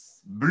is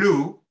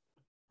blue.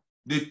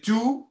 The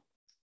two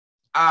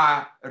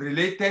are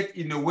related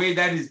in a way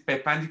that is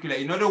perpendicular.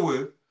 In other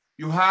words,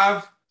 you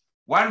have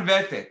one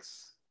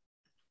vertex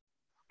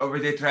of a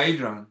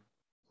tetrahedron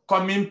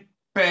coming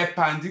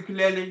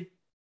perpendicularly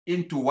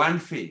into one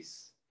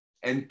face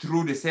and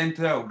through the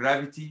center of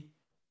gravity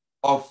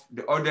of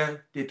the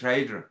other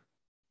tetrahedron.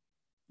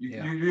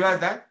 You have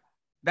that?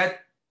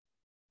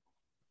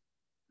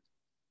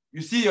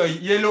 You see your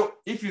yellow,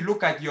 if you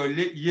look at your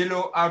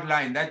yellow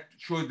outline that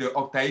shows the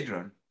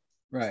octahedron,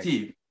 right,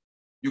 Steve,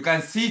 you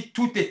can see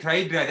two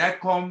tetrahedra that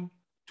come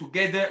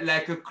together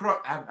like a cross.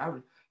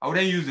 I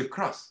wouldn't use a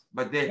cross,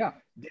 but they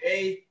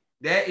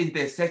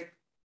intersect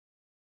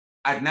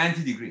at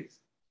 90 degrees.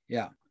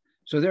 Yeah.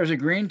 So there's a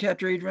green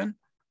tetrahedron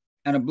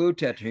and a blue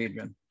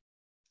tetrahedron.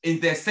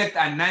 Intersect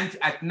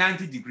at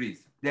 90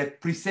 degrees. They're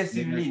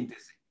precessively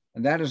intersect.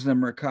 And that is the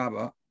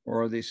Merkaba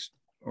or the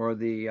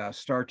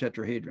star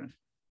tetrahedron.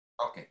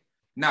 Okay.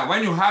 Now,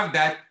 when you have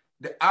that,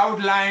 the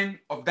outline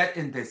of that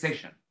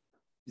intersection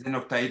is an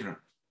octahedron.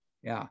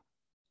 Yeah.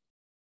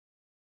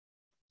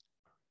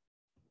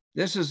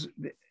 This is,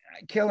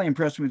 Kelly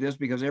impressed me with this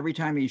because every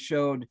time he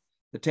showed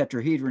the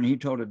tetrahedron, he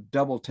told a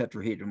double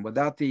tetrahedron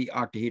without the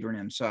octahedron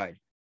inside.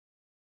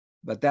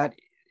 But that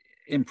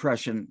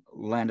impression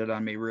landed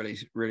on me really,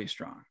 really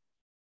strong.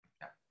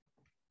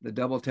 The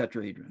double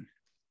tetrahedron.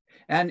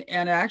 And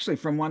actually,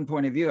 from one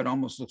point of view, it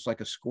almost looks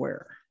like a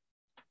square.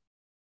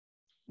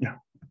 Yeah.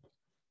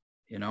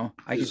 You know,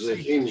 It's a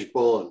hinge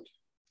bond.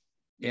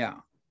 Yeah.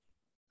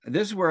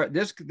 This is where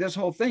this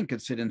whole thing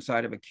could sit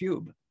inside of a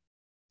cube.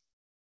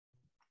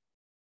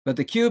 But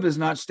the cube is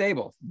not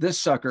stable. This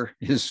sucker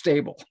is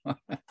stable.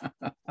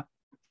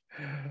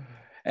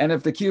 And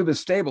if the cube is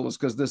stable, it's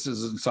because this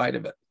is inside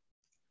of it.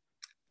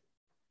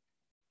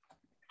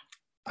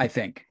 I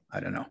think. I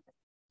don't know.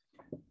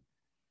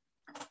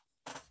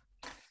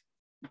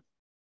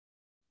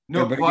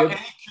 No,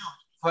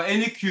 for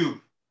any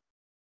cube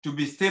to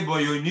be stable,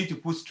 you need to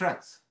put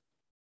struts.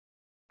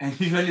 And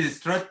usually the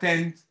strut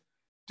tends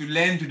to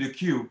lend to the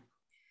cube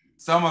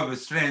some of the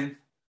strength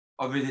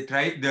of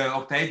the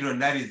octahedron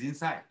that is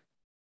inside.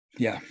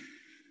 Yeah.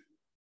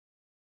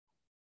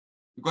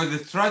 Because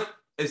a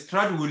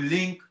strut will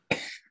link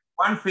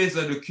one face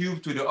of the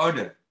cube to the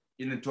other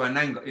in an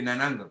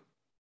angle.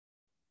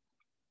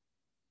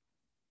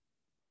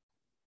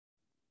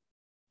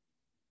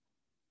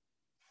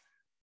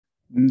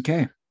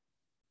 Okay.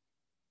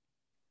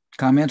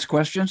 Comments,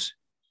 questions?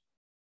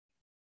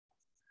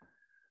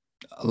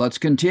 Let's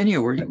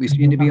continue. We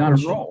seem to be on a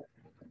roll.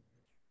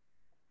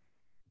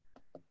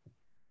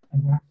 I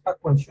have a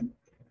question.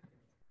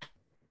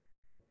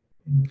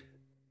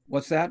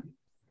 What's that?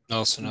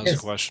 Nelson has a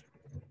question.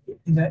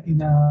 In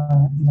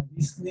a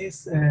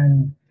business,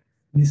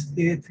 is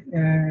it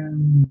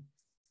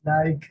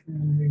like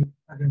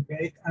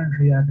aggregate and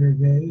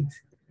reaggregate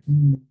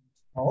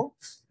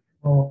nodes,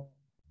 or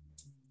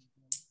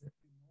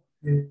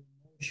the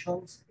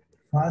motions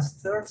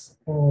faster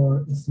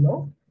or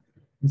slow?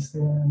 Is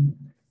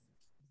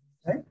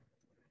okay?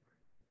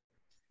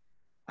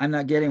 I'm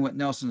not getting what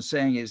Nelson's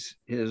saying. His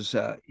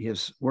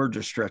words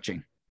are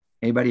stretching.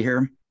 Anybody hear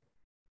him?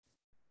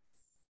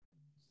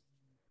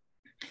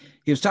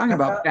 He was talking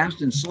about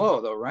fast and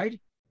slow, though, right?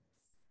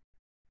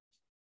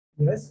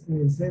 Yes,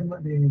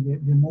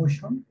 the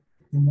motion.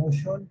 The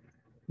motion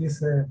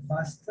is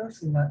faster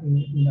in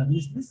a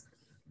business.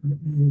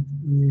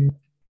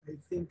 I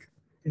think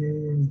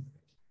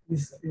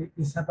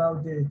it's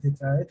about the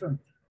tetrahedron.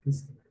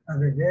 It's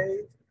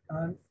aggregate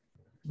and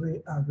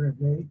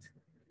re-aggregate.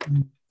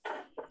 You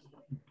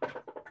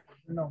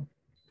know.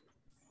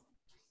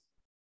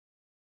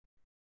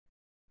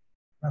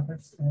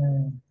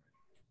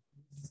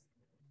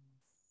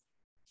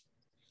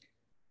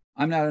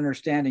 I'm not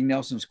understanding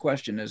Nelson's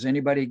question. Is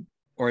anybody,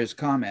 or his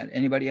comment,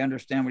 anybody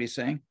understand what he's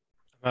saying?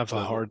 I have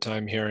a hard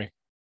time hearing.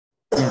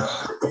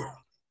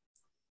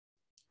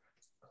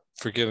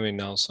 Forgive me,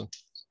 Nelson.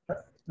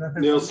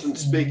 Nelson,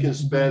 speak in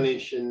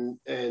Spanish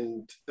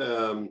and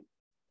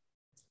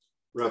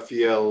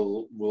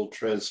Rafael will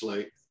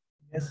translate.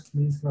 Yes,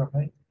 please,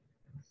 Rafael.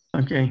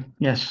 Okay,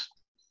 yes.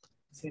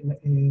 Sí,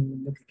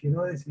 lo que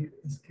quiero decir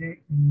es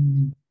que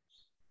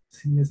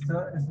si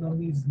esto es lo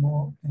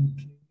mismo en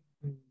que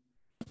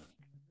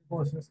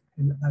negocios,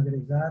 el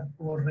agregar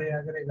o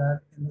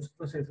reagregar en los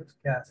procesos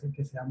que hace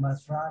que sea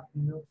más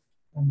rápido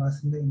o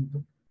más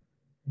lento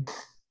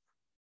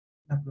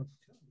la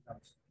producción,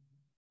 digamos.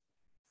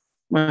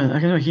 Well, I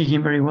cannot hear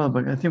him very well,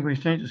 but I think what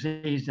he's trying to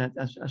say is that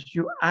as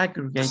you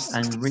aggregate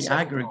and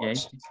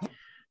reaggregate,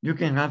 you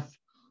can have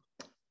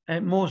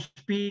more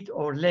speed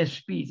or less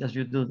speed as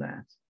you do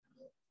that.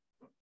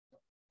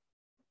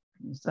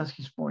 That's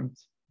his point.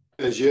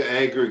 As you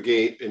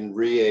aggregate and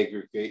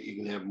re-aggregate, you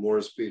can have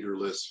more speed or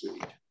less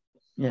speed.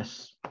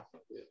 Yes.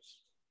 Yes.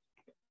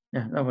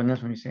 Yeah,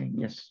 that's what he's saying.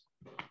 Yes,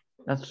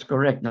 that's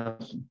correct,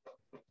 Nelson.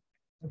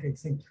 Okay,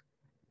 thank you.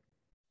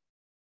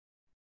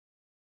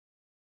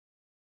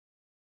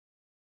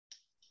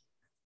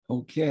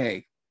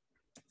 Okay.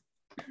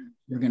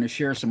 We're going to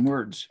share some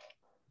words.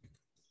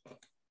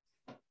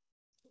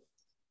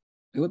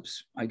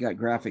 Oops, I got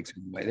graphics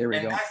in the way. There we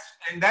go.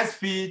 And that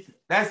speed,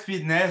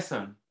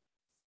 Nelson,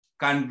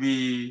 can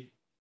be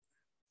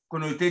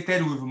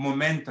connotated with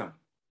momentum.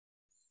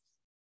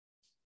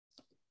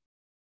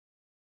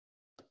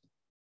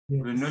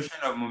 Yes. The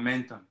notion of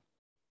momentum.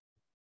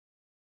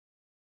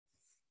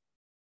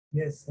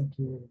 Yes, thank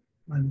you,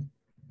 Manu.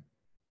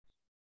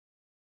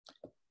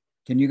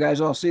 Can you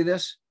guys all see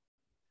this?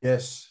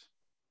 Yes.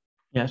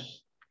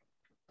 Yes.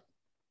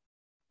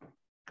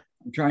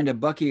 I'm trying to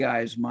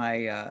Bucky-ize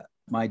my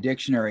my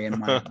dictionary and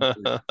my.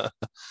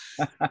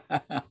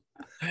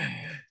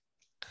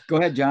 Go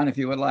ahead, John, if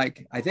you would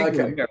like. I think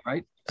Okay. we're there,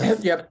 right?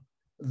 Yep.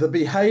 The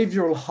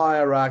behavioral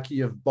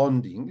hierarchy of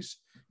bondings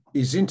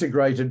is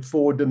integrated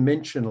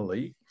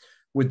four-dimensionally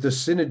with the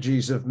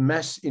synergies of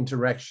mass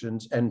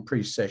interactions and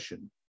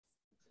precession.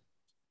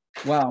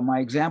 Wow, my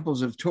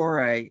examples of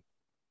Torah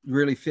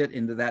really fit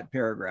into that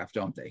paragraph,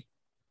 don't they?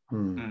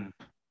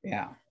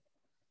 Yeah.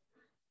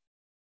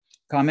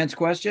 Comments,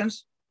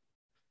 questions?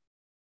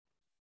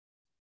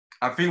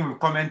 I think we've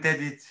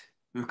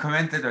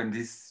commented on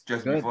this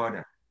just Good. before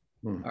that.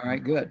 All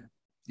right, good.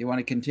 You want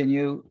to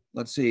continue?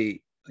 Let's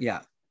see.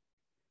 Yeah.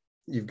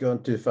 You've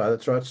gone too far.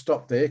 That's right.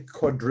 Stop there.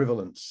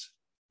 Quadrivalence.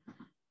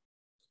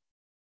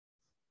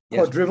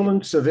 Yes.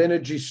 Quadrivalence of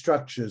energy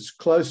structures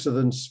closer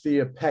than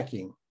sphere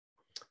packing.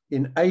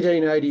 In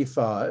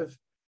 1885,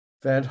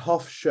 Van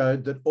Hoff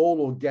showed that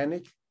all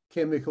organic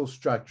chemical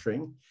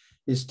structuring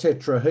is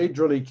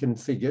tetrahedrally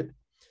configured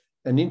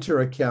and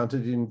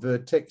interaccounted in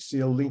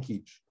vertexial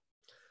linkage.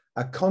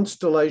 A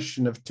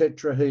constellation of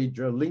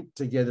tetrahedra linked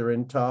together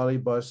entirely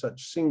by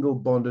such single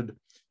bonded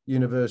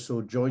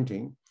universal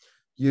jointing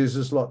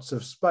uses lots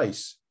of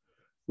space,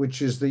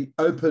 which is the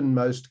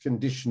openmost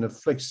condition of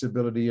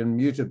flexibility and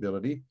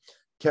mutability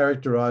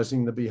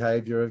characterizing the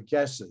behavior of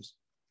gases.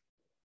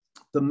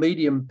 The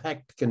medium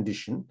packed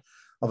condition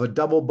of a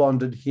double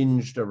bonded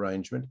hinged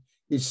arrangement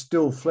is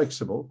still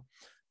flexible,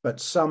 but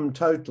sum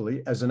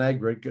totally as an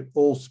aggregate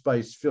all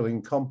space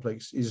filling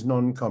complex is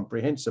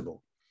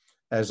non-comprehensible,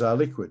 as are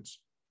liquids.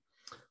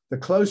 The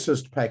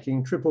closest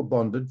packing triple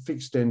bonded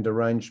fixed end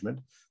arrangement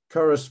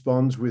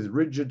corresponds with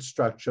rigid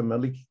structure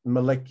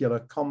molecular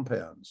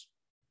compounds.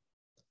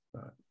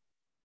 Right.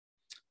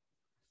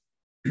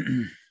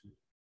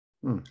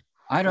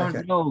 I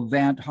don't know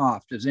Van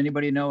Hoff. Does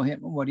anybody know him,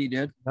 what he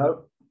did?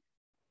 No.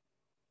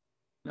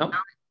 Nope.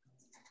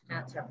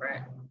 Not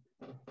separate.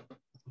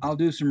 I'll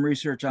do some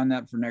research on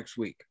that for next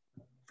week.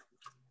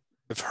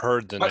 I've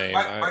heard the name.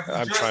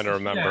 I'm trying to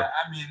remember.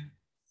 I mean,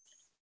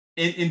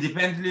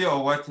 independently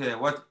of what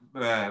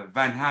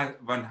Van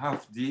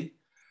Hoff did,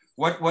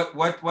 what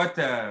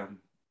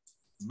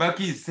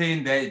Bucky is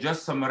saying there,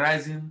 just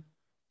summarizing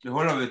the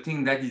whole of the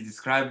thing that he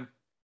described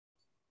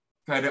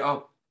further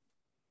up.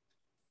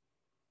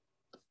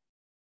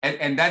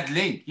 And that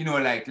link, you know,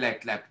 like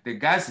the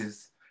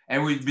gases,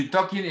 and we've been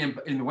talking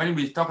in when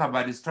we talk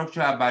about the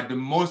structure, about the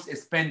most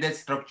expanded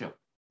structure.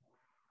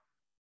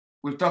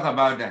 We'll talk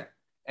about that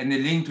and the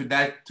link to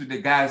that, to the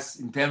gas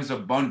in terms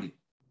of bonding.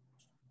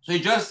 So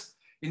it just,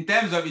 in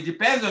terms of, it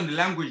depends on the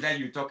language that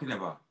you're talking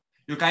about.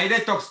 You can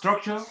either talk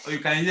structure or you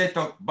can either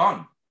talk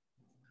bond,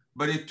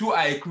 but the two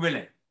are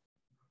equivalent.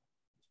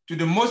 To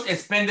the most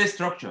expanded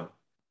structure,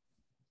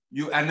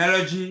 your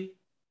analogy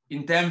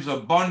in terms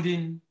of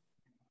bonding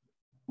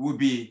would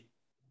be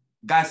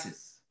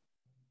gases.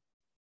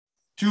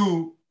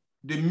 To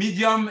the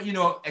medium, you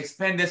know,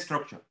 expanded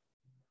structure,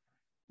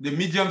 the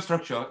medium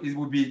structure, it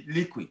would be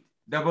liquid,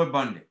 double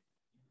bonded.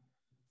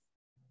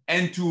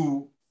 And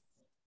to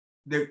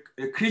the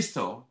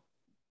crystal,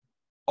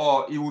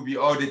 or it would be,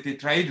 or the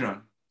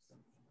tetrahedron,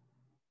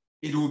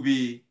 it would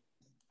be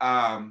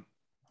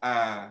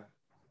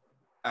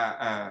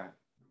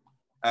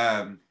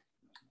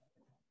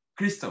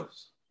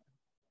crystals.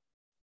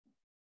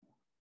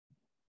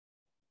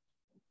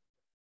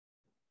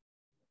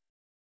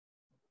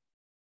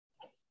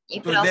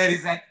 So there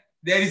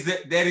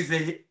is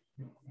a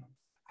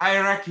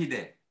hierarchy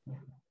there.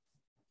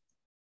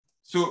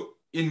 So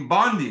in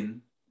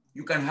bonding,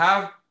 you can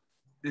have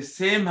the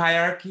same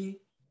hierarchy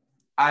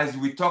as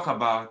we talk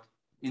about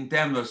in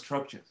terms of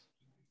structures,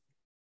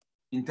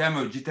 in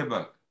terms of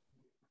jitterbug.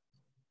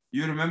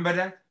 You remember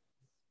that?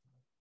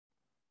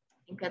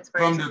 I think that's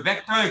from the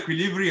vector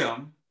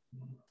equilibrium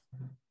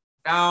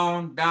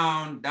down,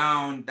 down,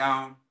 down,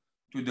 down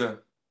to the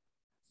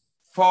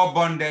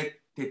 4-bonded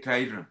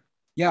tetrahedron.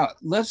 Yeah,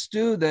 let's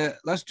do the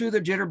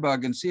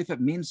jitterbug and see if it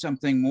means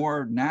something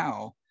more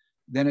now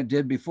than it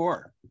did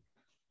before.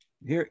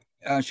 Here,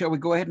 shall we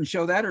go ahead and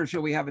show that, or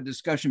shall we have a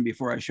discussion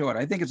before I show it?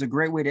 I think it's a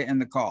great way to end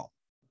the call.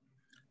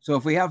 So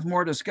if we have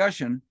more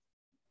discussion,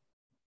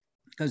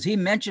 because he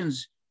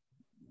mentions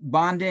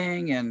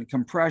bonding and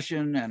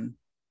compression, and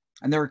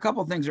there are a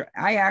couple of things.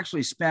 I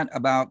actually spent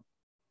about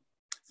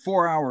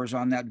 4 hours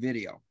on that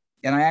video,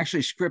 and I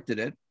actually scripted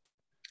it,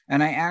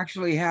 and I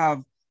actually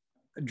have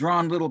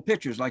drawn little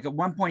pictures. Like at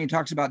one point he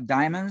talks about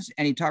diamonds,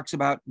 and he talks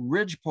about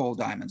ridgepole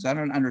diamonds. I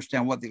don't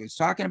understand what he's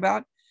talking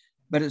about,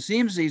 but it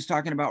seems he's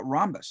talking about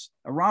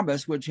a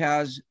rhombus which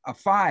has a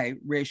phi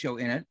ratio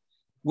in it,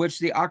 which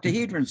the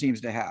octahedron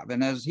seems to have.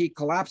 And as he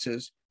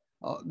collapses,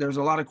 there's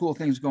a lot of cool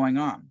things going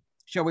on.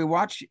 Shall we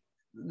watch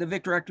the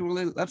Victor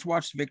equilibrium? Let's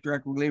watch the Victor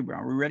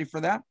equilibrium. Are we ready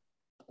for that?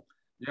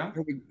 Yeah.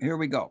 Here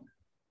we go.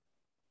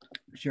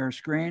 Share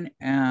screen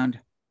and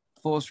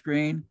full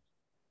screen.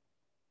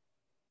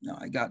 No,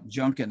 I got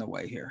junk in the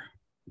way here.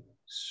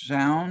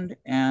 Sound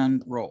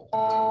and roll.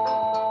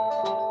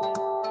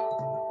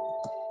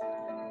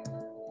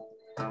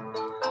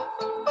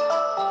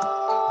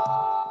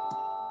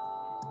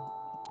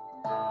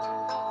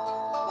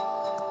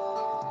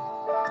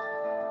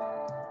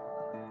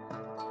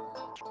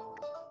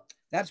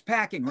 That's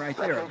packing right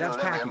there. That's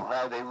packing.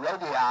 Where the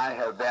radii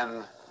have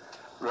been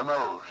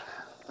removed,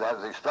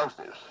 that's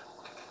explosives.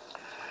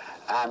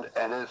 And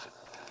its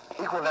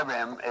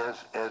equilibrium is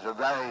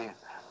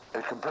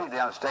a completely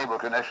unstable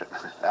condition.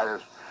 That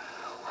is,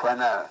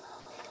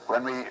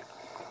 when we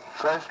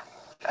first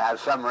had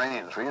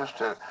submarines, we used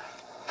to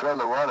fill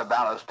the water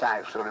ballast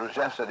tanks so it was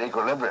just at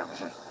equilibrium.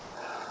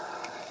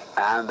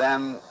 And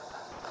then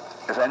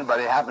if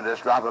anybody happened to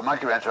just drop a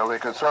monkey wrench over, we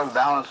could throw the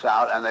balance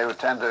out and they would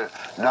tend to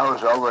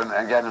nose over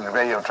and get in a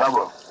great deal of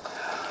trouble.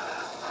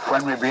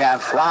 When we began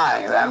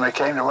flying, then we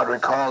came to what we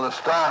call the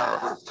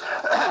star.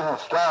 The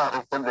star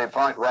is simply a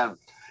point when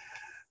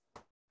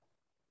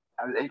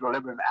at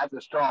equilibrium at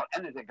the star,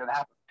 anything can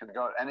happen, can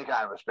go any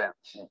kind of a spin.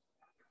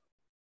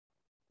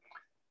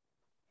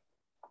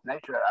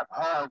 Nature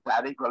abhors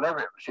that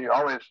equilibrium. She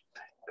always,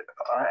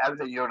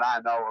 everything you and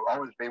I know will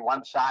always be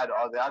one side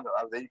or the other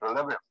of the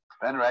equilibrium.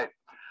 At any rate,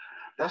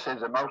 this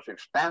is the most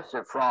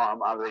expansive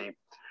form of these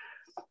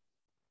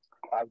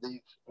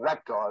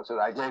vectors that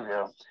I gave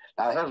you.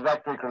 Now here's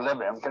vector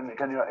equilibrium. Can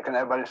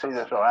everybody see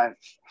this all right?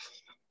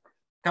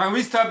 Can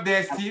we stop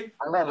there, Steve?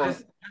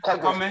 Just a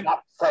comment.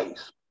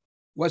 Face.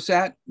 What's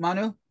that,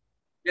 Manu?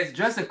 Yes,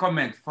 just a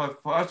comment for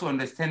us to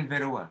understand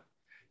very well.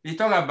 You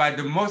talk about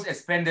the most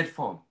expanded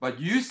form, but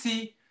do you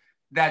see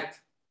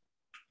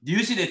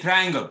the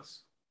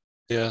triangles?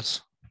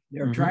 Yes.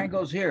 There are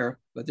triangles here,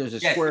 but there's a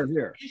square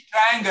here. Each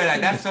triangle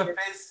at that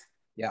surface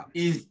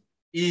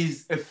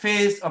is a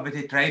face of a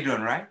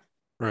tetrahedron, right?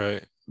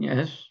 Right.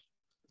 Yes.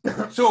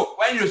 So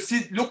when you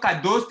look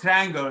at those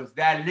triangles,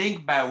 they are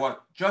linked by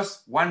what?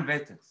 Just one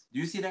vertex. Do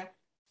you see that?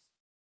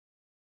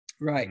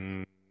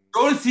 Right.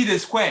 Don't see the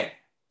square,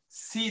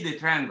 see the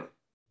triangle.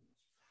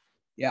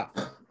 Yeah.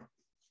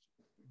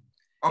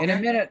 Okay.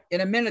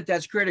 In a minute,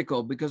 that's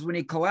critical, because when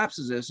he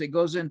collapses this, it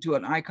goes into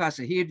an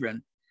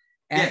icosahedron.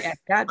 And at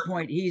that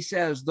point, he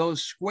says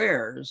those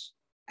squares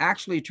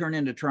actually turn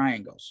into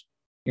triangles.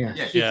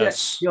 Yes.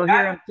 Yes. You'll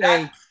hear him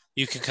say.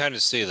 You can kind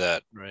of see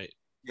that, right?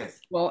 Yes.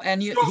 Well,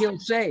 and he'll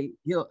say,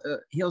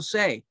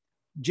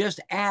 just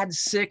add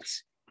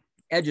 6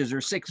 edges or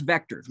 6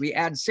 vectors. We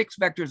add 6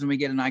 vectors and we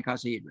get an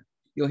icosahedron.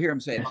 You'll hear him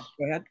say that.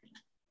 Go ahead.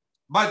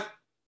 But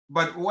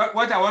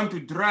what I want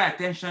to draw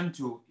attention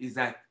to is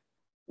that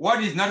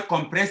what is not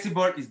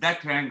compressible is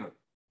that triangle.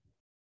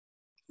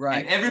 Right.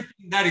 And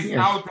everything that is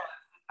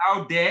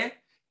out there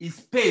is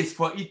space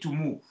for it to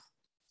move.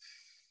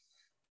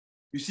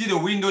 You see the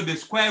window, the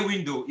square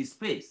window is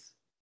space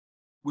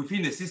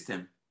within the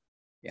system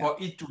for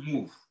it to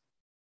move.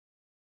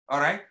 All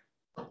right?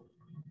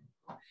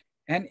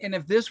 And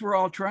if this were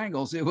all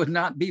triangles, it would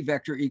not be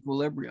vector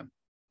equilibrium.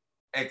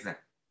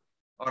 Exactly.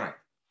 All right.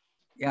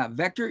 Yeah,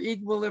 vector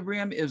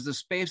equilibrium is the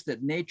space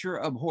that nature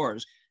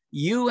abhors.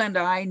 You and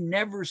I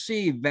never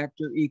see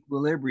vector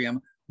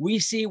equilibrium. We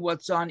see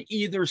what's on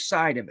either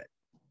side of it.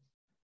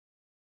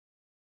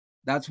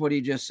 That's what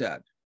he just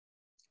said.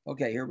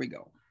 Okay, here we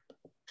go.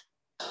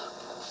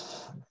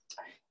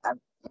 And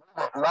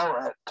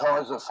lower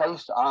towards the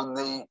face on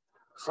the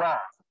floor.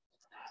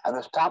 And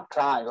this top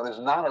triangle is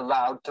not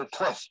allowed to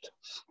twist.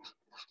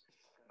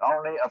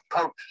 only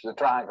approach the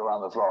triangle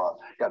on the floor.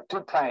 You got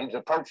two planes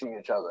approaching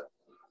each other.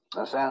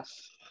 Understand?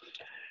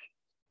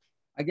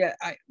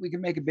 We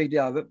can make a big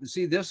deal of it. But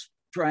see, this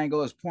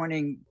triangle is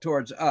pointing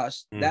towards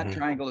us. Mm-hmm. That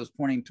triangle is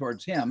pointing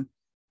towards him.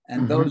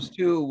 And those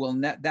two will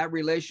that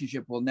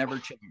relationship will never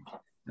change.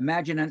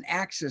 Imagine an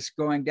axis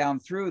going down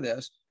through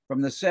this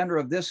from the center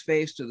of this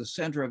face to the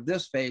center of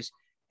this face,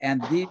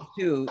 and these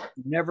two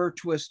never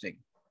twisting.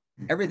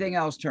 Everything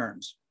else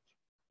turns.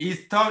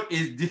 Is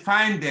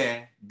defined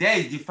there. There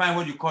is defined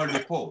what you call the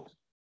pole.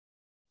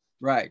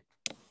 Right.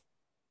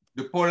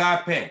 The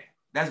polar pair.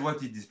 That's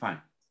what is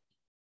defined.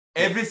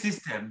 Every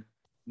system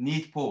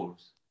needs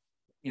poles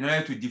in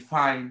order to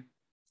define.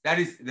 That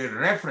is the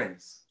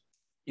reference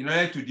in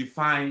order to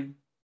define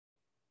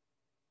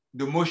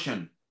the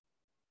motion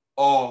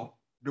or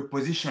the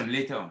position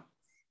later on.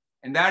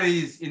 And that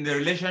is in the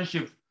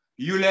relationship,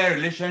 Euler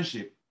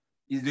relationship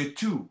is the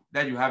two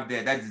that you have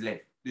there, that is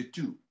left, the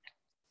two.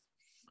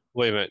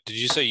 Wait a minute, did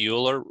you say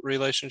Euler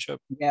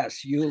relationship?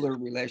 Yes, Euler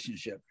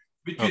relationship.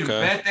 Between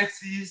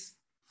vertices,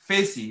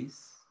 faces,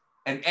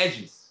 and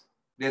edges,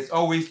 there's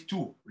always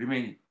two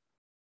remaining.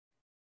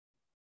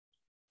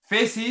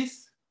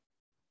 Faces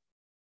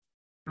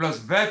plus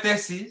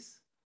vertices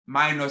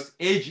minus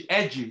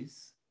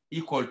edges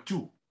equal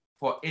 2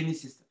 for any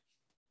system.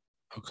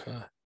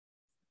 Okay.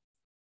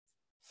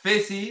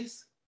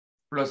 Faces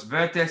plus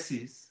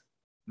vertices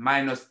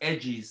minus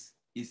edges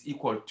is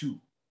equal 2.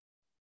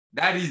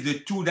 That is the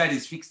 2 that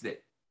is fixed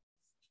there.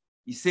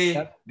 You say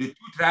the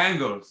two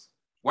triangles,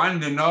 one in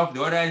the north,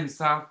 the other in the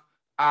south,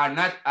 are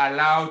not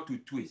allowed to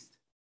twist.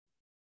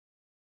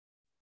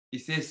 He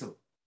says so.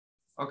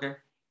 Okay.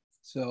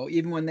 So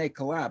even when they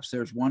collapse,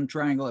 there's one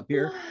triangle up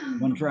here,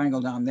 one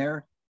triangle down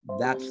there.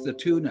 That's the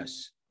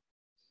two-ness.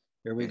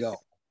 Here we go.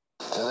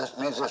 So this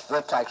means this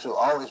vertex will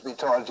always be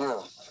towards you.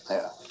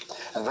 Yeah.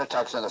 And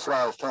vertex in the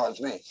floor is towards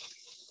me.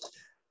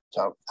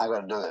 So I'm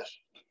going to do this.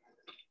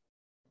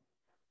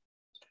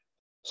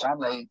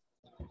 Suddenly,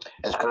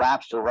 it's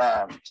collapsed to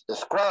where the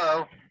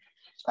square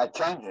are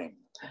changing.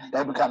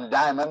 They become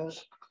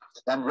diamonds,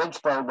 then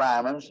ridgepole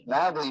diamonds.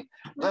 Now the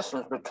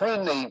distance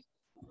between the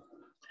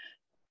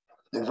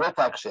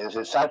vertexes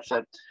is such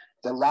that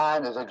the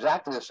line is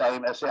exactly the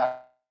same as the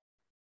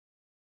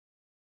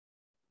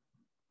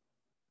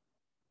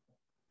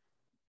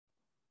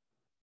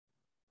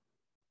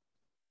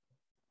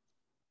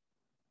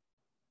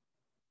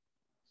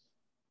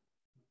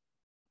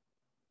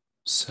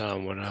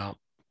Sound went out.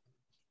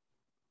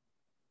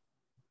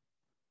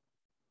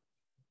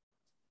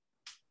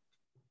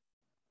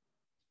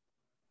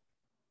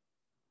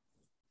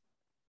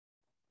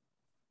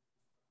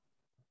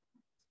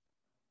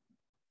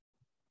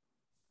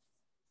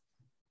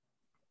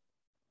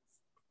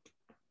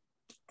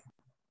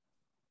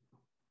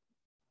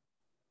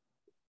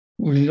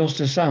 We lost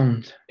the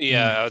sound.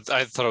 Yeah,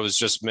 I thought it was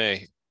just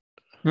me.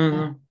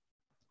 No.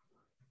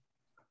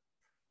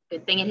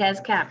 Good thing it has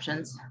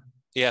captions.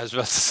 Yeah, I was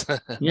about to say.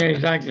 Yeah,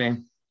 exactly.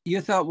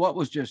 You thought what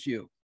was just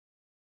you?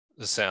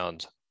 The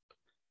sound.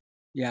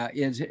 Yeah,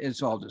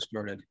 it's all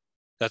distorted.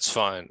 That's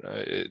fine.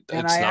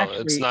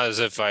 It's not as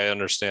if I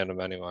understand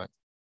them anyway.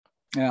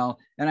 Well,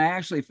 and I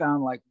actually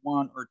found like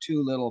one or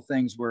two little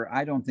things where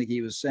I don't think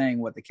he was saying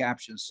what the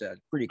caption said.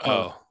 Pretty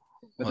close. Oh,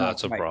 well,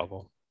 that's a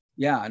problem.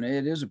 Yeah, and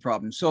it is a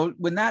problem. So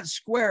when that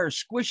square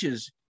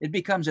squishes, it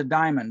becomes a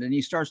diamond, and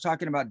he starts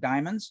talking about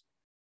diamonds.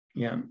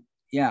 Yeah.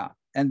 Yeah,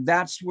 and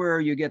that's where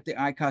you get the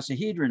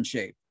icosahedron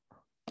shape.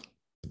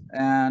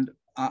 And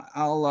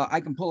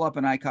I can pull up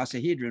an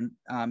icosahedron.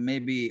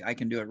 Maybe I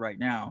can do it right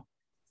now,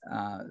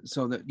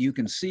 so that you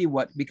can see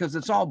what, because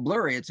it's all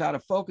blurry. It's out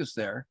of focus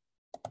there.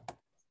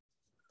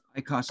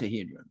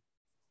 Icosahedron.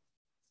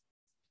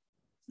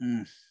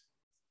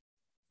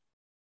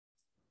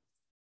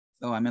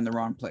 Oh, I'm in the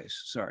wrong place.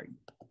 Sorry.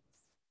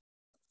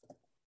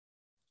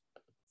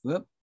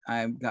 Whoop,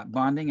 I've got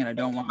bonding and I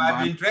don't want bonding. It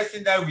might be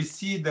interesting that we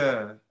see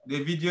the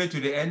video to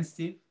the end,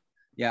 Steve.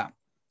 Yeah,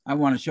 I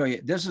want to show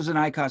you. This is an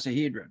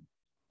icosahedron.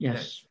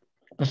 Yes,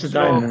 that's a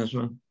diamond as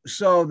well.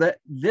 So that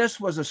this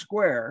was a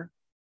square.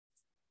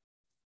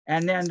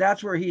 And then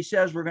that's where he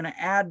says we're going to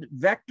add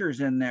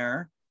vectors in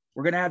there.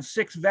 We're going to add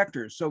 6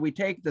 vectors. So we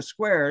take the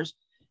squares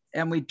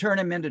and we turn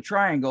them into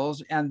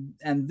triangles, and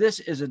this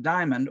is a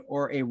diamond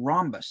or a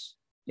rhombus,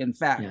 in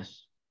fact.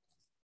 Yes.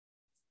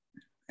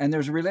 And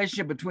there's a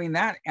relationship between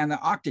that and the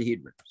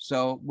octahedron.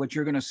 So what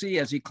you're going to see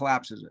as he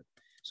collapses it.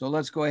 So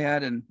let's go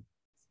ahead, and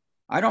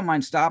I don't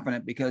mind stopping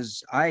it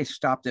because I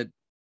stopped it.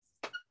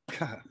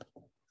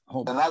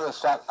 Another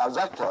set of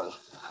vectors.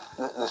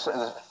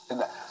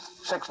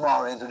 6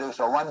 more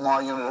introduced, or 1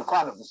 more unit of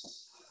quantum.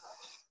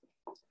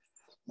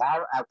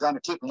 Now I'm going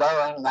to keep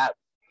lowering that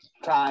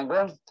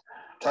triangle.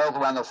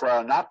 Total on the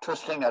floor, not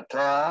twisting at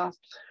all.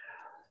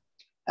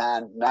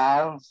 And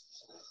now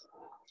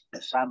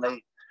it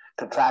suddenly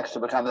contracts to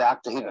become the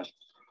octahedron.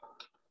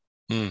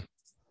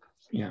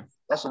 Yeah.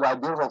 This is a very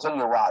beautiful thing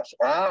you watch.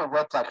 All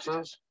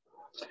vertexes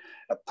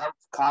approach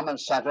common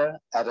center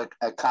at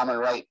a common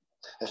rate.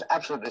 There's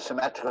absolutely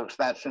symmetrical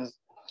expansion.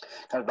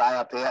 comes by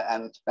up here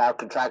and now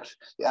contracts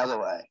the other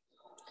way.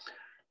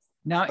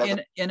 Now,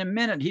 in a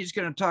minute, he's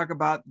going to talk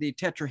about the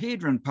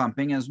tetrahedron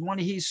pumping, as what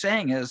he's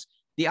saying is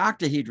the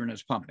octahedron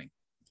is pumping.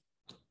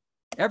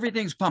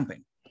 Everything's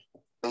pumping.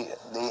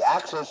 The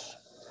axis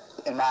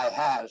in my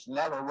hands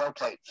never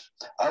rotates.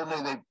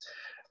 Only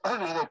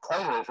the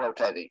equator is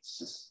rotating.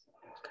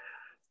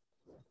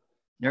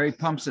 There he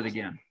pumps it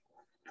again.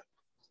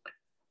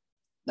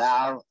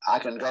 Now I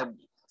can go,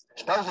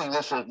 supposing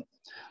this is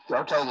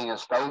rotating in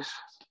space,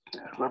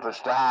 a group of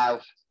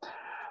stars,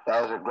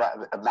 there's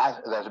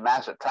a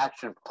mass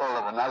attraction pull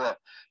of another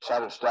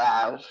set of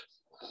stars,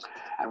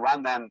 and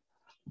one then,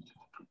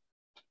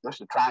 this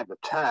is trying to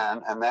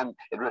turn, and then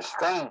it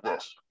restrains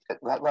this.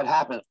 What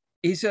happens?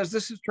 He says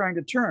this is trying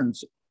to turn.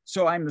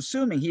 So I'm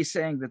assuming he's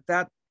saying that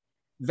that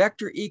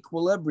vector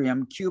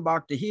equilibrium cube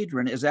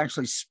octahedron is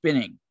actually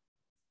spinning.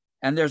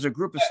 And there's a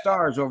group of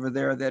stars over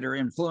there that are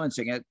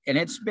influencing it, and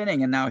it's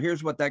spinning. And now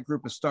here's what that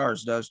group of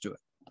stars does to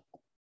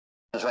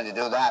it. When you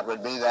do that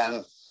would be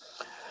then,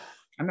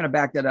 I'm going to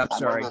back that up,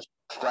 sorry.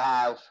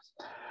 Stars,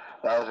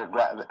 there's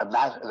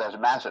a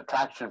mass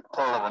attraction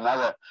pull of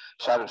another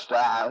set of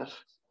stars,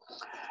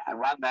 and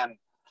one then,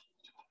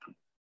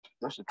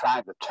 this is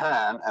trying to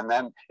turn, and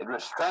then it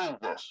restrains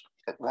this.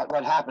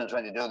 What happens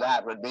when you do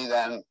that would be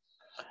then,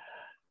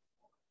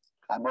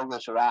 I move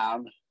this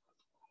around,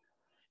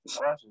 it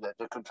forces it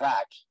to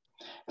contract.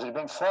 If it's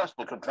being forced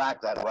to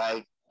contract that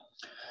way,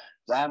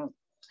 then,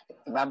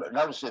 remember,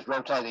 notice it's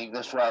rotating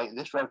this way.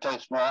 This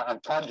rotates more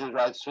and plunges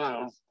right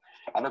through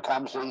and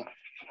becomes the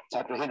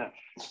tetrahedron.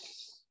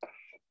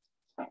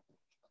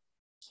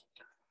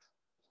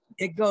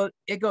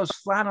 It goes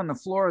flat on the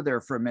floor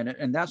there for a minute,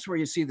 and that's where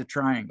you see the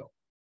triangle.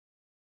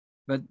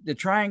 But the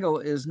triangle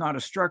is not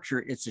a structure,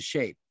 it's a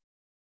shape.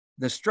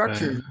 The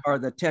structures are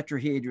the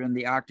tetrahedron,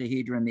 the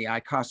octahedron, the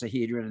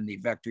icosahedron, and the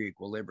vector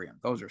equilibrium.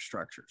 Those are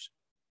structures.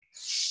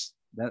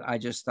 That I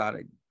just thought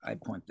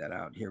I'd point that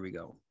out. Here we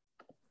go.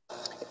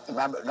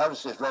 Remember,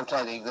 notice it's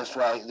rotating this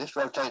way. This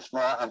rotates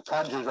more and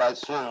plunges right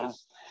through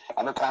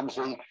and becomes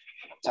the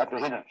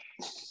tetrahedron.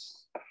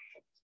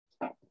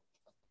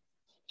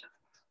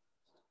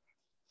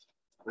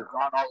 We've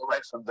gone all the way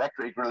from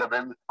vector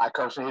equilibrium,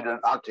 icosahedron,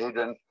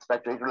 octahedron,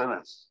 vector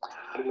equilibrium.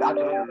 The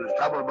octahedron is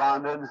double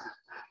bonded,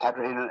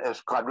 tetrahedron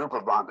is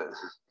quadruple bonded,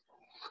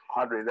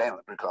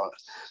 quadrivalent we call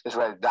it. This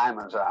way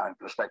diamonds are in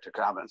respect to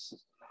carbons.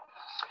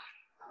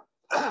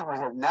 We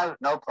have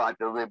no point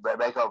to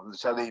break open.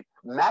 So the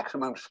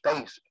maximum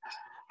space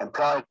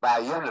employed by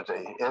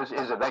unity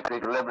is a vector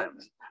equilibrium,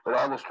 but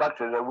all the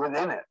structures are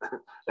within it.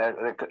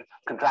 They're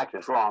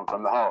contracted form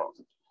from the whole.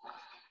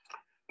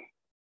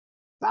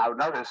 Now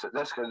notice that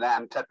this can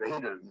then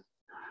tetrahedron.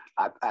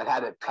 I've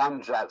had it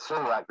plunge that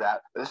through like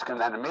that. This can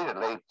then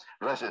immediately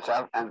reverse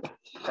itself and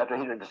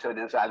tetrahedron can turn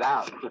inside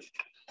out.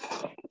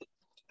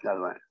 The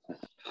other way.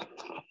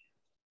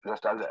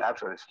 Just does it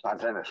absolutely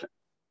spontaneously.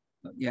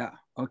 Yeah,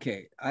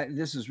 okay.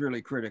 This is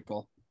really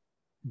critical.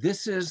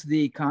 This is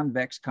the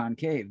convex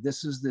concave.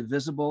 This is the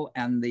visible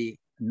and the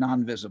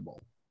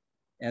non-visible.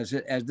 As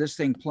this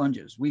thing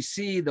plunges, we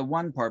see the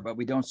one part, but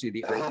we don't see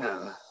the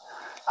other.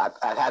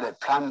 I've had it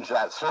plunge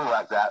that through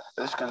like that.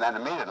 This can then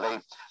immediately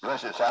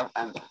reverse itself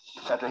and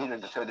tetrahedron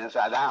can turn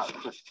inside out.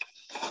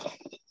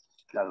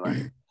 The other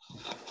way.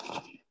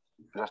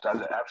 Just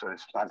does it absolutely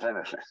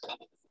spontaneously.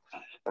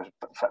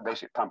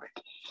 Basic pumping.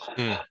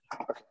 Okay.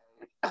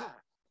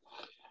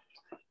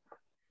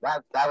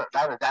 That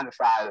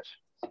identifies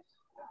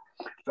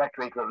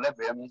vector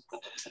equilibrium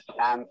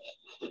and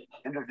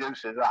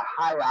introduces a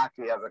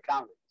hierarchy of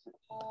accounting.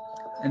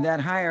 And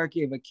that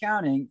hierarchy of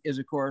accounting is,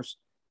 of course,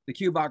 the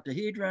cube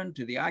octahedron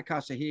to the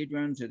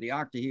icosahedron to the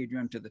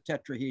octahedron to the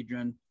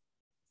tetrahedron,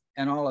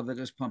 and all of it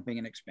is pumping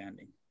and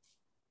expanding.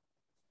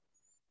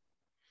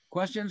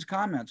 Questions,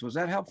 comments? Was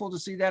that helpful to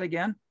see that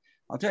again?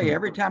 I'll tell you,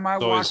 every time I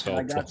watch it,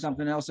 I got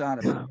something else out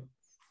of it.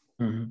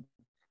 Mm-hmm.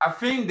 I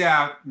think there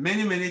are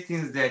many, many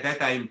things there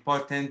that are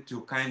important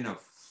to kind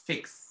of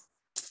fix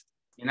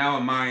in our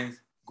minds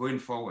going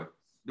forward.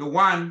 The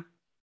one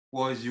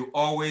was you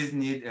always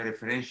need a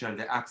referential,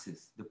 the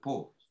axis, the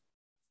pole.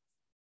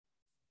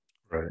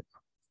 Right.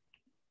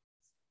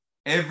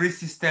 Every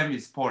system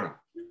is polar.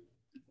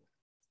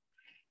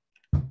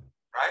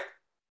 Right?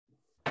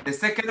 The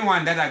second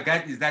one that I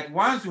got is that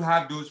once you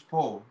have those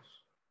poles,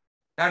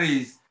 that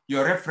is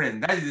your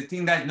reference. That is the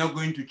thing that's not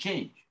going to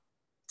change.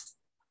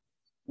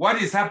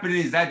 What is happening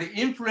is that the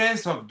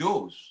influence of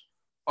those,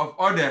 of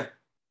other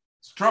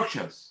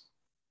structures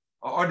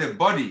or other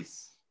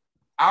bodies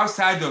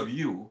outside of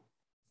you,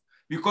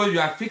 because you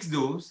have fixed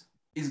those,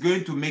 is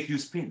going to make you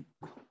spin.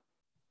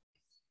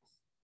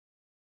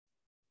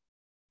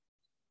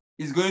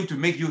 It's going to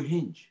make you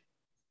hinge.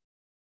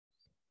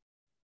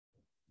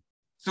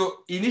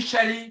 So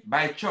initially,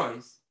 by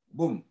choice,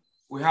 boom,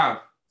 we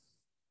have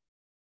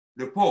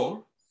the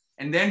pole,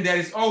 and then there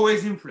is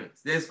always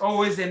influence. There's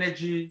always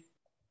energy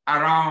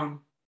around,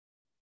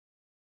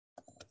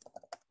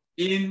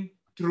 in,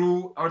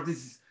 through, or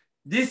this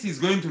is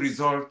going to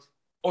result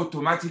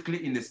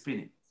automatically in the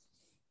spinning.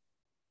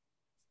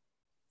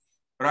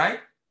 right?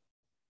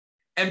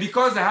 And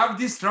because I have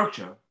this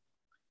structure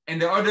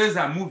and the others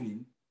are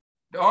moving,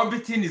 the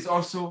orbiting is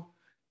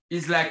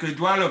like a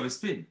dual of a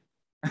spin.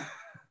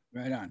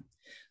 Right on.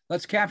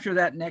 Let's capture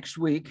that next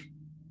week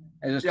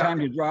as it's time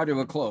to draw to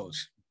a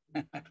close.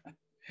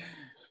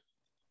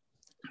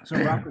 So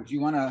Robert,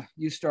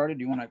 you started,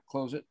 do you want to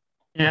close it?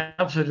 Yeah,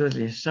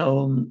 absolutely.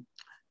 So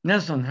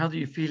Nelson, how do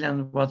you feel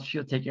and what's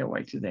your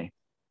takeaway today?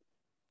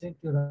 Thank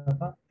you,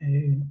 Rafa.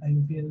 I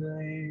feel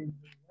well.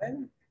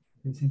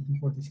 Thank you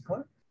for this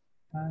call.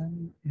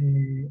 And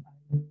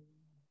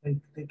I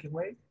take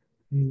away.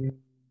 I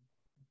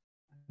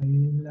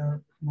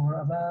learn more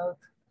about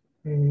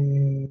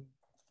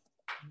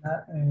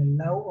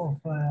law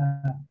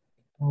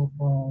of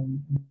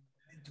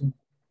momentum.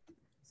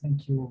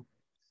 Thank you,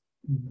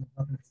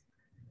 Robert.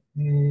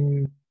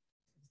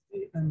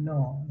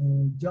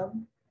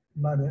 John,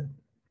 but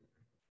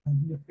how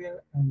do you feel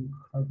and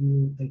how do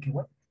you take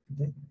away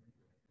today?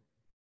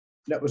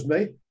 That was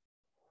me?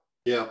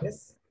 Yeah.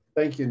 Yes.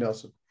 Thank you,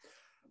 Nelson.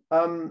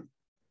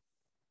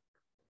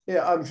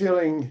 Yeah, I'm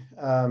feeling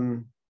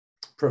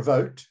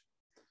provoked,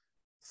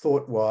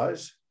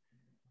 thought-wise,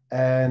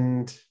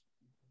 and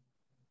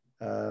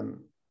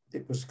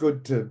it was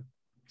good to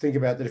think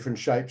about the different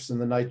shapes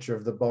and the nature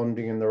of the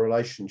bonding and the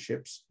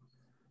relationships.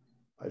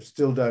 I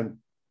still don't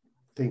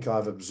think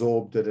I've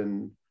absorbed it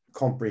and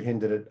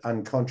comprehended it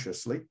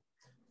unconsciously,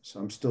 so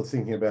I'm still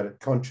thinking about it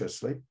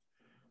consciously.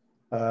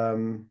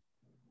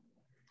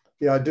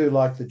 Yeah, I do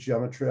like the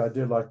geometry. I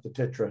do like the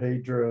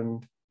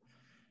tetrahedron.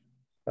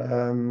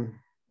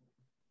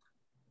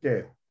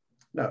 Yeah,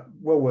 no,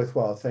 well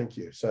worthwhile. Thank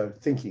you. So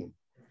thinking.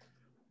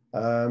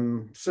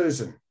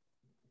 Susan,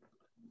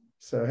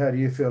 so how do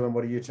you feel and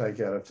what do you take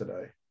out of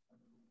today?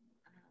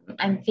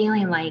 I'm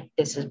feeling like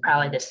this is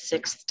probably the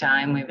 6th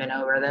time we've been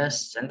over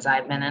this since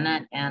I've been in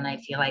it. And I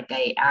feel like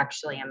I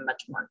actually am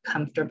much more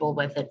comfortable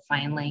with it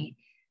finally.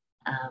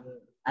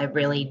 I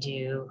really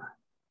do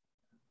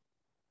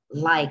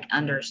like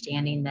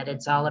understanding that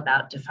it's all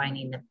about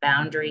defining the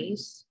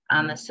boundaries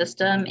on the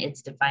system.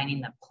 It's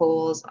defining the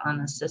poles on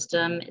the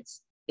system.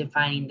 It's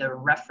defining the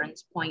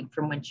reference point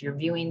from which you're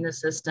viewing the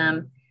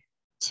system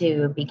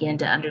to begin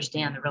to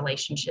understand the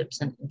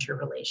relationships and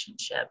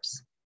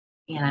interrelationships.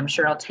 And I'm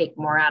sure I'll take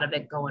more out of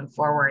it going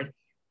forward.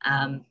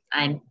 I'm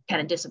kind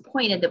of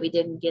disappointed that we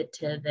didn't get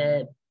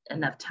to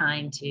enough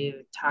time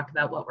to talk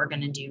about what we're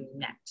going to do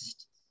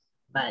next,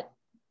 but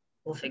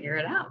we'll figure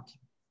it out.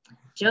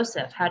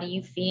 Joseph, how do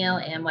you feel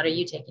and what are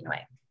you taking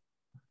away?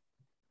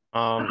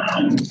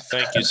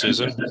 Thank you,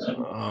 Susan.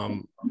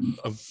 So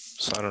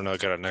I don't know, I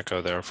got an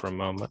echo there for a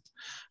moment.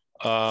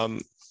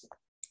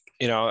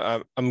 You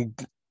know,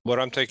 what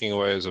I'm taking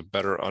away is a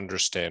better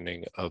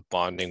understanding of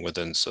bonding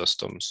within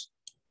systems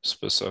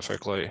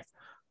specifically.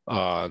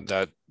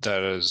 That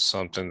is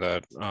something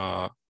that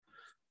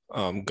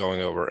I'm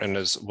going over. And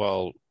as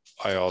well,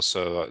 I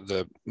also,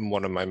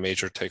 one of my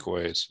major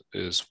takeaways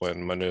is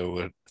when Manu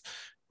would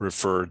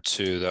referred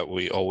to that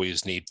we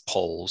always need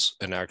poles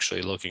and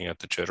actually looking at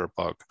the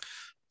jitterbug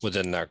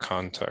within that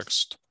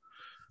context.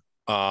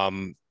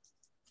 The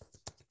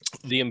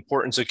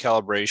importance of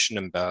calibration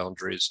and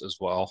boundaries as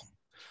well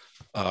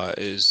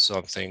is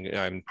something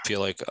I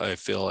feel like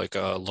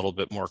a little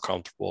bit more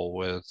comfortable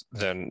with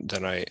than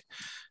I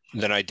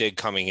did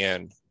coming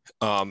in,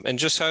 and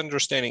just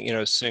understanding, you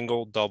know,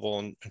 single, double,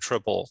 and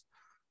triple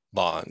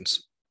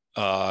bonds.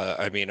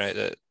 I mean,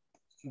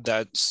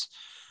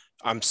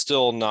 I'm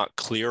still not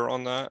clear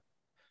on that.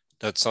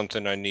 That's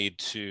something I need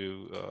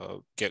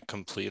to get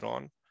complete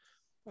on,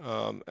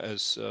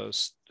 as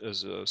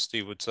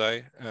Steve would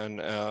say.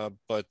 And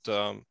but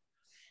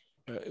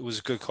it was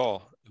a good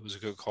call. It was a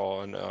good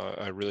call, and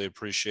I really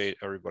appreciate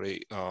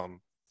everybody,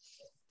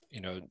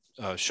 you know,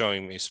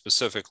 showing me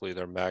specifically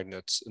their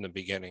magnets in the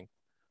beginning,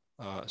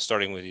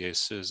 starting with you,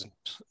 Susan.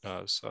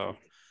 So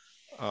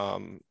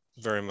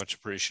very much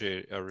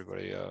appreciate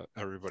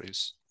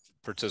everybody's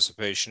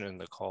participation in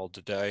the call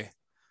today.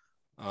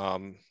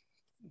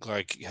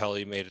 Glad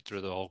Kelly made it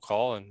through the whole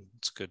call, and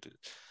it's good to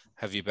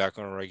have you back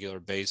on a regular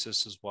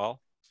basis as well.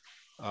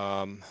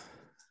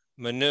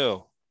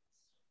 Manu,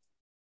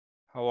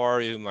 how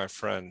are you, my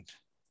friend?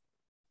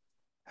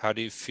 How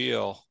do you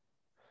feel,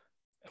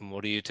 and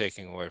what are you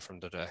taking away from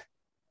today?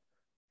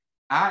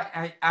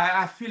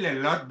 I feel a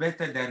lot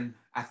better than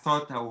I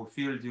thought I would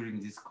feel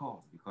during this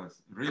call,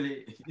 because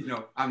really, you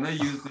know, I'm not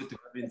used to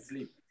having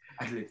sleep,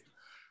 at least.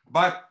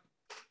 But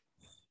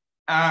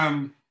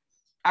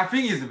I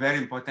think it's very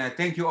important.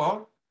 Thank you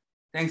all.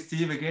 Thanks,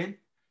 Steve, again.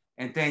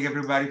 And thank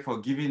everybody for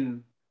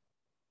giving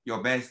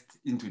your best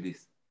into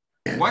this.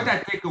 What I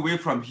take away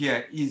from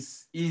here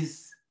is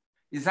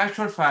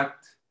actual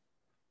fact,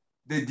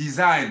 the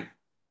design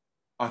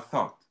of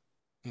thought.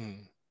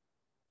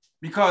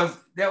 Because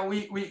there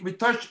we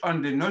touch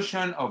on the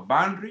notion of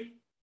boundary,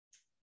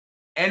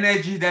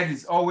 energy that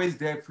is always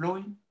there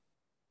flowing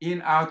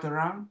in, out,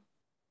 around.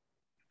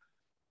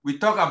 We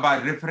talk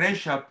about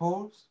referential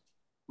poles.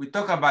 We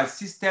talk about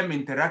system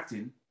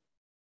interacting,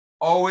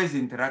 always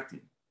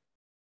interacting.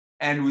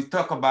 And we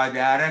talk about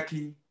the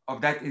hierarchy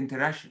of that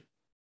interaction.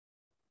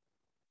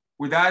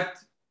 without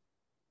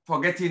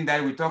forgetting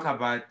that we talk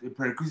about the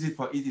prerequisite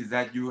for it is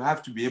that you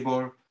have to be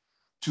able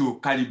to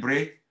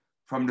calibrate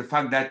from the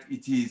fact that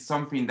it is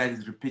something that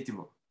is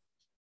repeatable,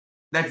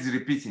 that is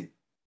repeating.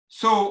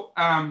 So,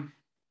 and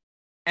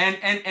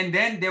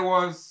then there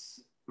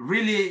was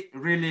really,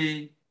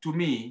 to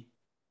me,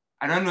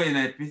 I don't know in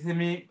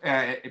epiphany,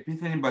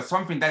 but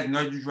something that's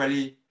not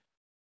usually,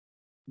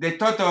 they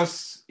taught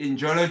us in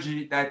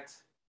geology that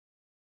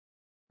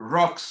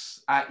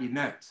rocks are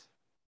inert,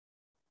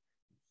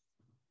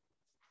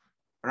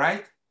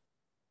 right?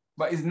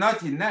 But it's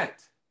not inert.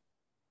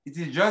 It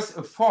is just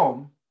a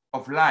form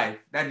of life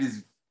that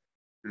is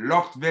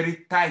locked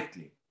very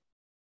tightly,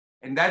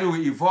 and that will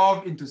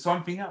evolve into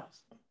something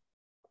else,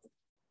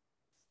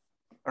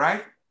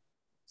 right?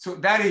 So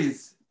that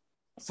is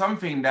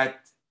something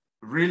that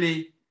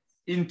really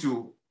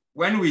into,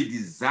 when we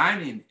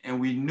designing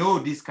and we know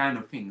these kind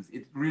of things,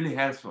 it really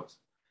helps us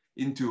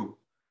into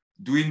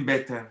doing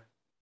better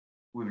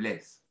with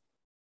less.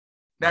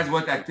 That's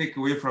what I take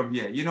away from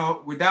here. You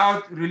know,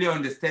 without really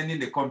understanding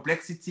the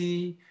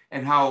complexity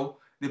and how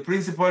the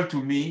principle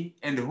to me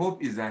and the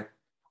hope is that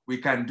we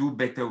can do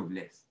better with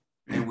less,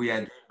 and we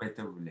are doing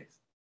better with less.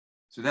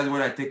 So that's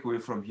what I take away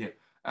from here.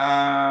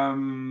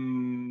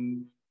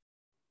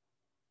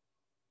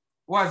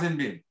 Who hasn't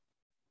been?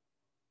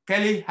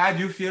 Kelly, how do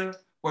you feel?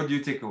 What do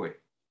you take away?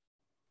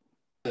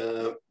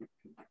 How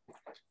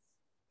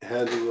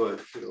do I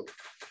feel?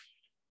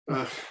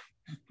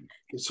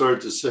 It's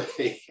hard to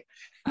say.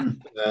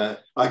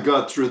 I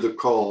got through the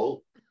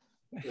call.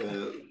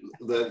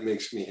 That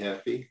makes me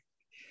happy.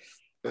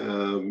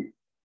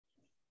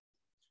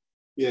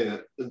 Yeah,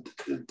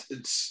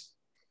 it's.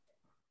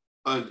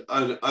 I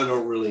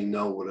don't really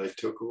know what I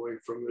took away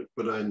from it,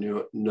 but I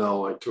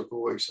know I took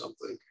away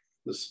something.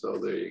 So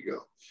there you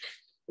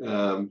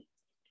go.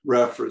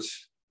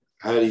 Reference.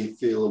 How do you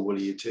feel and what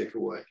do you take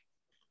away?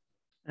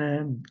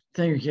 Thank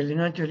you, Kelly.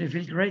 Naturally,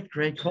 feel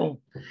great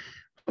call.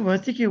 What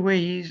I take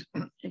away is,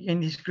 again,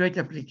 this great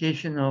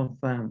application of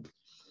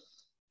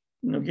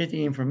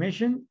getting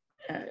information,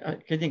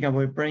 getting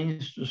our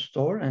brains to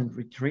store and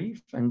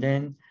retrieve, and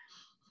then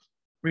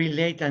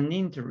relate and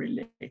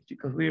interrelate,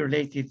 because we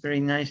related very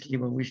nicely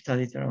when we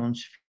studied our own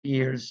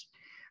spheres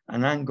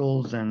and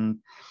angles and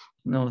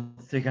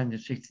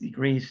 360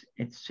 degrees,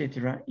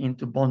 etc.,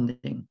 into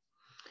bonding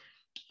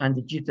and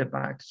the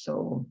jitterbug.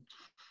 So,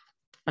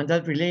 and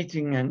that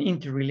relating and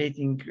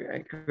interrelating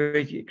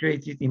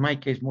created, in my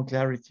case, more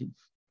clarity.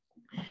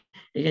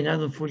 Again, I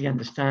don't fully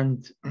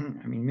understand, I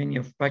mean, many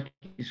of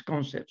Bucky's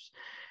concepts,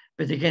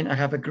 but again, I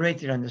have a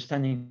greater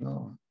understanding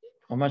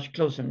or much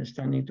closer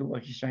understanding to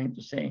what he's trying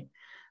to say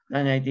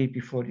than I did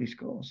before this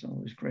call. So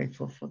I was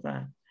grateful for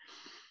that.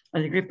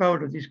 And the great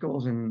power of these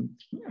calls and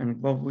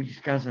what we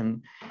discuss,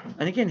 and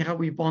again, how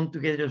we bond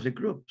together as a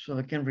group. So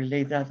I can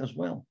relate that as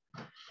well.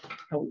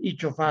 How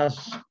each of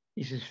us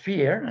is a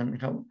sphere,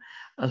 and how,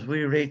 as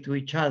we relate to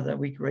each other,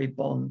 we create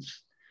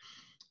bonds,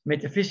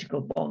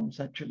 metaphysical bonds,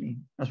 actually,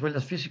 as well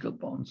as physical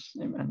bonds.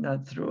 And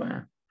that through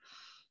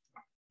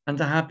and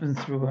that happens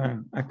through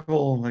a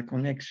call that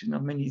connects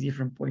many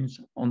different points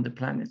on the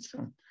planet.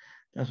 So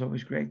that's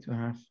always great to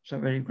have. So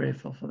very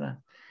grateful for that.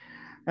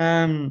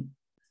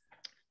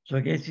 So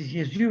I guess it's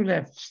just you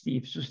left,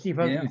 Steve. So Steve,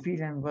 how do you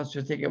feel and what's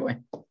your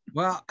takeaway?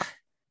 Well,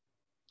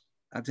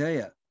 I'll tell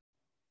you,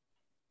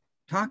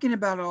 talking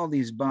about all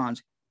these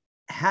bonds,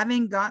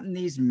 having gotten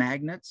these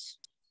magnets,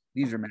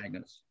 these are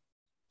magnets.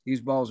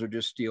 These balls are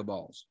just steel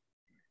balls.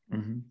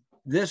 Mm-hmm.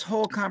 This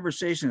whole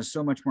conversation is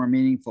so much more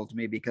meaningful to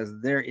me because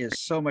there is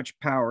so much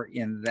power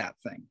in that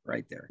thing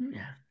right there.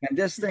 Yeah. And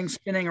this thing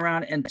spinning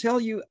around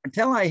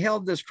until I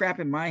held this crap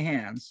in my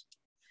hands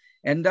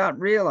and not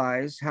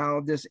realize how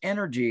this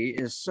energy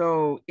is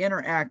so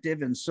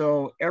interactive and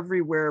so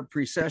everywhere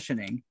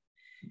precessioning.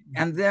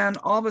 And then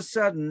all of a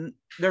sudden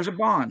there's a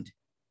bond.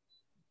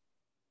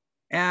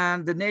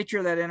 And the nature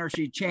of that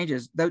energy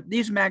changes.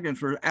 These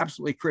magnets were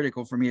absolutely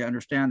critical for me to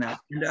understand that.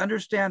 And to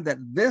understand that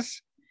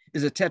this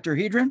is a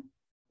tetrahedron.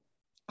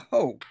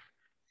 Oh.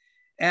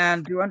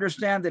 And to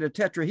understand that a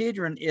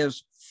tetrahedron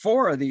is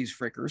 4 of these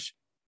frickers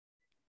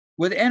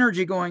with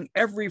energy going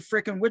every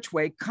frickin' which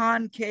way,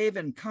 concave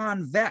and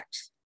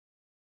convex,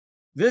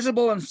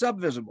 visible and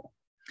subvisible.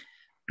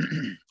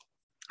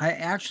 I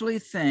actually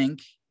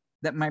think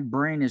that my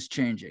brain is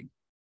changing.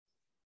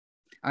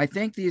 I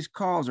think these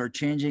calls are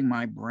changing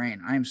my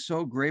brain. I'm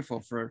so grateful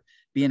for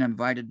being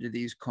invited to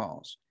these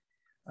calls.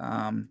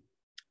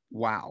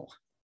 Wow.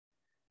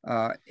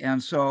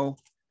 And so,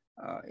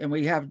 and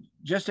we have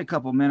just a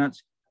couple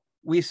minutes.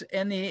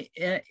 In the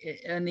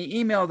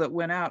email that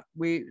went out,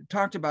 we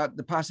talked about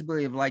the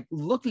possibility of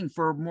looking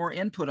for more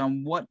input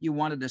on what you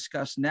want to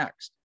discuss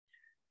next.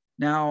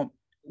 Now,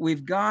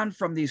 we've gone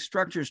from these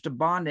structures to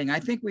bonding. I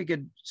think we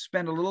could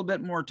spend a little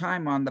bit more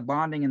time on the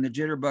bonding and the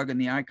jitterbug and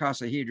the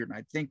icosahedron.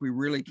 I think we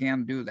really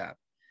can do that.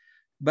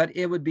 But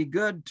it would be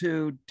good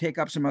to take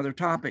up some other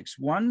topics.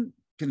 One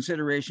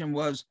consideration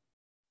was,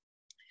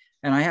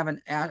 and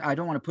I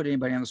don't want to put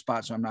anybody on the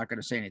spot, so I'm not going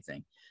to say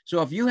anything.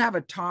 So if you have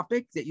a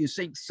topic that you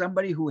think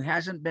somebody who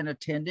hasn't been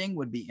attending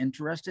would be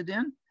interested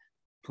in,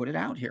 put it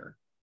out here,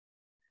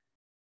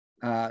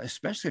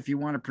 especially if you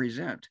want to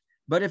present.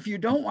 But if you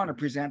don't want to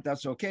present,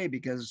 that's okay,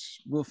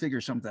 because we'll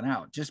figure something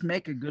out. Just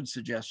make a good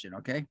suggestion,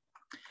 okay?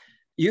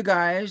 You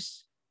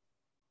guys,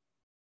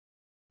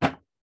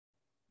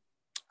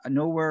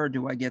 nowhere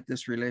do I get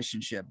this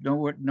relationship.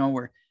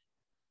 Nowhere.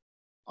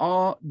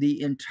 All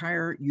the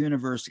entire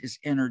universe is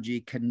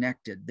energy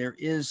connected. There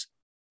is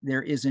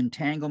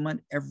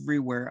entanglement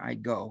everywhere I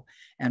go.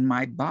 And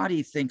my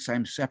body thinks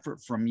I'm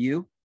separate from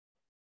you.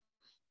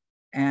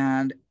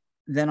 And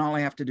then all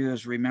I have to do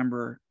is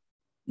remember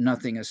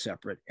nothing is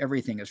separate.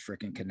 Everything is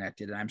freaking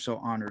connected. And I'm so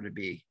honored to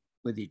be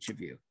with each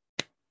of you.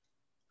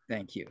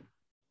 Thank you.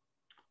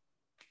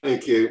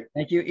 Thank you.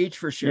 Thank you each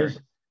for sharing.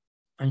 Yes.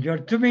 And you're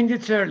 2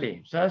 minutes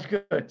early, so that's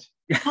good.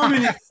 2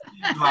 minutes.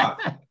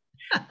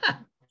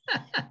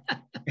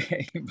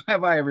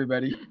 Bye-bye,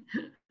 everybody.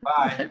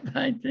 Bye.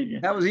 Bye. Take care.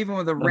 That was even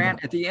with a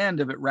rant at the end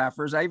of it,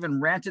 Raffers. I even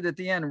ranted at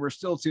the end, and we're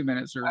still 2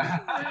 minutes early.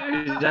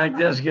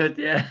 That's good,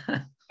 yeah.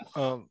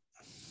 But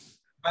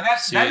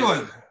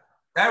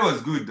that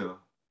was good though.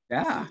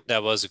 Yeah.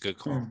 That was a good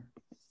call.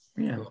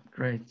 Yeah,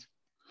 great.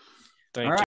 Thank you.